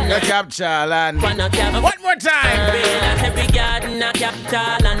 The capture land. One more time.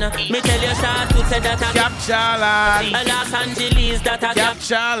 Me tell you short to say that a capture land. Los Angeles that a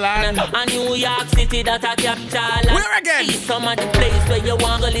capture land. A New York City that a capture land. Where again? Some of the place where you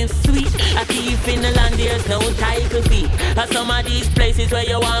want to live sweet. A thief in the land there's no title fee. Some of these places where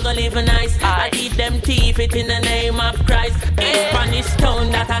you want to live nice. I keep them thief it in the name of Christ. Spanish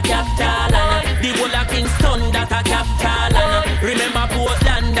town that a capture land. The whole of Kingston that a capture land. Remember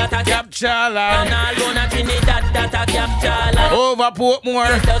Portland that a capture land. And all gonna Trinidad that a capture land. Over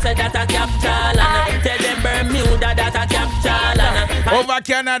Portmore. Say that a capture land. Tell them Bermuda that a capture land. Over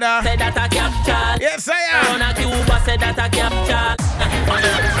Canada. Say that a capture. Yes, I am. On Cuba say that a capture.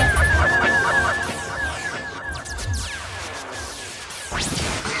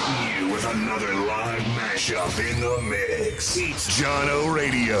 With another live mashup in the mix. It's Jahkno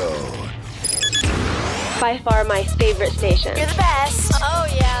Radio. By far my favorite station. You're the best. Oh,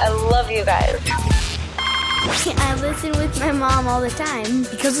 yeah. I love you guys. I listen with my mom all the time.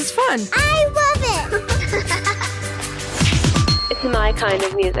 Because it's fun. I love it. It's my kind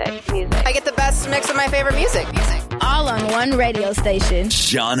of music. I get the best mix of my favorite music. All on one radio station.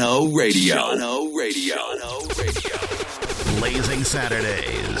 Jahkno Radio. Jahkno Radio. Blazing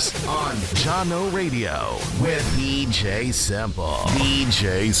Saturdaze on Jahkno Radio with DJ Simple.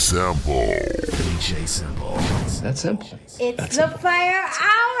 DJ Simple. DJ Simple. It's that simple. It's the Fire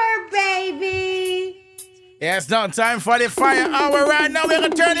Hour, baby. Yeah, it's now time for the Fire Hour right now. We're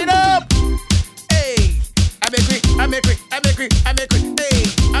gonna turn it up. Hey, I make it. Hey, I make it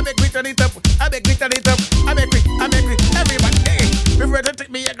turn it up. Everybody, hey, reverse it,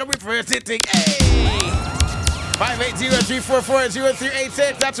 me, I can reverse it, hey.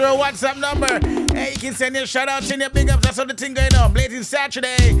 580-344-0386. That's our WhatsApp number. Hey, you can send your shout outs and your big ups. That's all the thing going on. Blazing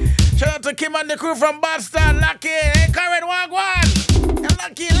Saturday. Shout out to Kim and the crew from Boston. Lucky. Hey, Karen Wagwan. And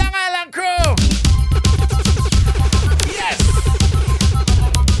Lucky Long Island crew. Yes.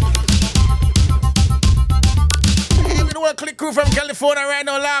 Hey, we do a click crew from California right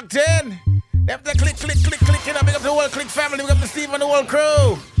now locked in. They have to click. You know, big up the whole click family. Big up the Steve and the whole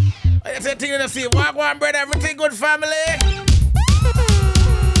crew. That's the thing to see. Wagwan, brother. Everything good, family.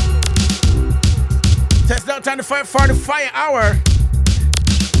 So it's now time for the Fire Hour.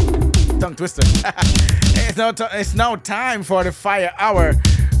 Tongue twister. It's now time for the Fire Hour.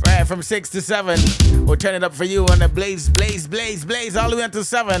 Right, from 6 to 7. We'll turn it up for you on the blaze all the way until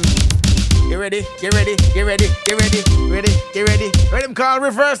 7. Get ready. Let him call,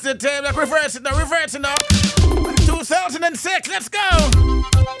 reverse the tape. Like reverse it now. 2006, let's go!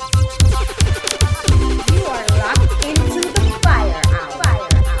 You are locked into the fire hour.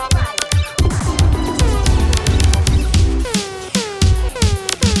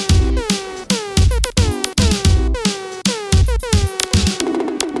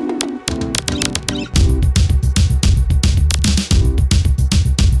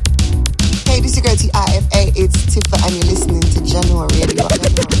 TIFA, it's Tifa and you're listening to Jahkno Radio.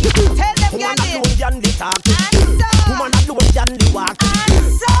 Tell them Yandy talk. Woman alone Yandy walk.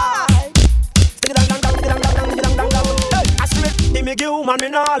 I slip, give me woman, me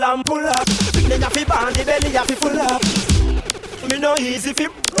no all and pull up. Then you fi band the belly, you fi full up. Me no easy fi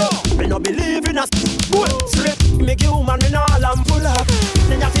go. Me no believe in us. Slip, give me woman, me no all and pull up.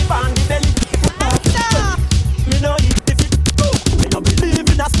 Then you fi band the belly, full up. Me no easy fi go. Me no believe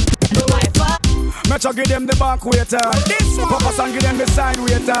in us. Metro give them the back waiter. Papa and give them the side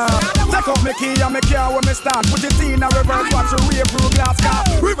waiter. Take up me key and me car when me start. Put it in a reverse, watch you wave through glass car.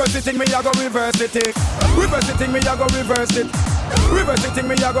 Reverse the thing, me I go reverse the thing. Reverse the thing, me I go reverse it. Reverse the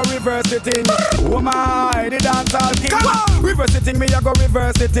thing, me I go reverse the thing. Oh my, the dance all king. Reverse the thing, me I go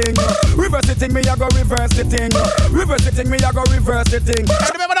reverse the thing. Reverse the thing, me I go reverse the thing. Reverse the thing, me I go reverse the thing.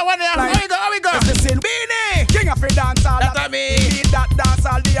 Remember that one there? How we go? It's the sin. Beanie, king of the dance all. That's me. Beat that dance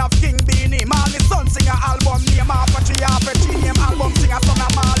all, they have King Beanie. Marley Son sing a album name half a tree, half a tree name album sing a son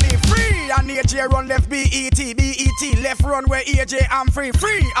of Marley. Free and AJ run left BET left run where AJ I'm free.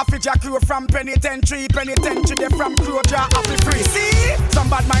 I fit Jahkno from penitentiary they from Croja I feel free. See, some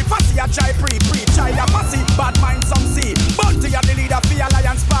bad mind fussy a try pre child a fussy, bad mind some see. Bunty a the leader for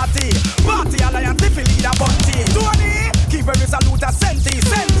Alliance Party Alliance if you leader Bunty. Tony, keep every salute a senti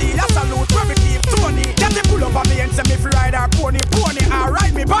a salute where we keep Tony. Get the pull up on me and send me free rider pony I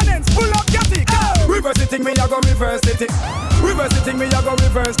ride me balance pull up get it. Reverse the thing, me I go reverse the thing. Reverse the thing, me I go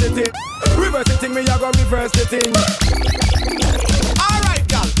reverse the thing. Reverse the thing, me I go reverse the thing. Alright,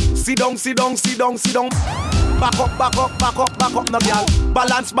 gal. Sit down. Back up, no gal.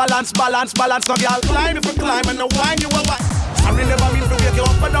 Balance, no gal. Climb if you climb and no wine you a wine. Sorry, never mean to wake you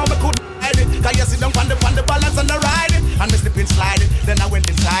up, but now me couldn't hide it. Cause you sit down on the balance and the ride it. And me slip and slide it, then I went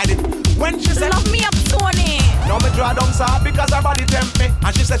inside it. When she said, love me up, Tony. now me draw down sad because her body tempt me.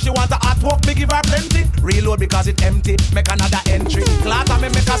 And she said she want a artwork, me give her plenty. Reload because it empty, make another entry. Clatter me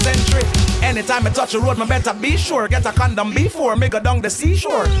make a century. Anytime me touch the road, me better be sure. Get a condom before me go down the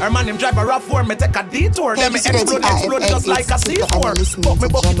seashore. Her man him drive a rough for me take a detour. Then me explode just like a C4. Fuck me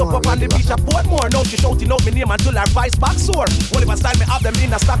bucket up on the beach at Portmore. Now she shouting out me name until her voice back sore. Only if I style me have them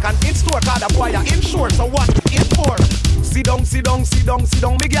in a stock and in store. Cause the boy are insured, so what in for? Sit down,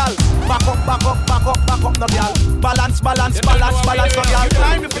 me gal. Back up, no gal. Balance, no gal.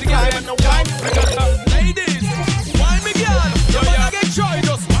 Climb if you climb and no wine. Ladies, wine me gal. You wanna get joy,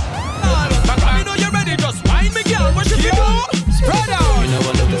 just I know you're ready, just wine me gal. What should you do? Spread out. You know I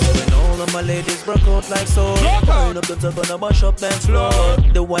love this when all of my ladies broke out like so. Turn up the top and I mash up dance floor.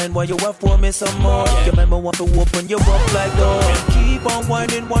 The wine while you want for me some more. You make me want to open you up like door. Keep on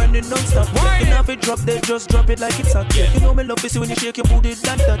whining non-stop. You know if it drop there, just drop it like it's hot. You know me love to see when you shake your booty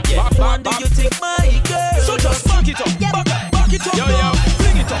like that. When do you think my girl? So just back it up, back it up, yo.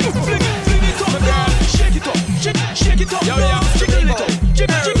 Fling it up, fling it up, girl. Shake it up, shake it up, yo. Jiggle it up,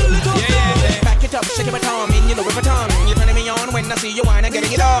 jiggle it up, yeah. Back it up, shake it my tongue, you know every time. You're turning me on when I see you wine and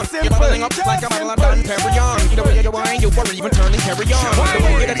getting it on. You're bubbling up like a bottle of Don Perignon. The way you wine, you were even turning carry on. The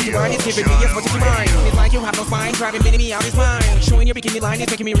way that you wine is giving me as much as you mind. It's like you have no spine, driving me out his mind. Showing your bikini line is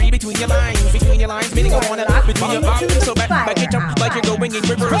making me read between your lines. Between your lines, meaning I wanna look between your arms. So back it up like you're going in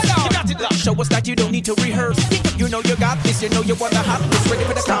reverse. You got it up, show us that you don't need to rehearse. You know you got this, you know you want the hotness. Ready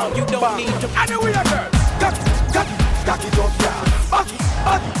for the sound, you don't need to. I know we are girls. Cock it up, yeah.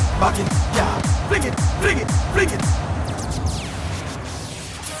 Back it, yeah. Fling it.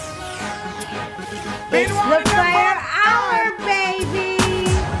 It's the fire hour, baby.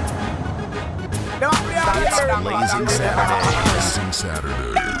 Blazing Saturdaze.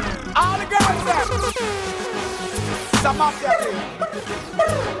 All the girls there. Some of their thing.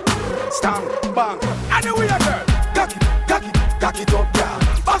 Stamp, bang. I know we are girls. Cock it up, yeah.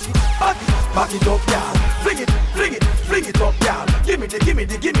 Back it up, yeah. Fling it up, yeah. Give me the.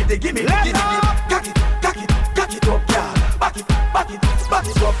 Cock it up, yeah. Back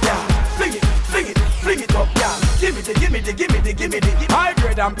it up, yeah. Fling it up, yeah. Give me the. High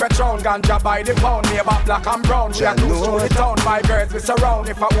grade than Patron. Ganja by the pound, me about black and brown. She a cruise through the town, my girls we surround.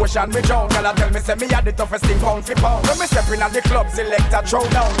 If a ocean we drown, girl a tell me say me a the toughest thing pound for pound. When me step in at the club, select a throw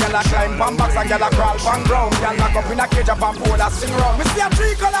down. Girl a climb pan box and girl a crawl pan ground. Girl lock up in a cage up and pole a sing round. Me see a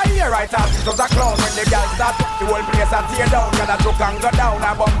tree color here right as it was a clown. When the girl start, the whole place a tear down. Girl a joke and go down,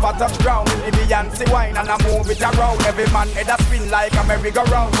 a bumper touch ground. With the Beyonce wine and a move it around. Every man head a spin like a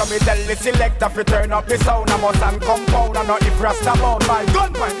merry-go-round. So me tell the selector fi turn up the sound. I must and compound and not if rasta bound. My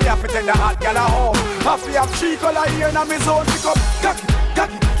gun point me have to take the hot girl a home. Have to have three color here in my zone. Pick up,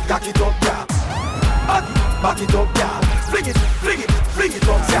 cock it up, yeah. Back it up, yeah. Fling it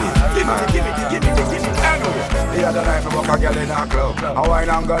up, yeah. Give me. The other night I walk a girl in a club. I wine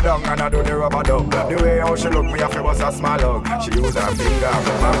and go down and I do the rubber dub. The way how she look, me have to bust a small hug. She use her finger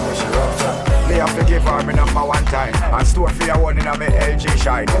from her push it up. Me have to give her me number one time. And store for your one in a me LG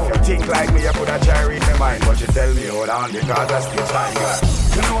shine. If you think like me, you could have try read my mind. But you tell me hold on because I still time.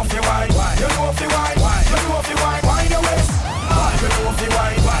 You know if you wine, you know if you wine, you know if you wine your waist. You know if you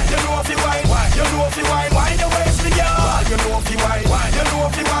wine, you know if you wine, you know if you wine your waist, me girl. You know if you wine, you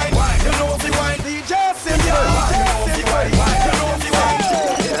know if you wine, you know if you wine. DJ Simple, you know if you wine, you know if you wine.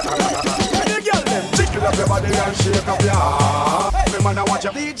 The girl them tickle up your body and shake up your heart. Every man I watch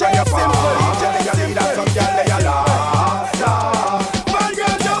you DJ Simple, DJ Simple, some girl they a laugh. My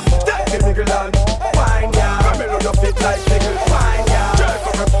girl just take the niggle and wine ya. Come here on your feet like niggle, wine ya. Jerk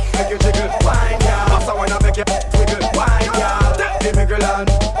up your make you jiggle, wine ya. Massa wanna make you wiggle, wine ya. Take the niggle and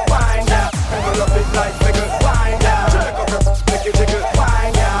wine ya. Come on your feet like niggle, wine ya. Jerk up your make you jiggle,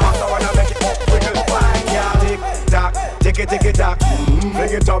 wine ya. Massa wanna make you wiggle, wine ya. Tick it tack.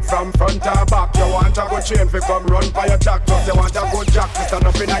 Bring it up from front or back. You want a good chain fi come run by your jack. Plus you want a good jack to stand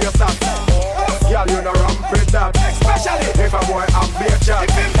up inna your sack. Girl, you know ramp with that. Especially if a boy have beer chat.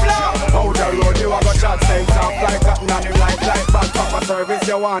 If him flow out the road, you a go chat. Saying soft like cotton and him like bad. Proper service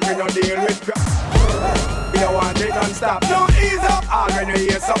you want, you no deal with crap. You want it non-stop. No ease up. All when you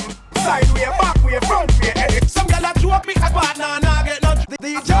hear something side way, back way, front way, edit. Some girl a joke me as bad, nah get no.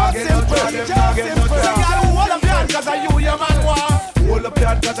 DJ Simple. Some girl who hold up your hand 'cause you your man want. Hold up your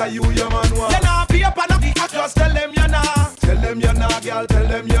hand 'cause you your man want. You nah be up and up, just tell them you nah. Tell them you nah, girl, tell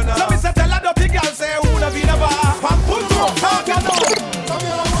them you nah. So me say tell a dirty girl say who na be the bar. Pam put through, talk you know. Some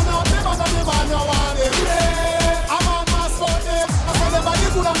girl who know the man you want it. A man must for them. I say them body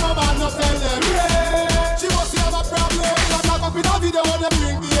good and no man no tell them. She must have a problem. Like talk up in a video when they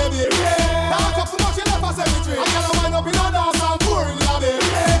bring baby. Talk up too much in the cemetery. I gotta wind up in a dance and pour in the day.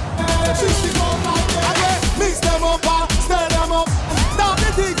 She stick up like that. Mix them up and stir them up. Start the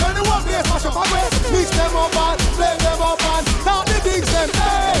things when the one place mash up away. Mix them up and play them up and start the things them.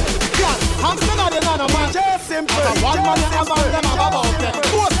 Hey, girl, I'm still not in on a man. Just simple. One man you have on them have about them.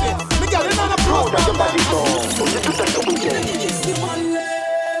 Post it. Me girl in on a pro.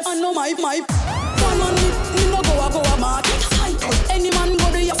 I know my one on it. Me no go a market. Any man go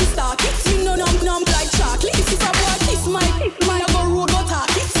there you fi start it. Me no numb like chocolate. If it's a boy kiss my I go road go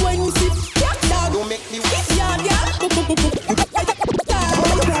talk it. When you see cat dog, don't make me kiss ya girl.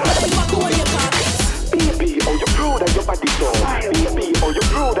 Baby, oh you proud of your body so. Baby, oh you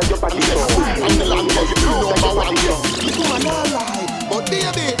proud of your body so. I'm the land of you number one. This woman all lie, but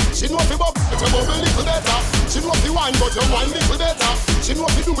baby, she know fi bubble, but you bubble little better. She know fi wine, but you wine little better. She know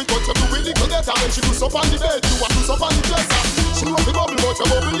fi do it, but you do it little better. When she do up on the bed, you want to up on the dresser. She know fi bubble, but you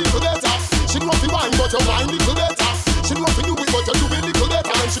bubble little better. She know fi wine, but you wine little better. She know fi do it, but you do it little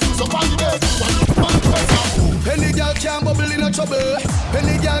better. When she do up on the bed, you want to up on the dresser. Any girl can bubble in a trouble.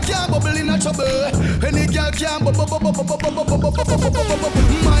 Any girl can bubble in a trouble. Any girl can bubble.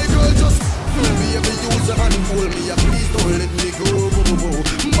 My girl just baby use her hand pull me. Please don't let me go.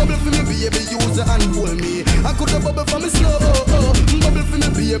 Bubble for me baby use her hand pull me. I could have bubble for me slow. Bubble for me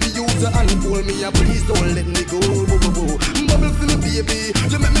baby use her hand pull me. Please don't let me go. Bubble for me baby.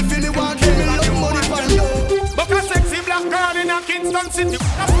 You make me feel the want to me love money for you. But a sexy black girl in a Kingston City.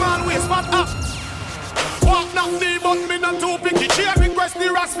 A small waist but up. Walk not the but me not too picky. She a request the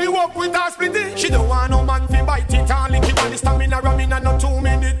rasp me walk with her splitty. She don't want no man fi bite it and lick it. Want the stamina ramming and no 2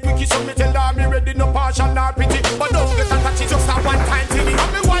 minute quickie. So me tell her me ready no partial nor pity. But don't get attached, it's just a one time thing.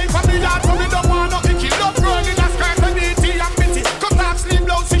 And me wife and me yard so me don't want no icky. Love girl in a skirt and tea and pity. Cut off sleeve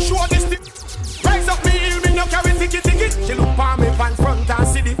blouse, she show this tip. Rise up me heel, me no carry ticky. She look for me pan front and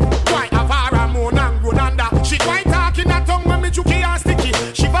city. Quite a far moon and grown under. She quite talking a tongue when me juky and sticky.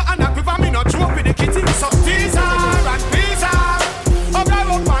 Shiva and a quiver, me no joke with the kitty. So tease her and please her. Up her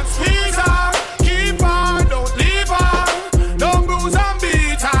up and squeeze her. Keep her, don't leave her. Don't bruise and beat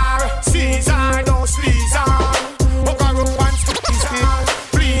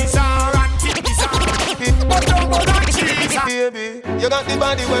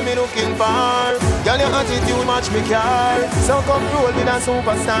body when me looking for. Girl, your attitude match me car. So come roll with a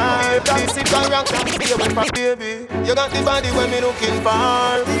superstar. This is a rock and baby. You got the body when me looking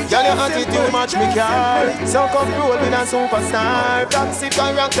for. Girl, your attitude match me car. So come roll with a superstar. This is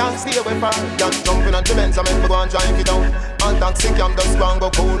a rock and stay away from. Just jumping on the Benz, I make me go and drive it down. On taxi cam, just go and go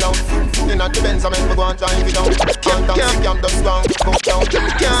cool down. In at the Benz, I make me go and drive it down. On taxi cam, just go and go down.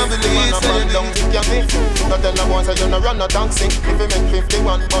 Can't believe it. Not tell no one say you no run no taxi. If you make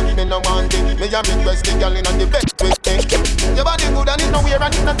 51, but me no want it. Me a request the girl in the bed with me. Your body good and it no wear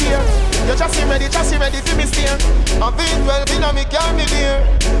and it no tear. You chassis ready for me steer. I'm V12 in a me car me dear.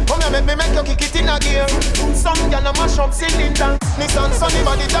 Come here make you kick it in a gear. Some girl a mash up cylinder. Nissan Sunny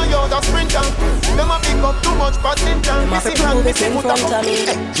body down you the sprinter. Them a pick up too much passenger. Missy man, missy in front of me.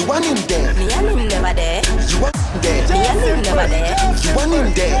 You want him there? Me and him never there. You want him there? Me and him never there. You want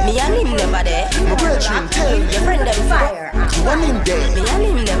him there? Me and him never there. My brethren tell me. Your friend them fire. You want him there? Me and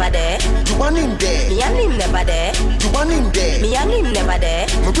him never there. You want him there? Me and him never there. You want him there? Me and him never there.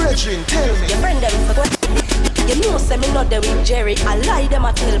 My brethren tell me. Your friend them for. You know say me not there with Jerry. I lie them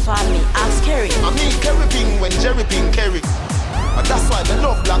a tell for me. Ask Kerry. I mean Kerry Ping when Jerry Ping Kerry. And that's why I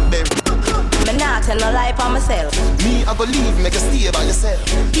love Blackberry. Me not tell no lie for myself. Me I go leave, make you stay by yourself.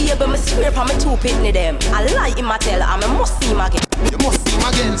 He but me swear for me two pitney them. I lie in my tell and me must see him again. You must see him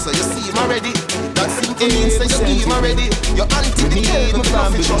again, so you see him already. That simply means that you see him already. Your auntie the game, me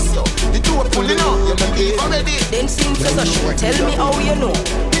can't trust you. The door pulling out, you leave already. Then sing for so sure, tell me how you know.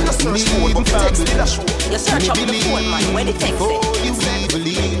 You no search phone, but you text me that show. You search up the phone man, where the text it. Oh, you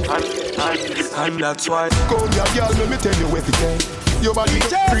believe. And that's why. Go here, girl, let me tell you everything. Your body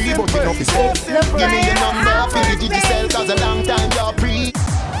free, but you know fi sell. Give me your number, for the digicel, cause a long time you're free.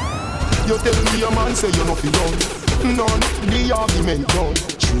 You tell me your man say you know fi done. None, the argument done.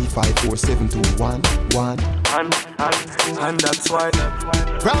 3, 5, 4, 7, 2, 1, 1. And that's why.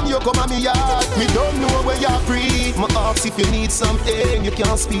 From you come at me yard, me don't know where you're free. My ask if you need something, you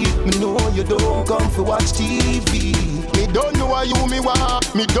can't speak. Me know you don't come for watch TV. Me don't know why you me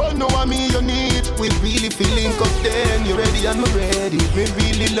want, me don't know what me you need. We really feeling up then, you ready and me ready. Me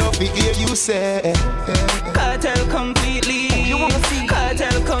really love to hear you say. Cartel completely. You wanna see?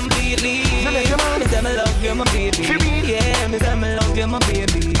 Cartel completely. Me say me love you, my baby. Yeah, me say me love you, my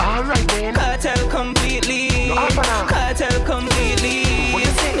baby. Alright then. Cartel completely. Cartel completely. Me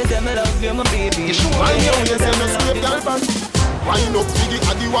say me love you, my baby. Why you say me slave girlfriend? Wine up biggie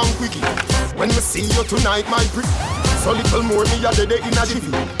and the one quickie. When me see you tonight, my prick. So little more me a dead in a jiffy.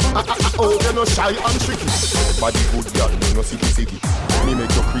 Oh, you no shy and tricky. Body good girl, you no sicky. Me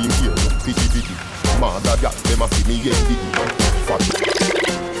make your cream here, pity. Mother girl, them a see me get biggie.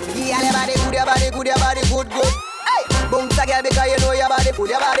 Yeah, your body good. Hey, bounce a girl because you know your body good.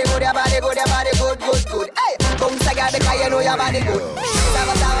 Your body good. Hey, bounce a girl because you know your body good.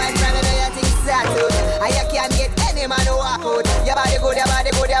 Never saw one friend and you think sad too. And you can't get any man to walk out. Your body good. You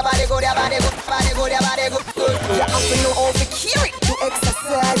have to know how to cure it. To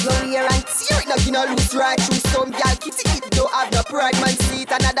exercise, no wear and tear it. Now you know loose right through some girl kitty it. Don't have no pride man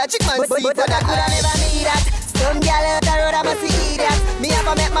seat, another chick man seat. But I coulda never need that. Some girl out the road I must see that. Me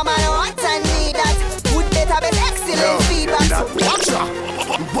ever make my man want and need that. Would better be excellent feedback. Watch ya.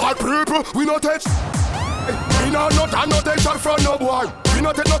 Bad people, we no touch. We no take shot from no boy. We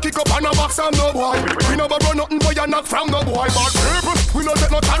no take no kick up and no box from no boy. We no run nothing boy and knock from no boy. Bad people, we no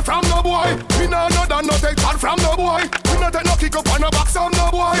take no tan from no boy. We no take tan from no boy. We no take no kick up and no box from no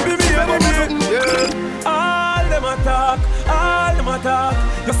boy. Yeah. All them attack.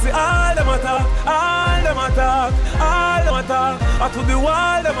 You see all them attack. I to the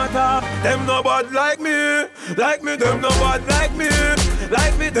wall them attack. Them no bad like me. Them no bad like me.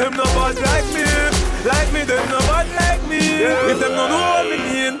 Them no bad like me. Them no bad like me. If them no know what me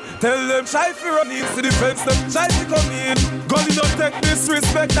mean, tell them shy for running to the fence. Them shy to come in. Gully don't take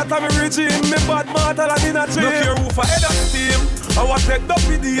disrespect that I'm a regime. Me bad mortal and in a chain. No care who for head of steam. I was take up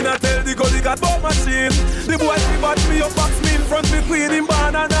with Dean and tell the gully got ball machine. The boy me bad me up box me in front me queen in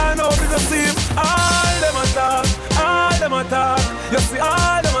barn and I know me the same. All them attack. You see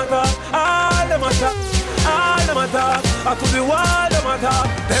all them attack. I to the wall them attack.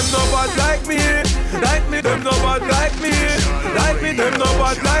 Them no bad like me. Them no bad like me. Them no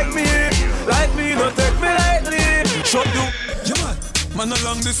bad like me. No take me lightly. Show you. Man a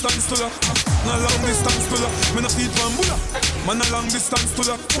long distance to love. Man a long distance to love. Man a feed one bulla. Man a long distance to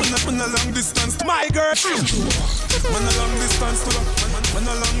love. Man a long distance to my girl. Man a long distance to love. Man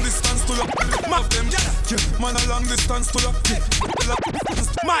a long distance to love. Map them, yeah. Man a long distance to love.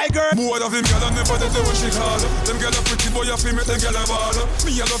 My girl. Bored of him, girl, I never did what she call. Them girl a pretty boy, I feel me, them girl a ball.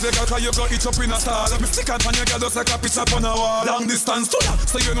 Me I love your girl, cause you got it up in a stall. Me stick out on your girl just like a picture up on a wall. Long distance to love,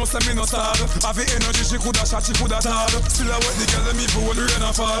 so you know say me no stall. Have the energy, she coulda shot, she coulda tall. Still I want the girl, let me pull, rain a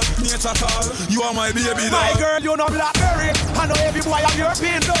fall. Nature call, you are my baby doll. My girl, you know Blackberry. I know every boy have your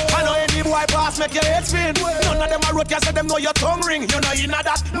pin. I know any boy pass make your head spin. None of them a road can say them know your tongue ring. You know you know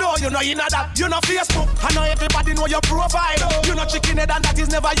that, no, you know you know that. You know Facebook, I know everybody know your profile. You know chicken head and that is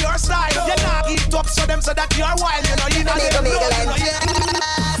never your style. You not eat up so them say that you're wild. You know you know them know, you know you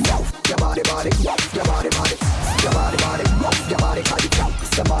know. Your body, body, your body, body, your body, body, your body, body,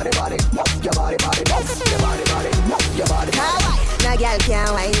 your body, body, your body, body, your body, body, your body. No girl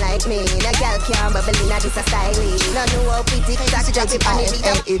can't whine like me. No girl can't bubble in a this a styling. No know how pretty that she drop it on the beat.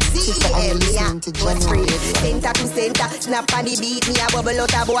 It's Tifa and you're listening to Jahkno Radio. Center to center, snap on the beat. Me a bubble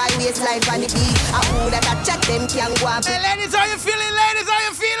out a boy waistline on the beat. A who that a chat them can go and Hey ladies, how you feeling? Ladies, how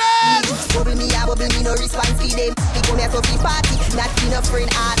you feeling? Bubble me a bubble me no response to them. We come here to be party, not be no friend.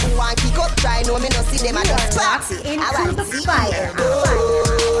 Heart who want kick up, try no me no see them a just party. I want to see fire.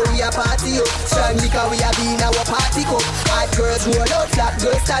 We a party up, strong liquor we a be in our party cup. Hot girls roll out, flat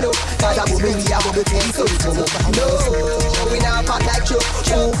girls stand up. Cause a bubble we a bubble till the sun come up. No, we not pop like you.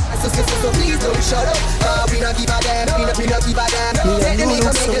 So please don't shut up. We not give a damn, we not give a damn. Let the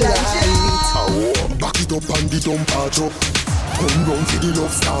nigga make the line shine. Back it up and the dump patch up. Come round for the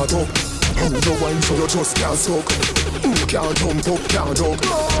love start up. And the wine so you just can't suck. Can't jump up, can't jump.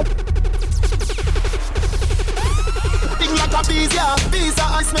 Like a bees, yeah. Visa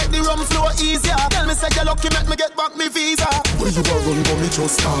ice make the rum flow easier. Tell me say you're lucky, make me get back me visa. When you are run, go me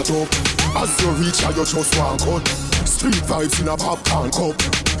just start up. As you reach, you just walk out. Street vibes in a popcorn cup.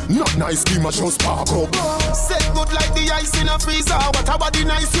 Not nice, be my just park up. Set good like the ice in a freezer. What about the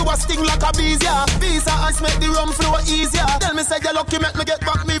nice, you a sting like a bees, yeah. Visa ice make the rum flow easier. Tell me say you're lucky, make me get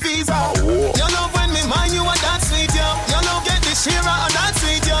back me visa. You love when me mind you and that sweet, yeah. You love get the Shira and that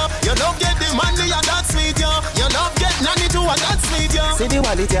sweet, yeah. You love get the money and that sweet, yeah. You love get nanny too and that sweet, yeah. See the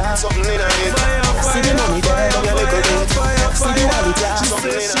wallet, yeah. Something in her head. See the money, yeah. See the wallet, yeah. She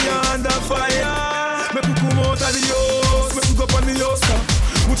says she under fire. Make me come out of the house. Make me go up on the house.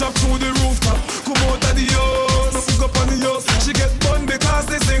 Put up through the rooftop. Come out of the house. Make me go up on the house. She get burned because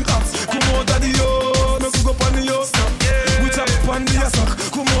they sing cops. Come out of the house. Make me go up on the house. Put up on the house.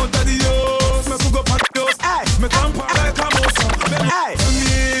 Come out of the house. Make me go up on the house. Make me pop like a mouse.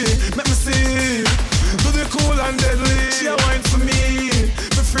 Make me see. Do the cool and deadly. She a wine for me.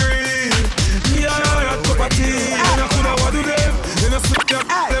 For free. Me a hot cup of tea. And I coulda what do them. Then I slip them.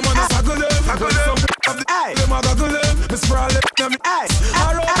 Them on the saggle them. Them a goggle them. Me sprawl them.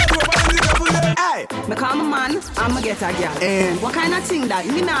 Me come a man, I'ma get a girl. What kind of thing that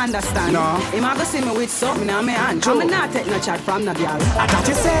me not understand? No. Him a go see me with something in my hand. I'ma not take no chat from the girl. I thought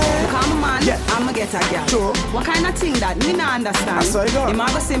you said. Me come a man, I'ma get a girl. True. What kind of thing that me not understand? Him a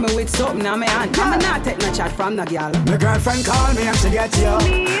go see me with something in my hand. I'ma not take no chat from the girl. My girlfriend called me and she get you.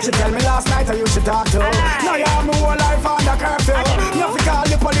 She tell me last night I used to talk to. Now you have my whole life under curfew. You have to call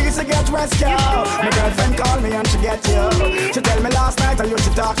the police to get rescued. My girlfriend called me and she get you. She tell me last night I used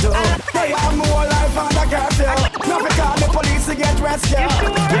to talk to. Now you have my whole life under curfew. Now we call the police to get rescued.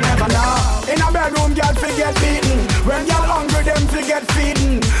 You never know. In a bedroom, girl forget beaten. When you're hungry, them forget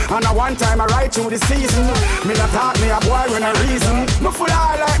feeding. And a one time I ride through the season. Me not talk me a boy with a reason. Me full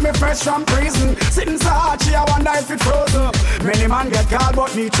eye like me fresh from prison. Sitting so hard, she a wonder if it frozen. Many man get called,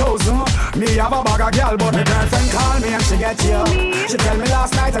 but me chosen. Me have a bag of girl, but my girlfriend call me and she get you. She tell me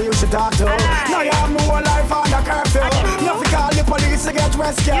last night I used to talk to. Now you have my whole life under curfew. Now we call the police to get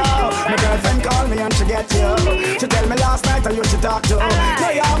rescued. My girlfriend call me and she get you. She tell me last night I used to talk to. Now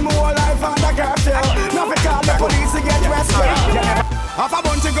you have my whole life under curfew. Now we call the police to get rescued. Half a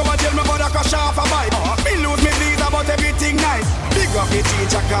bunch to go and jail, me brother crash off a bike. Me lose me visa, but everything nice. Big up me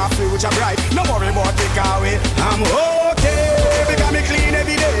teacher, car future bright. No worry about the car way. I'm okay, because me clean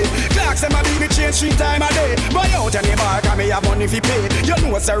every day. Clocks and my baby change 3 times a day. Buy out any bar, cause me have money fi pay. You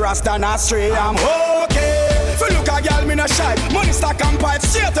know it's a rasta not stray. I'm okay. If you look a girl, me no shy. Money stack and pipe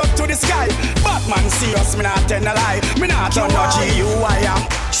straight up to the sky. Batman serious, me not tell a lie. Me not turn no G.U.I. am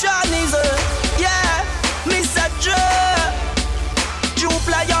Shawnee's yeah, Mr. Joe. You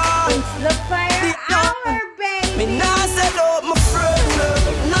play on the fire hour, baby. Me nah sell out my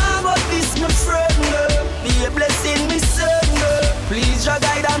friend. Nah but this my friend. Be a blessing me son. Please your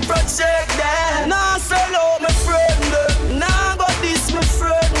guide and protect them. Nah sell out my friend. Nah but this my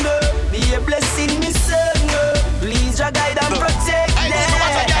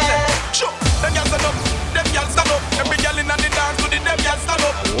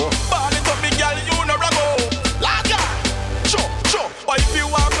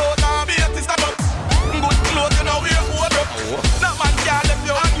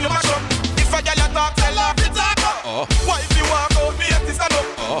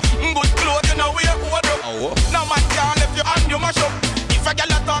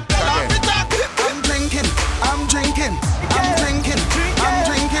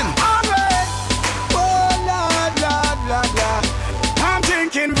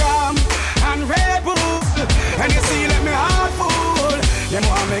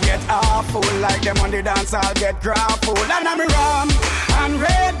like them on the dance, I'll get grappled. And I'm rum and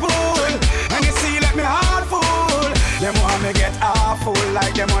Red Bull, and you see, let me heart full. Them want me get awful,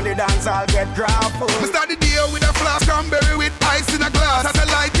 like them on the dance, I'll get grappled. Me start the day with a flask cranberry with ice in a glass.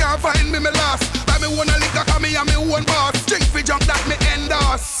 Satellite can't find me last. Buy me one a liquor, cause me and me one boss. Drink for junk that me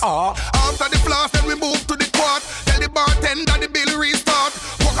endorse. After the flask, then we move to the quart. Tell the bartender the bill restart.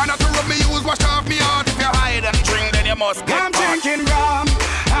 Coconut to rub me use, wash off me heart. If you hide and drink, then you must get I'm drinking rum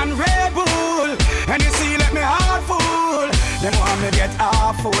and Red Bull, and you see, let me heart full. Them want me get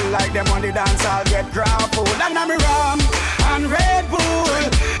awful, like them on the dance, I'll get grappled. And I'm rum and Red Bull,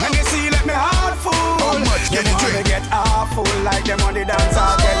 and you see, let me heart full. How much can you drink? Me get awful, like them on the dance,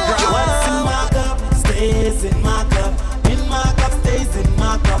 I'll get grappled. What's in my cup stays in my cup. In my cup stays in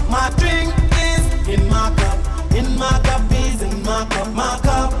my cup. My drink is in my cup. In my cup is in my cup. My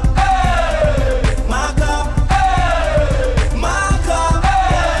cup. Hey! My cup. Hey! My cup.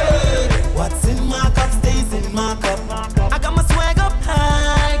 Hey! What's in my cup stays in my cup. I got my swag up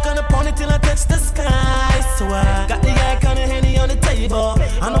high, gonna pon it till I touch the sky. So I got the icon of Henny on the table,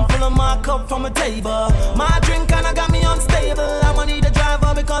 and I'm full of my cup from a table. My drink kinda got me unstable. I'ma need a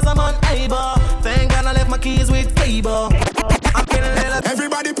driver because I'm unable. Thank God I left my keys with Fable. I'm feeling a little.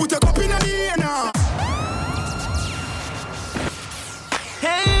 Everybody put a cup in the air now.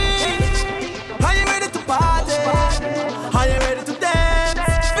 Hey, are you ready to party? Are you ready to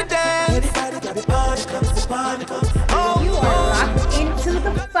dance? For dance. Everybody got the party cups, the party cups. Oh, you are locked into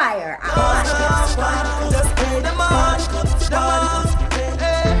the fire. Just play them on.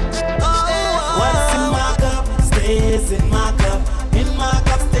 What's in my cup stays in my cup. In my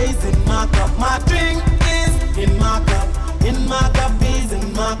cup stays in my cup. My drink is in my cup. In my cup is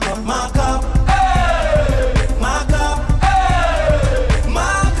in my cup. My cup. Hey! My cup. Hey!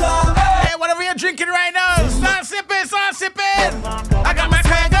 My cup. Hey, whatever you're drinking right now, start sipping, start sipping. I got my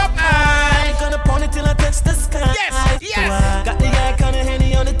swag up high. Gonna pon it till I touch the sky. Yes, yes. Got the icon of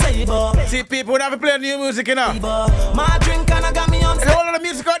Henny on the table. See, people would have to play new music, you know. My drink kinda got me on. There's a whole lot of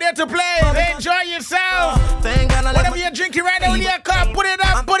music out there to play. Enjoy yourself. Whatever you're drinking right now in your cup, put it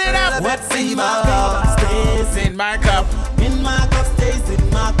up, put it up. What's in my cup stays in my cup. In my cup stays in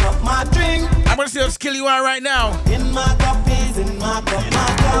my cup. My drink. I'm gonna see how skill you are right now. In my cup is in my cup. My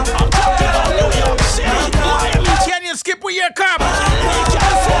cup. I'm talking about New York City, Miami. Can you skip with your cup?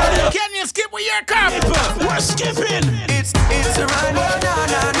 California. Can you skip with your cup? We're skipping. It's a run.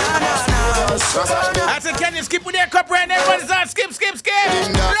 I said, can you skip with your cup right now? Everybody's on skip, skip, skip.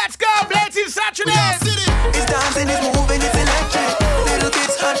 Let's go, Blazing Saturdaze. It's dancing, it's moving, it's electric. Little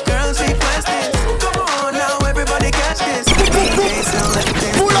kids, hot girls, request this. Come on now, everybody catch this.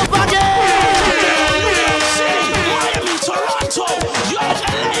 Pull up again. Miami, Toronto,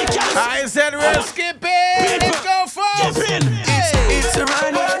 LA, California. I said we're skipping. Let's go, folks. It's a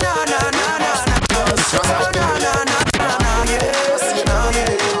run.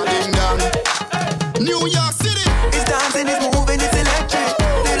 New York City. It's dancing, it's moving, it's electric.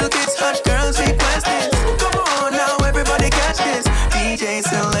 Little kids, hot girls, request this. Come on now, everybody catch this. DJ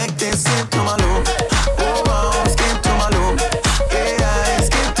select this, skip to my loop. Oh wow, skip to my loop. Yeah,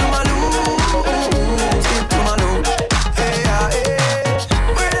 skip to my loop. Skip to my loop. Hey,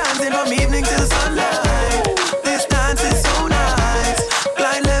 we're dancing from evening till sunlight. This dance is so nice.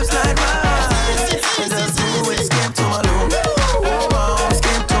 Glide left, slide right. Just do it, skip to my loop. Oh wow,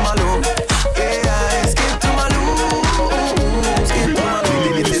 skip to my loop. Yeah, skip to my loop. Skip to my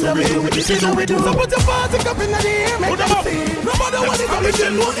loop. This is how we do it. This is how we do it. So put your party cup in the air, make them see. No matter what it is, you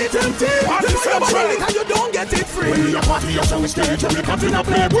know it's empty. You know you want it and you don't get it free. When we a party, you sound stage and we continue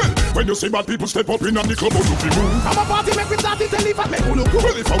play. Well, when you see bad people step up in the club, you feel move. I'm a party, make me start it and leave and make you look.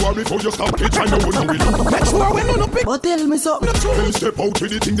 Well, if I were before you stop it, I know we look. Make sure we no pick. But tell me something. Then step out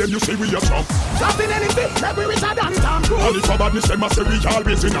with the thing, then you say we are strong. Stopping anything, every rich a dance time crew. And if a badness, then must say we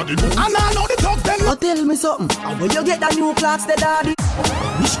always in the mood. And I know the talk them. But tell me something. And when you get the new clocks, the daddy.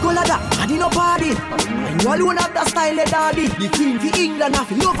 Which color that? Daddy no party. And you alone have the style, the daddy. The queen for England,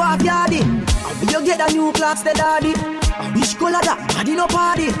 have love of yardy. And when you get the new clocks, the daddy. And which color that? Daddy no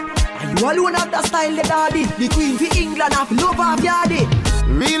party. And you alone have the style, the daddy. The queen for England, have love of yardy.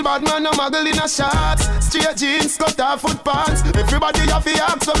 Real bad man, no muggle in a shots. Straight jeans, cut off foot pants. Everybody have the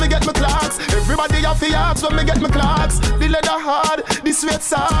axe when me get my clocks. Everybody have the axe when me get my clocks. The leather hard, the sweat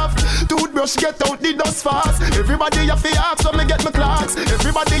soft. Toothbrush get out the dust fast. Everybody have the axe when me get my clocks.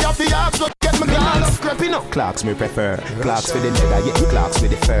 Everybody have the axe when me get my clocks. Scrapping up. Clocks me prefer. Clocks for the leather, yeah. Clocks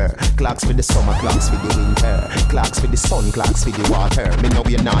with the fur. Clocks for the summer, clocks for the winter. Clocks for the sun, clocks for the water. Me know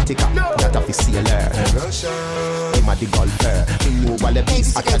you're nautica, that of the sailor. Him a the golfer. Me know all the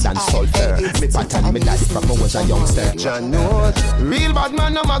beats hotter than sulfur. Me pattern me daddy from when I was a youngster. Real bad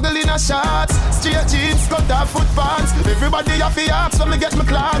man, no muggle in a shots. Straight jeans, cut off foot pants. Everybody have to ask when me get my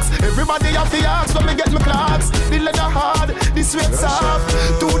clocks. Everybody have to ask when me get my clocks. The leather hard, the sweat soft.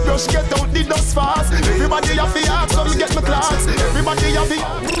 Toothbrush get out the dust fast. Everybody have to ask when me get my clocks. Everybody have to.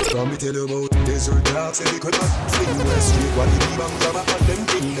 Let me tell you about desert dogs. Say they could not see West Street. What the bang grab on them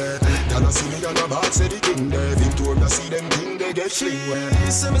king there. Donna see me on the bar, say the king there. Victoria see them king, they get free.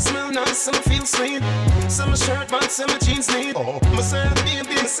 Some smell nice, some feel sweet. Some shirt, but some jeans neat. My son,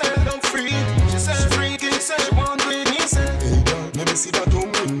 baby, said I'm free. She said freaky, said she want with me, said. Hey girl, let me see that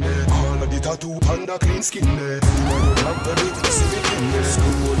tongue in there. All of the tattoo, panda clean skin there. When you grab the big, see me in there.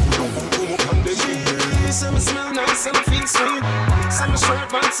 School, you don't come up and them in there. Some smell nice, some feel sweet. Some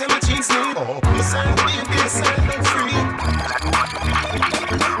shirt, but some jeans neat. My son, baby, said I'm free.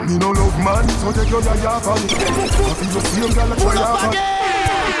 Me no love man, so take your yaya for me. I feel the same girl like fire for me.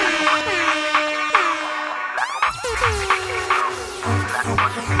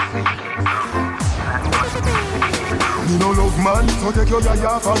 Me no love man, so take your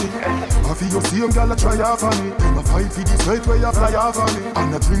yaya for me. I feel your same girl a try for me. Them a fight for this weight where you fly for me.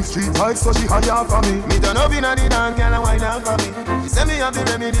 And a drink street vibes so she higher for me. Me don't know be no the dance, girl a wine out for me. She say me have the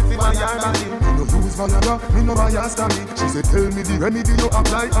remedy for my yard body. Me no use Viagra, me no bias to me. She said tell me the remedy you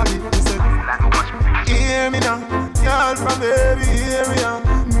apply on it. She said hear me now, girl from every area.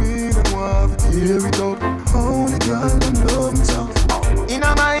 Me don't want to hear it out. Only girl them love me so.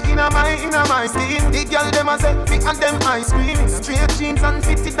 Inna my skin. The girl dem a say pick and them ice cream. Straight jeans and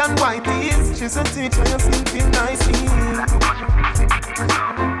fitted and white tees. She's a teacher, you sleeping nicely.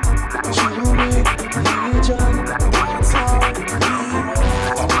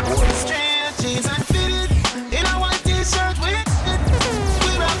 Straight jeans and fitted in a white t-shirt with it.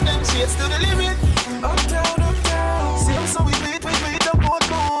 We rock them shades to the limit. Up down. See them so we beat the boat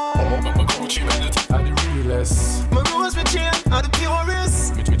more. Oh, my Gucci belt are the realest. My rose with chain are the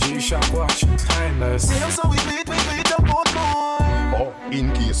purest. With my G-Shock watch, timeless. See them so we beat the boat more. Oh,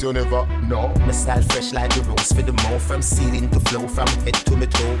 in case you never know. My style fresh like the rose for the mouth. From ceiling to flow, from head to my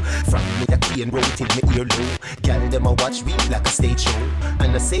toe. From me a clean road till me ear low. Girl them a watch read like a stage show.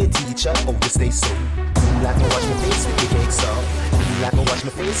 And I say teacher, oh you stay so. Cool like me watch my face with the cake so. Cool like me watch my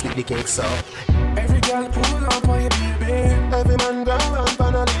face with the cake so. Every girl pull up on your baby. Every man go round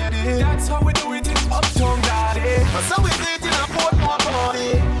on a lady. That's how we do it in Uptown Daddy. So we do it in a Portmore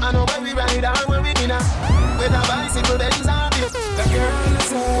party. I know where we ride and where we dinner. With a bicycle Benz and this. The girl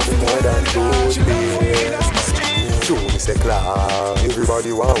is more than two days. True, Mr. Clark.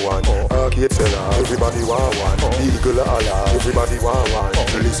 Everybody want one. Arcade seller. Everybody want one. Eagle Allah. Everybody want one.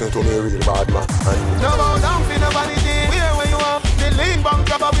 Listen to me, real bad man. No bow down for nobody day. Where you are? The lean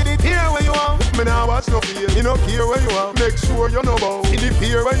bank up with it here where you are. Me nah watch no fear. Me no care where you are. Make sure you know about. In the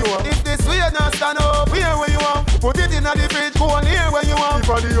fear where you are. If this way not stand up, here where you are. Put it in the fridge, go on here where you are. If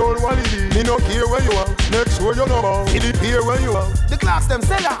I the old one it is. Me no care where you are. Make sure you know about. In the fear where you are. The class them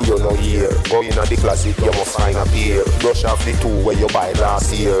seller. You know here. Go in at the classic, you must find a pair. Brush off the two where you buy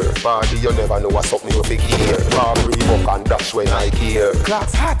last year. Party, you never know what's up me with a gear. Car Reebok and dash when I care.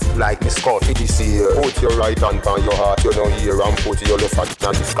 Class hat. Like me Scott for this year. Put your right hand on your heart, you know here. And put your left hand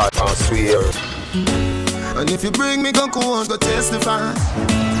on the sky and swear. And if you bring me gun, go on, go testify.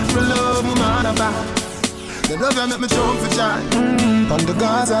 For love, my mother back. The love you make me jump for joy. On the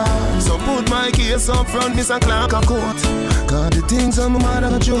Gaza. So put my case up front, Mr. Clark a court. Cause the things that my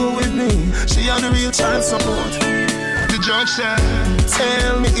mother do with me, she had a real child support. The judge said,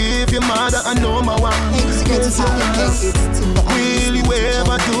 tell me if your mother I know my wife. Will you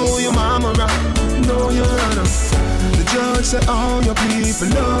ever do your mama right? No, your honor. The judge said, all your people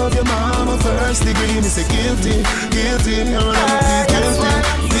love your mama first degree. Me say guilty, guilty, your honor, guilty,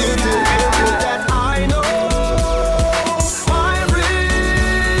 guilty. That I know I'm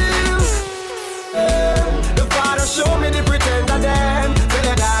real. The Father show me the pretender them. Tell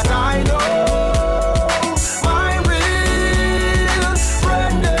you that I know.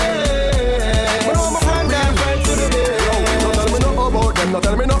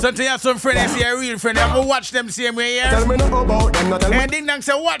 Sometimes you have some friends here, real friends. I'm gonna watch them same way here. Tell me no about them, not tell me. And Ding Dong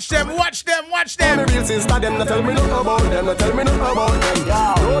say, watch them. I'm a real sister, them not tell me no about them, not tell me no about them.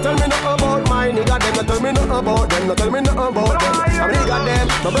 Don't tell me no about my nigga, them not tell me no about them, not tell me no about them. I'm nigga them,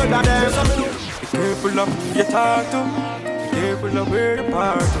 my brother them. Be careful of who you talk to. Be careful of where you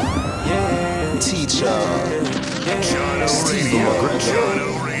part to. Yeah. Teacher. Yeah. Steve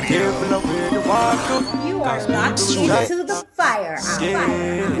Careful of where you walk to. You are locked into the fire.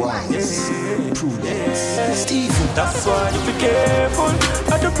 Stephen. That's why you be careful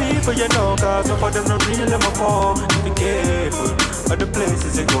of the people you know, cause some of them not real in my phone. Be careful of the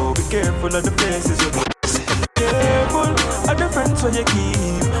places you go. Be careful of the places you go. Be careful of the friends where you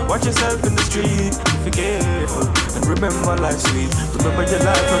keep. Watch yourself in the street, be careful, and remember life's sweet. Remember your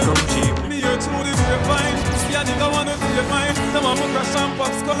life will come cheap. Me here through the grapevine, see a nigga wanna do your mind. Them want to crash and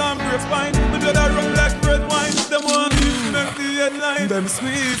pop skull and break spine. Me blood a run like red wine. Them want me to make the headline. Them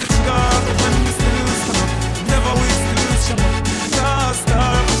squeeze the scar and me still stand up. Never we still shine up.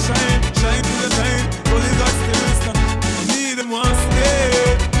 Star to shine, shine to the night. Only God still stand up. Me them want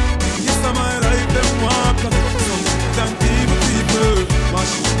stay. Yes, I'm my life. Them want cut up. Some people want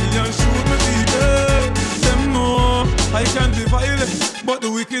shoot me and shoot me people. Them know I can be violent, but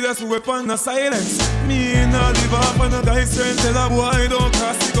the wickedest weapon is silence. Me not live off on a dice train. Tell a boy don't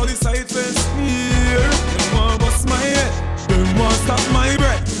cross the gully side fence. Me here, them want bust my head. Them want stop my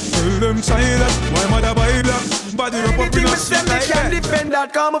breath. Tell them try that. Why mother buy black? Body up in a shit like that. Can't defend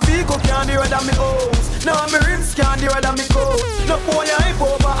that, cause my vehicle can't do it than me hoes. Now my rims can't do it than me coat. No boy I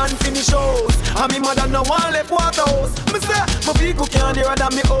over and finish hoes. And me mother no one left water house. Me say my vehicle can't do it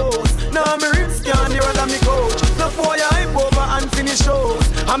than me hoes. Now my rims can't do it than me coat. No boy I over and finish hoes.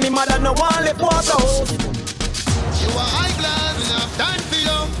 And me mother no one left water house. You are high class, me not have time for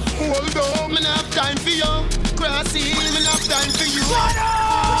you. Hold on, me not have time for you. Crossy, me not have time for you. Me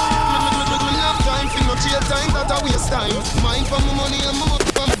not have time for no jail time, that a waste time. Mine for my money and my money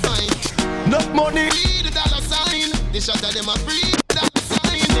for my time. Enough money, free the dollar sign. The shot of them a free the dollar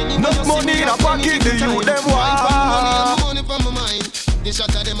sign. Enough money in a pocket, the youth them want. Mine for my money and my money for my mind. The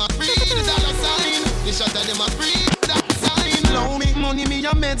shot of them a free the dollar sign. The shot of them a free the dollar sign. Low me, money me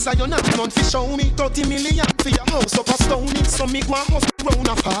a meds, so you not none fi show me. 30 million for your house up a stony. So me go and must round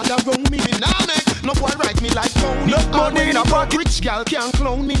a father round me. Me nah make no boy write me like Tony. Enough money in a pocket, rich girl can't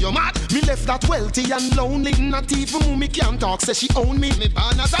clone me. You mad? Me left that wealthy and lonely. Not even mommy can't talk, say she own me. Me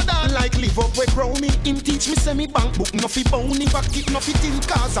born as a dad, like live up where grow me. Him teach me say me bank book no fi bony. Back it no fi tin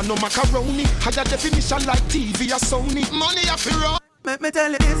cars and no macaroni. Higher definition like TV or Sony. Money a fi run. Let me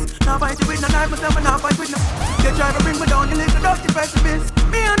tell you this, now fight you with no knife, myself and now fight with no. They try to bring me down, you little dirty precipice.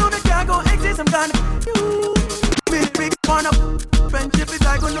 Me I know that can't go exist, I'm gonna you. Big one up, friendship is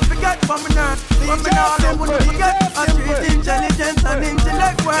I gonna forget from me nerve. From me now, I'm gonna forget. I treat intelligence and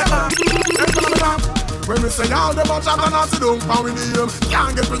intellect well. When we say all them a chat and a sit down for we name,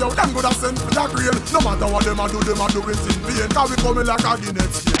 can't get me out, them good a send for the grain. No matter what them a do it in vain. Cause we coming like a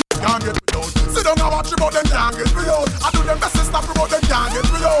Guinness game. Can't get me out. Sit down and watch about them, can't get me out. I do them best stuff about them, can't get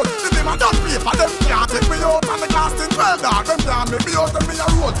me out. The name a done paper, them can't take me out. And the glass in 12 dark, them can't make me out. Them me a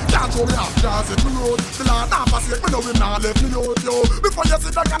road, can't show me half, can't set me out. The Lord not forsake me, know him not left me out, yo. Before you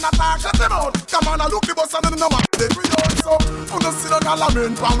sit down and attack, shut them out. Come on, I look the bus and then no man take me out. So, on the sit down and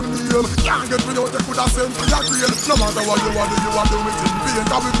lament for me name. Can't get me out, they could have sent for your grain. No matter what you want to do it in vain.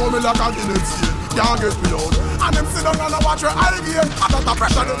 Cause we coming like a Guinness game. Can't get me out. And them sit down and watch your eye game. And that's the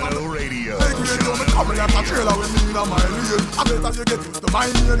pressure them on. Radio. Hey, great, you me coming like a trailer with me in a my lane. I better you get used to my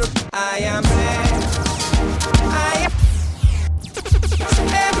name. I am blessed.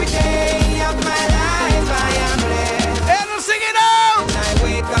 Every day of my life I am blessed. Hey, don't sing it out! And I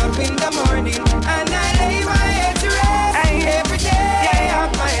wake up in the morning and I lay my head to rest. Every day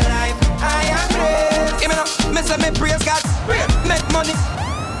of my life I am blessed. Give me now, me say me praise God. Make money.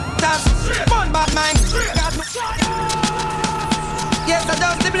 That's fun bad mind. Yes, I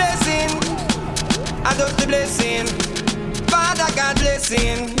does the blessing. I does the blessing. Father God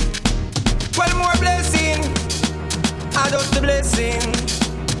blessing. Well more blessing. I does the blessing.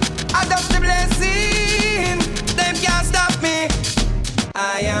 I does the blessing. Them can't stop me.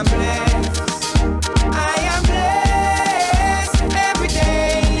 I am blessed. I am blessed. Every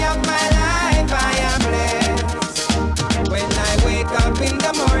day of my life I am blessed. When I wake up in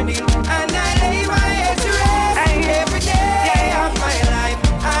the morning and I lay my head to rest. Every day of my life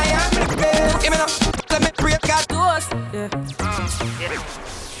I am blessed. Give me now. Let me pray God to us.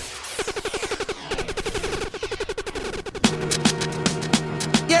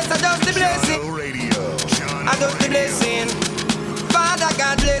 Yes, I does the blessing. Radio. I does the blessing. Father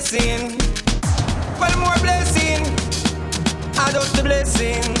God blessing. Well more blessing. I does the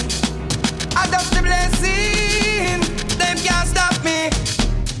blessing. I does the blessing. Them can't stop me.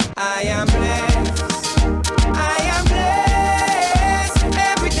 I am blessed. I am blessed.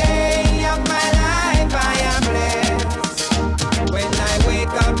 Every day of my life I am blessed. When I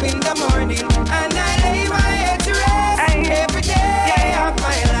wake up in the morning and I lay my head to rest. Every day of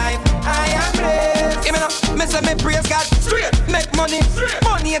my life I am blessed. Give me now, me say me praise God. Straight, make money.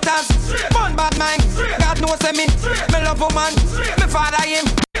 Money it has. Fun bad mind. God knows me. Me love woman. Me father him.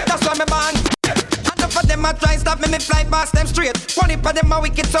 That's why me born. For them I try stop me fly past them straight. One for them a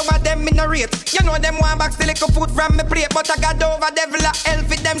wicked, some of them in a rate. You know them want back still like a food from me plate, but I got over devil a hell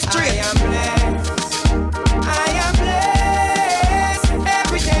for them straight. I am blessed. I am blessed.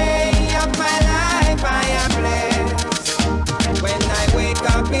 Every day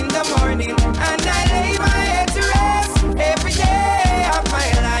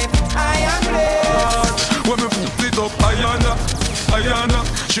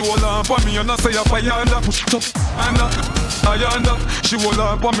She hold on for me and I say up ayanda. Push it up and ayanda. She hold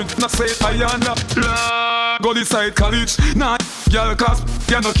on for me and I say ayanda. Go this side college. Nah, girl cause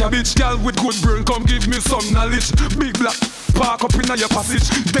you're no cabbage. Girl with good brain, come give me some knowledge. Big black park up in your passage.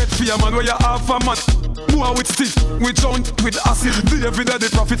 Dead fear man where you have a man. More with stick, with joint, with acid. The every day the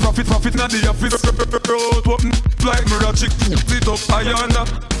profit, not the office. Road open like mirror chick. Sit up ayanda.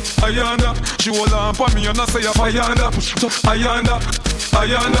 She hold on for me and I say ayanda. Push it up ayanda.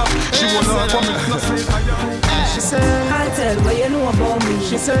 She hold on for me and I say ayanda. She said, I tell what you know about me.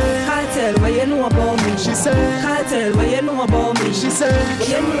 She said, I tell what you know about me. She said, I tell what you know about me. She said, what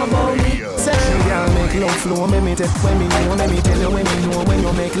you know about me. Say, girl make love flow. Let me tell when me know. Let me tell you when me know when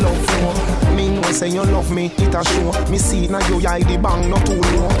you make love flow. Me know say you love me, it a show. Me see now you hide the bang not too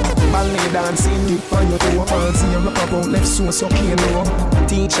low. Ballet dancing dip on your toe. I'll see you rock about left so you know.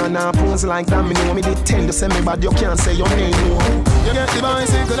 Teacher now pose like that. Me know me did tell you say me bad. You can't say your name no. You get the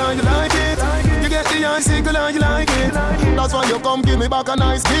bicycle and you like it. You get the icicle and you like it. That's why you come give me back a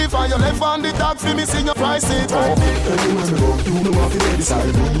nice gift. And you left on the tag for me see you price it. Anywhere me go, you know what you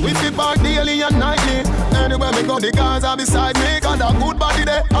decide. We fit back daily and nightly. Anywhere me go, the guys are beside me. Got a good body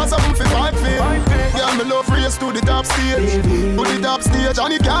there, and something for 5 feet. Girl, me love race to the top stage. To the top stage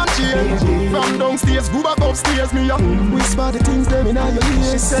and it can't change. From downstairs, go back upstairs. Me whisper the things them in your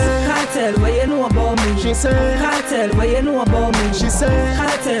ear. She said, I tell what you know about me. She said, I tell what you know about me. She said,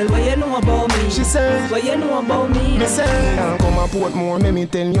 I tell what you know about me. She said, what you know about me. Me say, can't come and put more. Me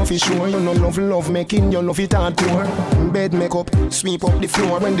tell you for sure. You no love making, you love it hardcore. Bed make up, sweep up the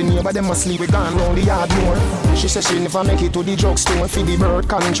floor. When the neighbor them asleep, we gone round the yard more. She said she never make it to the drugstore. For the birth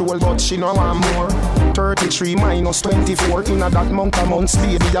control, but she no want more. 33 minus 24. In a that month a month,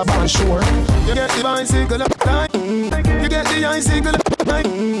 baby, you're born sure. You get the bicycle, you get the icicle.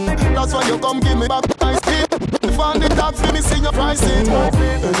 That's why you come give me back my speed. If on the top for me, see your price it.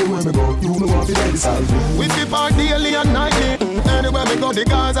 Anywhere me go, you know what to decide. We fit park daily and nightly. Anywhere me go, the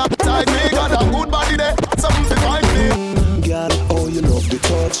guys outside me. Got a good body there, something to fight me. Girl, oh you love the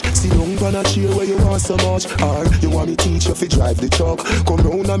touch. See young pan a cheer where you want so much. Or you want me teach you fi drive the truck. Come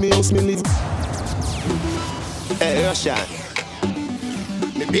round and me house me live. Hey Russian,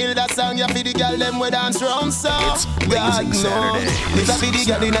 me build that song ya fi the girl them we dance round so. It's Blazing Saturdaze. This a fi the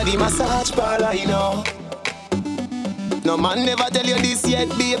girl inna the massage parlor, you know. No man never tell you this yet,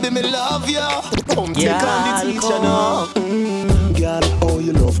 baby, me love you. Come take on the teacher now. Girl, oh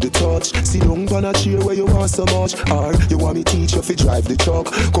you love the touch. See young pan a cheer where you want so much. Or you want me teach you fi drive the truck.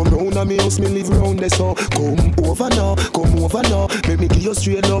 Come round and me house me live round there so. Come over now, make me give you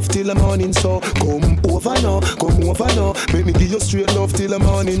straight love till the morning so. Come over now, make me give you straight love till the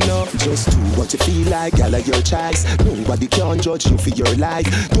morning now. Just do what you feel like, girl, like your choice. Nobody can judge you for your life.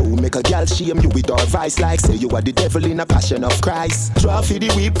 Don't make a girl shame you with our vice. Like say you are the devil in a passion of Christ. Draw for the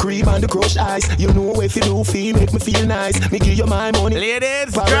whipped cream and the crushed ice. You know if you do feel, make me feel nice. Me give you my money.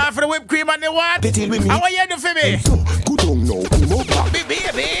 Ladies, draw for the whipped cream and the what? How are you doing for me? Good on now, come up back. Baby,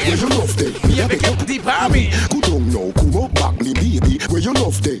 where you love them, me a beg you put it on me. Good on now, come up back, me baby. Where you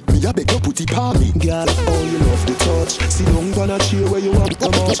love them, me a beg you put it on me. Girl, oh you love the touch. See down on a chair where you want so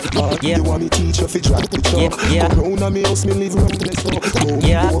much. You want me teach you fi drive the truck. Come round and me house me live round the so.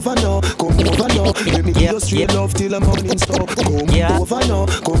 Come over now, let me give you straight love till the morning so. Come over now,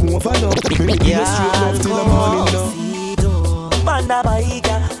 let me give you straight love till the morning now. Panda bike,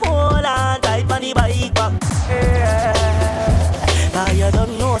 hold on tight on the bike back. You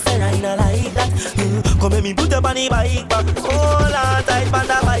don't know, say I not like that. Come let me put up on the bike back. Hold on tight on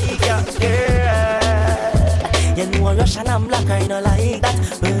the bike, yeah. You know a Russian and black, I not like that.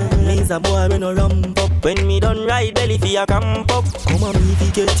 Me's a boy when no rump up. When me done ride belly for your camp up. Come on me if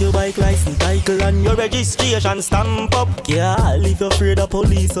you get your bike license, title and your registration stamp up. Yeah, if you're afraid of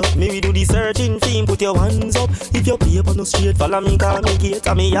police up, maybe do the searching thing, put your hands up. If your paper no straight, follow me, call me gate.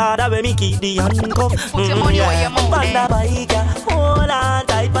 And me yard where me keep the handcuff. Put your money where your mouth on the bike, yeah. Hold on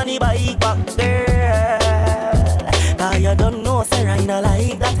tight on the bike back there. You don't know, say I not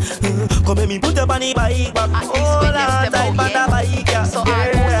like that. Come let me put up on the bike back. Hold on tight on the bike, yeah. So I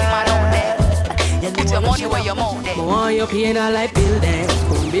put your money where your mouth there. Want your pain a like build there,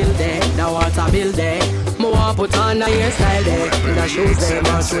 spoon build there, the water build there. Want put on the hairstyle there, the shoes there,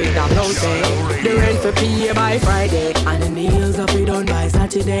 must with the blouse there. The rent for pay by Friday, and the nails up it done by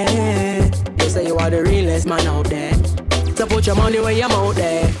Saturday. You say you are the realest man out there, so put your money where your mouth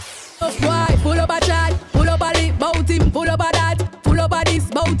there. Why? Pull up a chat, pull up a lip, bout him, pull up a that, pull up a this,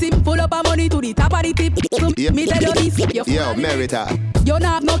 bout about him. Full up of money to the top of the tip. Yep. Me tell you this. Yo, Merita. You don't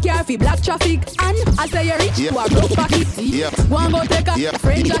have no care for black traffic. And I say you're rich, Yep. you are broke pocket. Yep. One go take a Yep.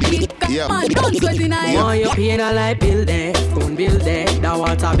 friend jacket. Yep. Man, don't 29. More you pay a light bill there, phone bill there, the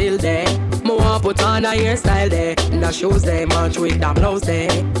water bill there. More put on a hairstyle there, the shoes there, match with the blouse there.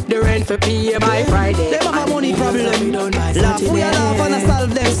 The rent for pay by Friday. Them have a money problem. Laugh, we are laugh and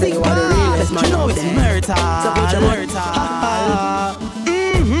solve them sick You are the realest man. You know it's murder. So put your money.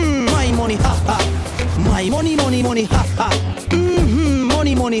 My money, ha ha. My money, ha ha.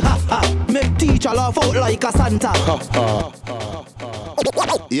 Money, ha ha. Make teacher laugh out like a Santa.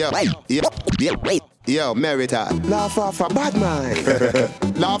 Yo, Merita. Laugh off a bad man.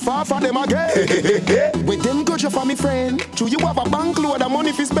 Laugh off of them again. With them good for me friend. Do you have a bank load of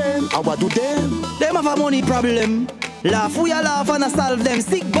money for spend? How do them? Them have a money problem. Laugh, we are laugh and solve them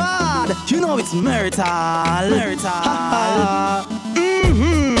sick bad. You know it's murder. My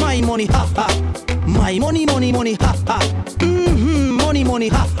money, ha ha. My money, ha ha. Money,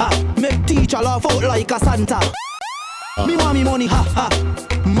 ha ha. Make teacher laugh out like a Santa. Me want me money, ha ha.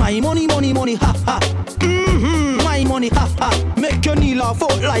 My money, ha ha. My money, ha ha. Make your knee laugh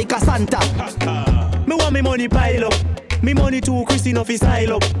out like a Santa. Me want me money pile up. Me money too Christine off his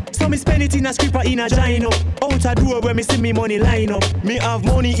style up. So me spend it in a scripper in a gino. Out a door where me see me money line up. Me have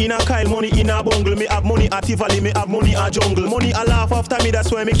money in a Kyle, money in a bungle. Me have money at Tivoli, me have money at jungle. Money a laugh after me,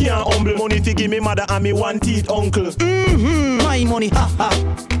 that's why me can't humble. Money to give me mother and me one teeth uncle. My money, ha ha.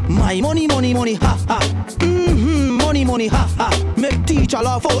 My money, ha ha. Money, ha ha. Make teacher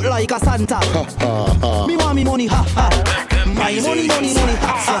laugh out like a Santa. Me want me money, ha ha. My money, ha ha. My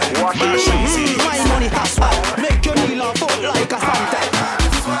money, ha ha. Make your knee laugh out like a Santa.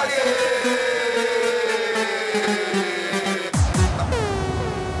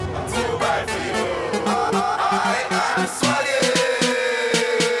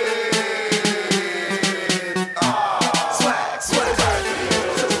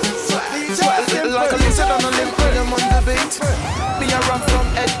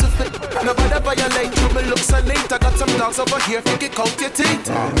 Nobody violate you, me look so neat. I got some dogs over here, think it out your teeth.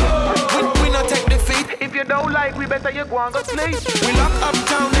 We not take defeat. If you don't like, we better you go and go sleep. We lock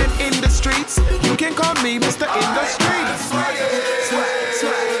uptown and in the streets. You can call me Mr. Industry. Swag.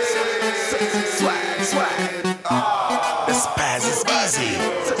 The spaz is easy.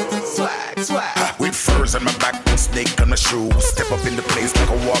 Swag. With furs on my back, snake on my shoe. Step up in the place like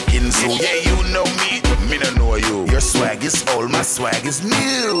a walk-in zoo. Yeah, you know me don't know you. Your swag is old, my swag is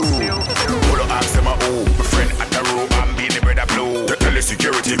new. Pull up, ask them my friend at the row, I'm being the bread of blue. To tell the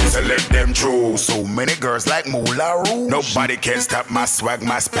security, me say let them through. So many girls like Moulin Rouge. Nobody can stop my swag,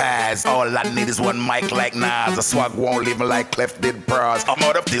 my spaz. All I need is one mic like Nas. The swag won't leave me like Clef did bras. I'm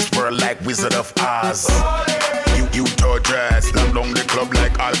out of this world like Wizard of Oz. You torturous, lock down the club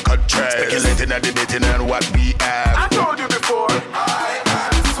like Alcatraz. Speculating and debating on what we have. I told you before, I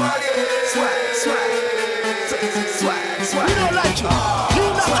am swag. We don't like you. You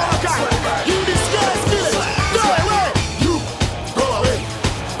not our guy. You disguise killer. Go away. You go away.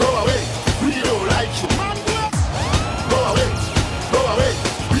 We don't like you. Go away.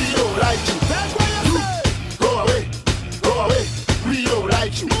 We don't like you. You go away. We don't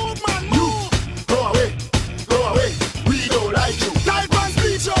like you. You go away. We don't like you. Type and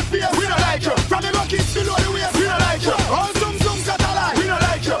speech out here. We don't like you. From the buckets below the waist. We don't like you. All zoom got a lie. We don't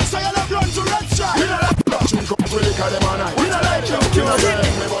like you. So you love run to red shot. We don't like you. We don't like you. We don't like you.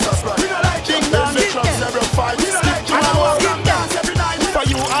 We don't like you. We don't like you. And I walk and dance every night for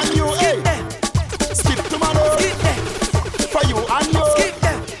you and you. Skip to my road. For you and you.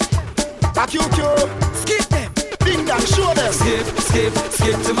 Back you cure. Skip them. Ding dong, show them. Skip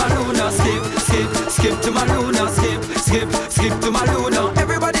to my Luna. Skip to my Luna. Skip to my Luna.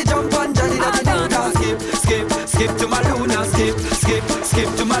 Everybody jump on Johnny that you know that. Skip to my Luna. Skip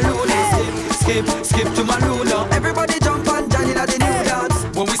to my Luna. Skip to my Luna. Everybody jump on Johnny that you know that.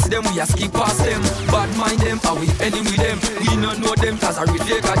 When we see them, we a skip past them. Bad mind them, and we enemy them. We not know them, cause I really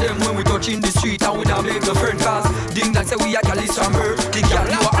take them. When we touch in the street, and we not make no friend. Cause ding dong say we a Cali Chamber. The girl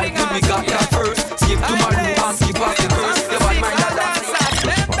you are hype, we got that first. Skip to my Luna and skip past the curse. The bad mind that dance.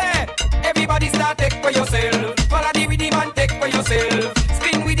 Everybody start take for yourself. Follow the rhythm and take for yourself.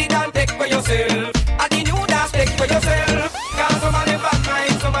 Spin with it and take for yourself. And the new dance take for yourself. Cause some of them bad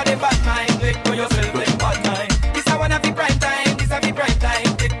mind, take for yourself, take bad mind. This a one of the prime time, take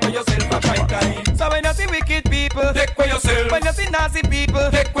for yourself a prime time. So when you see wicked people, take for yourself. When you see nasty people,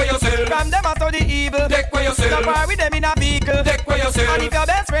 take for yourself. From them out of the evil, take for yourself. Don't worry with them in a vehicle, take for yourself. And if your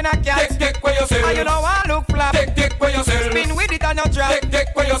best friend a cat, take for yourself. And you don't want to look flat, take for yourself. Spin with it and you drop, take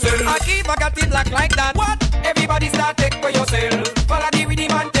for yourself. I keep a got it black like that. What? Everybody start take for yourself. Follow the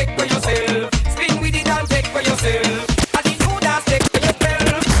rhythm and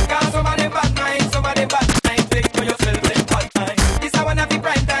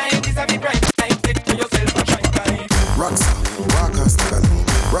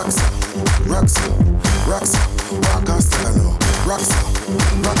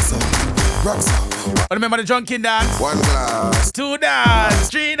Remember the junkin dance? 1 glass, 2 dance,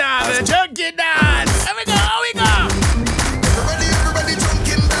 3 dance, the junkin dance. Here we go, here we go. Everybody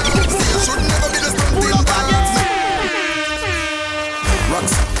junkin dance. You should never be the stunting dance.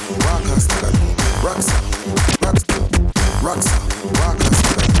 Rocks, walkers, rocks, rocks, rocks, walkers,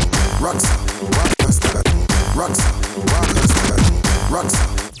 rocks, walkers, rocks, walkers, rocks,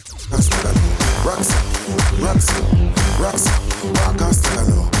 rocks, rocks, rocks, walkers, rocks,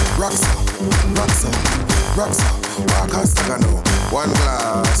 rocks, rocks, walkers, 1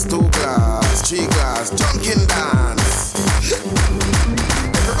 glass, 2 glass, 3 glass, junkin dance.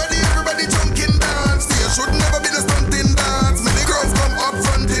 Everybody junkin dance. You should never be the stunting dance. Many girls come up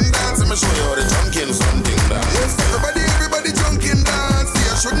fronting dance. Let me show you how the junkin stunting dance. Everybody junkin dance.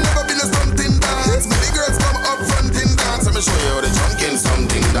 You should never be the stunting dance. Many girls come up fronting dance. Let me show you how the junkin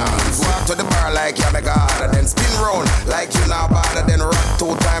stunting dance. Walk to the bar like you make a harder, then spin round like you now bother, then rock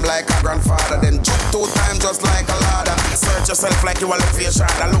 2 times like a grandfather, then jump 2 times just like a ladder. Search yourself like you want to face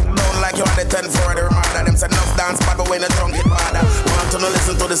shot. Look down like you want the 10 for the remainder. Them say enough dance bad, but when the drunk hit bother. Want to no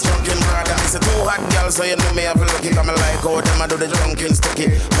listen to this drunken brother. It's a 2 hot girl, so you know me have a look it. I'm like how them I do the drunken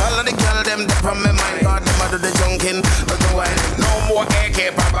sticky. All of the girl them dip on my mind. God them I do the junkin, but the wine. No more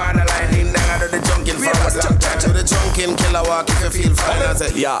AK pop on the line. In there I do the junkin forward long time. To the junkin killer walk if you feel fine. I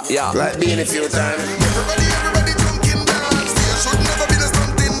say yeah. Like being a few times. Everybody junkin dance. You should never be the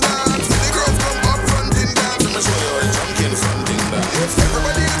stunting dance. When the girls come up fronting dance, I'ma show you how the junkin stunting dance.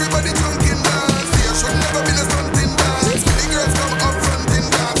 Everybody junkin dance. You should never be the stunting dance. When the girls come up fronting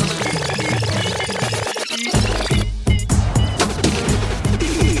dance.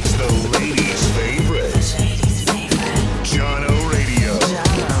 It's the ladies' favorite. Jahkno Radio.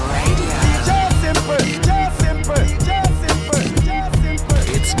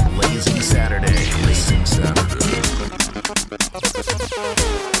 It's Blazing Saturday. Blazing Saturday.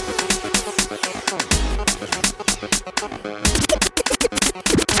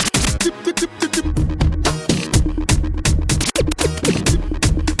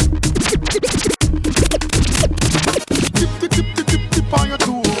 Tip on your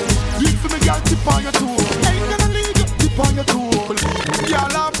toe. Leave for me, girl, tip on your toe. Ain't gonna leave you, tip on your toe.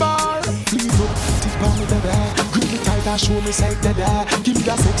 Girl, a bar. Please up, tip on me, baby. Grip me tight and show me side, dada. Give me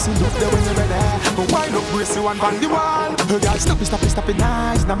that sexy look there when you're ready. Go wind up, brace you and on the wall. Girl, stop it,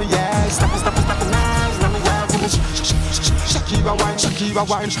 nice, now me yes. Stop it, nice, now me yes. Shakira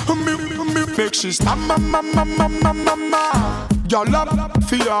wine. Make she stop, mama. Girl, love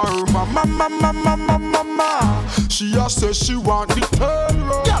for her, mama. She a say she want the turn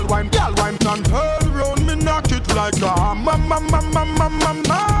round. Girl wine, and turn round. Me knock it like a mama.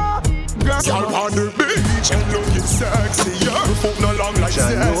 Girl on the beach and looking sexy. Your foot no long like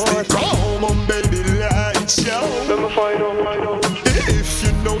sexy. Come on, baby, let it show. Let me find out. If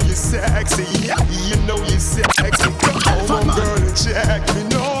you know you're sexy, yeah, you know you're sexy. Come on, girl, check me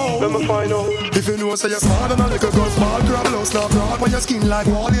now. Let me find out. If you know, say you're smart and a little girl, small grab low, snap broad. When your skin like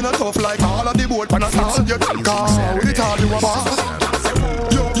wall in a tough like all of the boat. When I all you can call, with it all you a boss.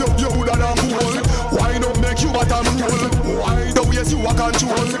 Yo, that a fool. Why not make you a damn fool? Why the ways you a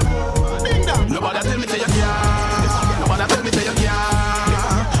control? Nobody tell me say you can't. Nobody tell me say you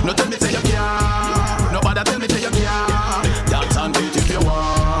can't. No tell me say you can't. Nobody tell me say you can't. Dance and do it if you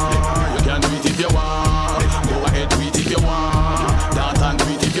want. You can do it if you want. Go ahead, do it if you want. Dance and do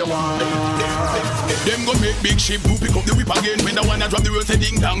it if you want. Them go make big ship who pick up the whip again. When the one that drop the road say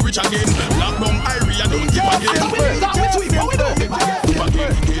ding dong rich again. Lockdown Irie don't tip again.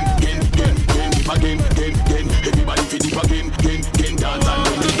 Again. Everybody fit dip again. Dance and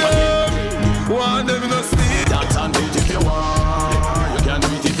do it again. One them no sleep. Dance and do it if you want. You can do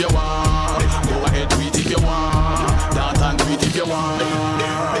it if you want. Go ahead, do it if you want. Dance and do it if you want.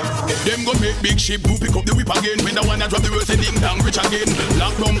 Them go make big ship who pick up the whip again. When the one that drop the road say ding dong rich again.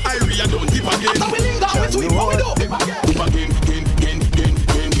 Lockdown Irie don't tip again. After we ding dong we sweep, what we do? Dip again.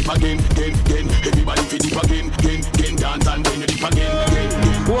 Everybody fit dip again. Dance and then you dip again.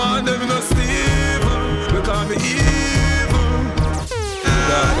 One them no sleep. Because me evil.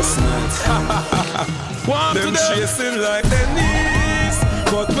 That's nice. Them chasing like Denise.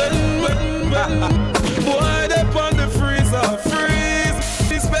 But when boy they on the freezer freeze.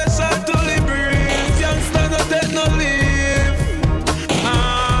 It's special to liberate. Youngster no take no leave.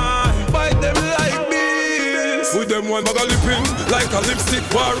 Fight them like bees. With them one bag of lipping like a lipstick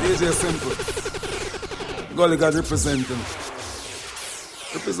bar. It's just simple. Gully God represent them.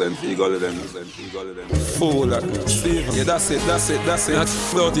 Represent for Gully them. Fool like Steve. Yeah, that's it. That's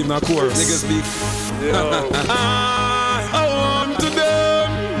not in my course. Niggas big. I want to them.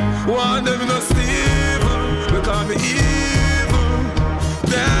 Want them no Steve. Because me evil.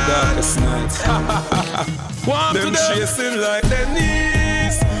 darkest nights. Them chasing like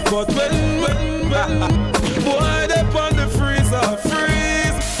Denise, but when boy they on the freezer,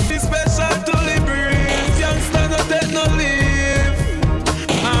 freeze. It's special to the breeze. Youngster no take no leave.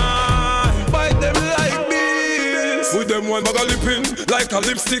 Bite them like bees. With them one bag of lipping like a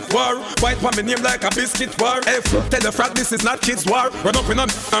lipstick war. Bite for me name like a biscuit war. F, tell the frat this is not kids war. Run up in a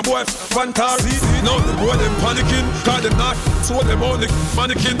boy fantar. See, now the boy them panicking. Call them not, so them only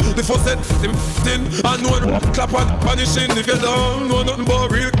mannequin. The first set them thin. And no one clap and punishing. If you don't know nothing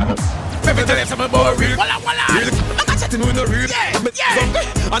about real. Let me tell you something about real. Real. I got chatting with no real.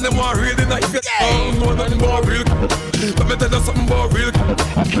 Yeah. And them want real the night. Don't know nothing about real. Let me tell you something about real.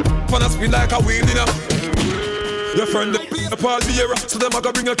 Wanna spin like a wheel, you know. Your friend, the Paul Vieira, so them a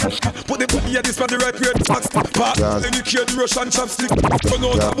go bring a put the body at this for the right way. Then you kill the Russian chopstick. You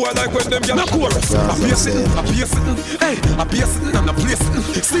know that boy like when them get a chorus. I be sitting, hey, I be sitting and I play sitting.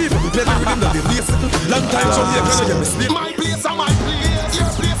 Steve, play the rhythm that they play sitting. Long time from here, can I get me sleep? My place and my place, your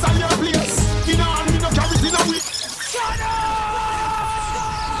place and your place. You know, I'm in a carry in a week.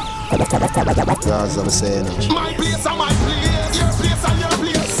 That's what I'm saying. My place and my place, your place and your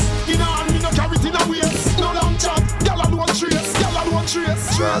place. You know, I'm in a carry in a waist. No long chat, y'all don't trace, y'all don't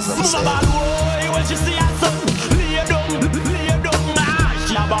trace. That's what I'm saying. Boy, when she see her son, lay down,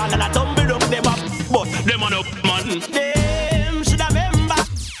 she a ball and a tumble down them up, but them on up, man. Them should have remember.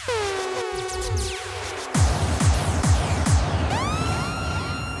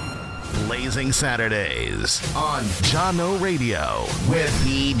 Blazing Saturdaze on Jahkno Radio with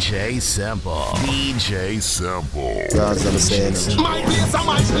DJ Simple. DJ Simple. That's what I'm saying. My place and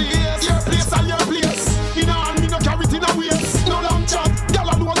my place, your place and your place. You know, I'm in a carry in a waist. No long chat,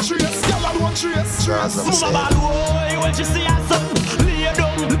 y'all don't trace, y'all don't trace. That's what I'm saying. Boy, when she see her son, lay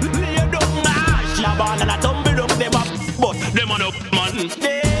down, she a ball and a tumble down them up, but them on up, man.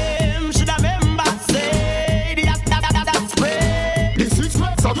 Them should have remember, say the that's way. The 6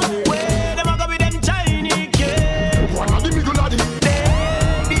 months ago. Where them a go with them Chinese kids? One of the middle of the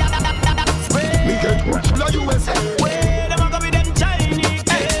that's way. Me get the USA. Where them a go with them Chinese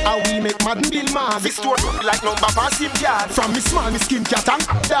kids? How we make mad bill man. This store like number pass him card. From me small, me skin cat and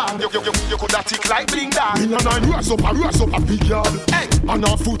down. You coulda tick like bling down. Me and I rush up a big yard. Hey, and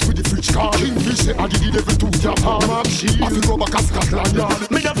our foot with the fridge car. Kingfish say I did the devil to your palm. I fi go back a Scotland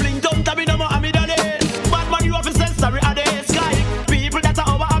yard. Me no fling down to me no more me done it. Bad man you have to sell sorry at the sky. People that are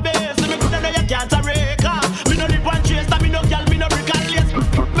over a base. Me coulda know you can't break. Me no live one chase. Me no girl, me no regardless.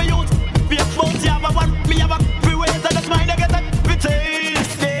 Me youth, be exposed. You have a one, me have a free way. So that's mine. I get that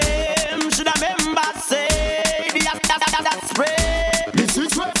taste. Them should have remember say that's spray. The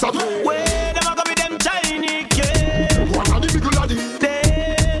 6 months ago. Where them a go with them Chinese kids? One of the middle of the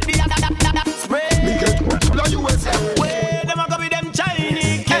spray. Me get the USA. Where them a go with them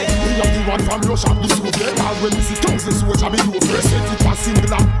Chinese kids? Me love the one from Russia, the Soviet. And when me see tongues and soldier, me do press it for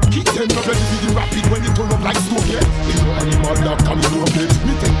single and kick them up ready with the rapid when it turn up like Soviet. Me know animal that come in up it.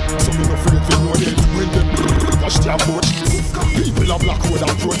 Me think so me no afraid to know it. When them rush their boat, people are black road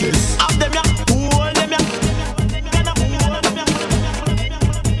and protest. Have them ya, hold them ya.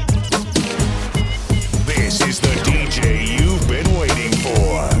 This is the DJ you've been waiting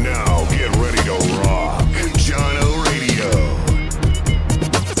for. Now get ready to rock. Jahkno Radio.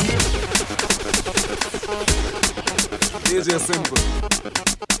 DJ Simple.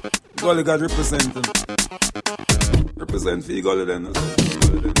 Gully God representing. Represent for you, Gully then.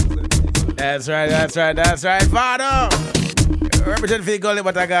 That's right, Father. Represent for you, Gully,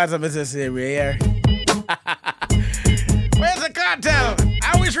 but I got some Mississippi here. Where's the cartel?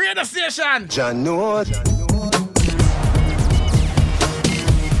 I wish radio station. Jahkno.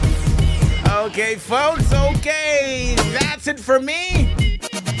 Okay, folks, okay. That's it for me.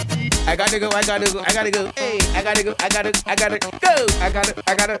 I gotta go. Hey, I gotta go.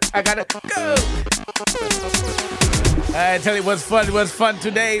 I tell you, it was fun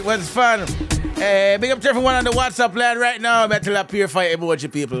today. It was fun. Big up to everyone on the WhatsApp line right now. I'm going to appear fire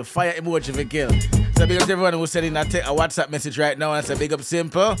emoji, people. Fire emoji for kill. So big up to everyone who's sending a WhatsApp message right now. And say big up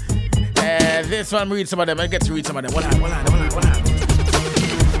Simple. This one, read some of them. I get to read some of them. Hold on.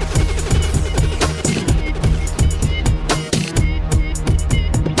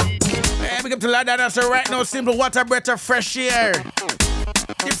 Big up to Ladana. So right now, Simple, water, better, fresh air.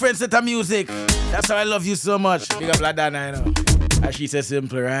 Different set of music. That's how I love you so much. Big up Ladana, you know. As she says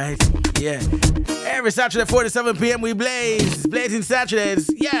Simple, right? Yeah. Every Saturday, 4 to 7 p.m. we blaze. Blazing Saturdaze.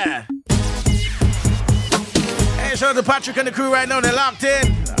 Yeah. Hey, shout out to Patrick and the crew right now. They're locked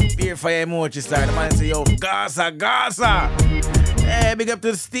in. Beer fire emoji style. The man say, yo, Gaza. Hey, big up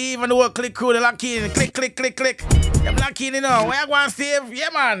to Steve and the whole click crew, the lock in. Click, click, click, click. Them lock in, you know. Where you going, Steve? Yeah,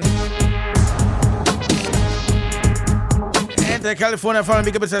 man. And to California phone,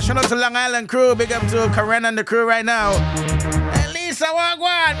 big up to shout out to Long Island crew. Big up to Karen and the crew right now. And Lisa,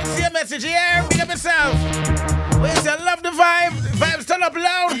 Wagwan. See a message here. Big up yourself. We say love the vibe. The vibe's turn up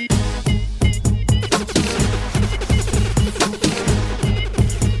loud.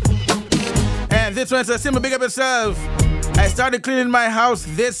 And this one's a simple big up yourself. I started cleaning my house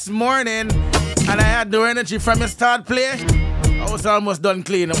this morning and I had no energy from the start play. I was almost done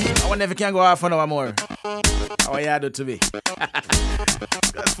cleaning. I wonder if you can go half an hour more. How you do to me?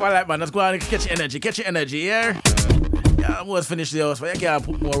 That's fine, like, man. Let's go out and catch your energy, yeah? Yeah, I almost finished the house, but you can't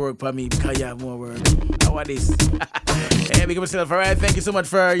put more work for me because you have more work. How are this? Hey, big up yourself, alright? Thank you so much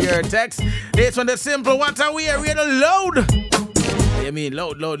for your text. This one is simple. What are we? Are we to load? You mean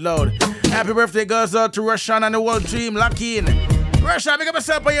load. Happy birthday goes out to Rushan and the whole team. Lock in. Rushan, big up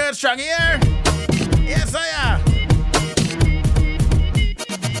yourself for your strong, yeah? Yes, I am.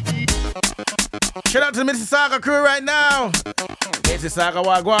 Shout out to the Mississauga crew right now. Mississauga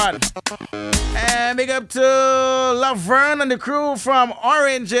Wagwan. And big up to Laverne and the crew from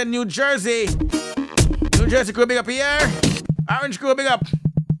Orange in New Jersey. New Jersey crew, big up here. Orange crew, big up.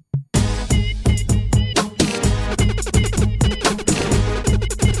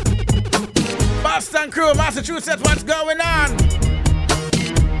 Boston crew, Massachusetts, what's going on?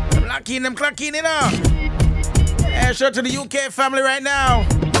 I'm locking them, clocking it up. And shout out to the UK family right now.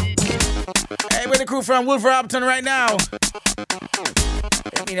 Hey, we're the crew from Wolverhampton right now.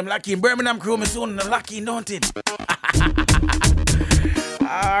 I mean, I'm lucky in Birmingham crew, my son, I'm lucky, don't it?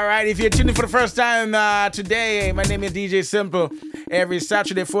 Alright, if you're tuning for the first time today, my name is DJ Simple. Every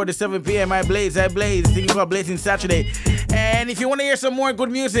Saturday, 4 to 7 p.m., I blaze. Thing called Blazing Saturdaze. And if you want to hear some more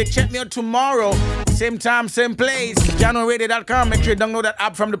good music, check me out tomorrow. Same time, same place. JahknoRadio.com. Make sure you download that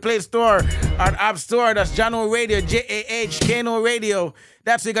app from the Play Store or App Store. That's Jahkno Radio, Jahkno Radio.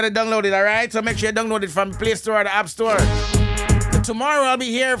 That's where you got to download it, all right? So make sure you download it from the Play Store or the App Store. So tomorrow I'll be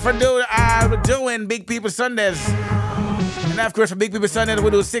here for doing Big People Sundays. And of course, for Big People Sundays,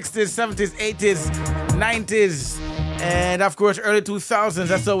 we'll do 60s, 70s, 80s, 90s, and of course, early 2000s.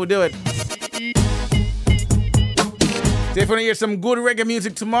 That's how we do it. So if you want to hear some good reggae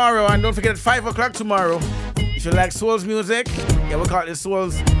music tomorrow, and don't forget at 5 o'clock tomorrow, if you like Souls music, yeah, we'll call it Soul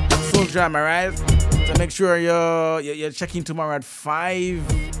Jam, alright? So make sure you're checking tomorrow at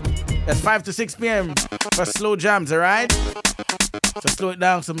 5. That's 5 to 6 p.m. for slow jams, alright? So slow it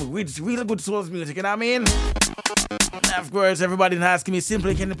down, some really good Souls music, you know what I mean? And of course, everybody's asking me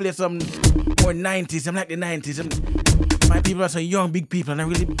simply, can you play some more 90s? I'm like the 90s. My people are some young big people, and they're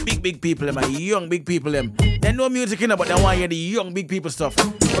really big people, my young big people. They know music, you know, but they want to hear the young big people stuff.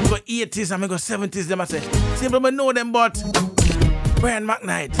 I'm going 80s, I'm going 70s, them I say, simple, I know them, but Brian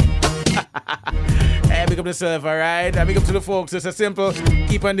McKnight. Hey, big up yourself, alright? And big up to the folks, it's a simple,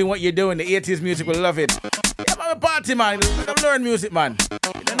 keep on doing what you're doing. The 80s music, will love it. Yeah, man, a party, man. We're going to learn music, man.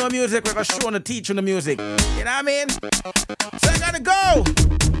 You don't know music, we're going to show and teach on the music. You know what I mean? So I got to go.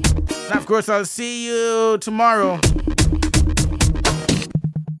 And of course, I'll see you tomorrow.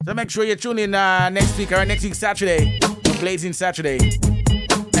 So make sure you tune in next week Saturday for Blazing Saturdaze.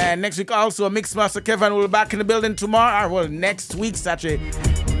 And next week also, Mixmaster Kevin will be back in the building tomorrow. Well, next week Saturday,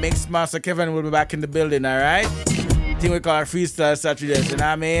 Mixmaster Kevin will be back in the building, alright? Thing we call our Freestyle Saturdays, you know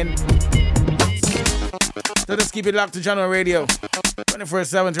what I mean? So just keep it locked to Jahkno Radio.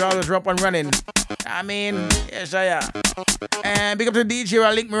 24/7, you're always up and running. I mean, yes, I am. And big up to the DJ who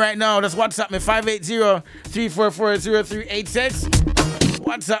link me right now. Just WhatsApp me 580-344-0386.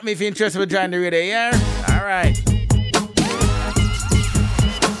 WhatsApp me if you're interested in joining the radio, yeah? Alright.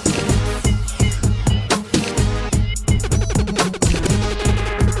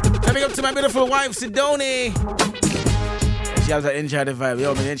 Big up to my beautiful wife, Sidoni. She has enjoyed the vibe.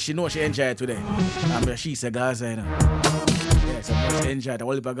 Yo, man, she knows she enjoyed it today. She said Gaza, you know. Yeah, so she enjoyed the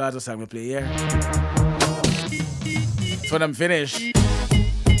whole Gaza song we play, yeah? So when I'm finished, you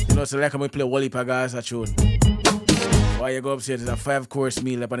know, so like I'm going to play Wally Pagaza tune. While you go upstairs, there's a 5-course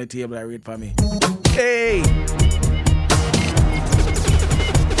meal up on the table I read for me. Hey!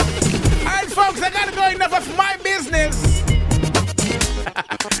 Alright, folks, I gotta go. Enough of my business.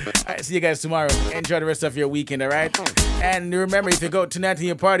 Alright, see you guys tomorrow. Enjoy the rest of your weekend, alright? And remember, if you go tonight to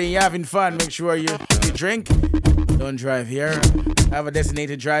your party and you're having fun, make sure you drink. Don't drive here. Have a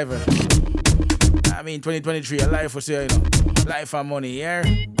designated driver. I mean, 2023, a life for sale, you know. Life for money, yeah?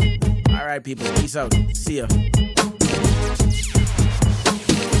 Alright, people. Peace out. See ya.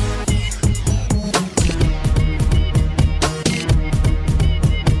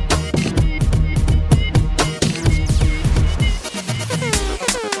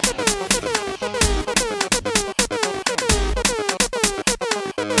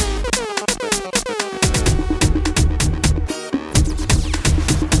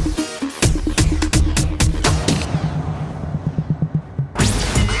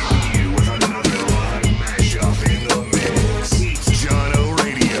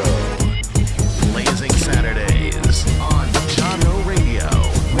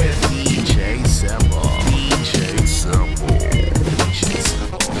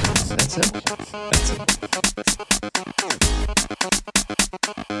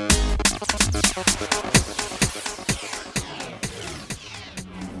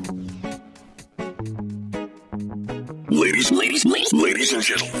 Ladies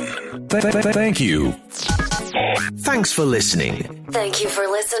and gentlemen, thank you. Thanks for listening. Thank you for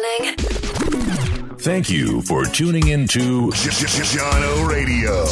listening. Thank you for tuning in to Jahkno Radio.